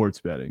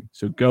sports betting.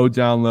 So go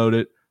download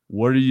it.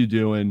 What are you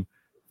doing?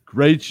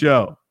 Great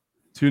show.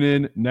 Tune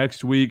in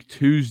next week,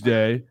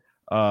 Tuesday,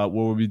 where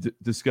we'll be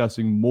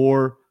discussing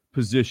more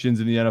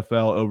positions in the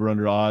NFL over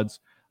under odds.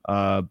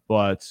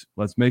 But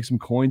let's make some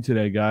coin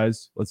today,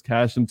 guys. Let's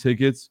cash some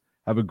tickets.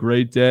 Have a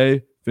great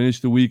day.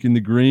 Finish the week in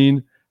the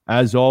green.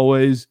 As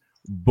always,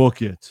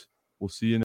 book it. We'll see you next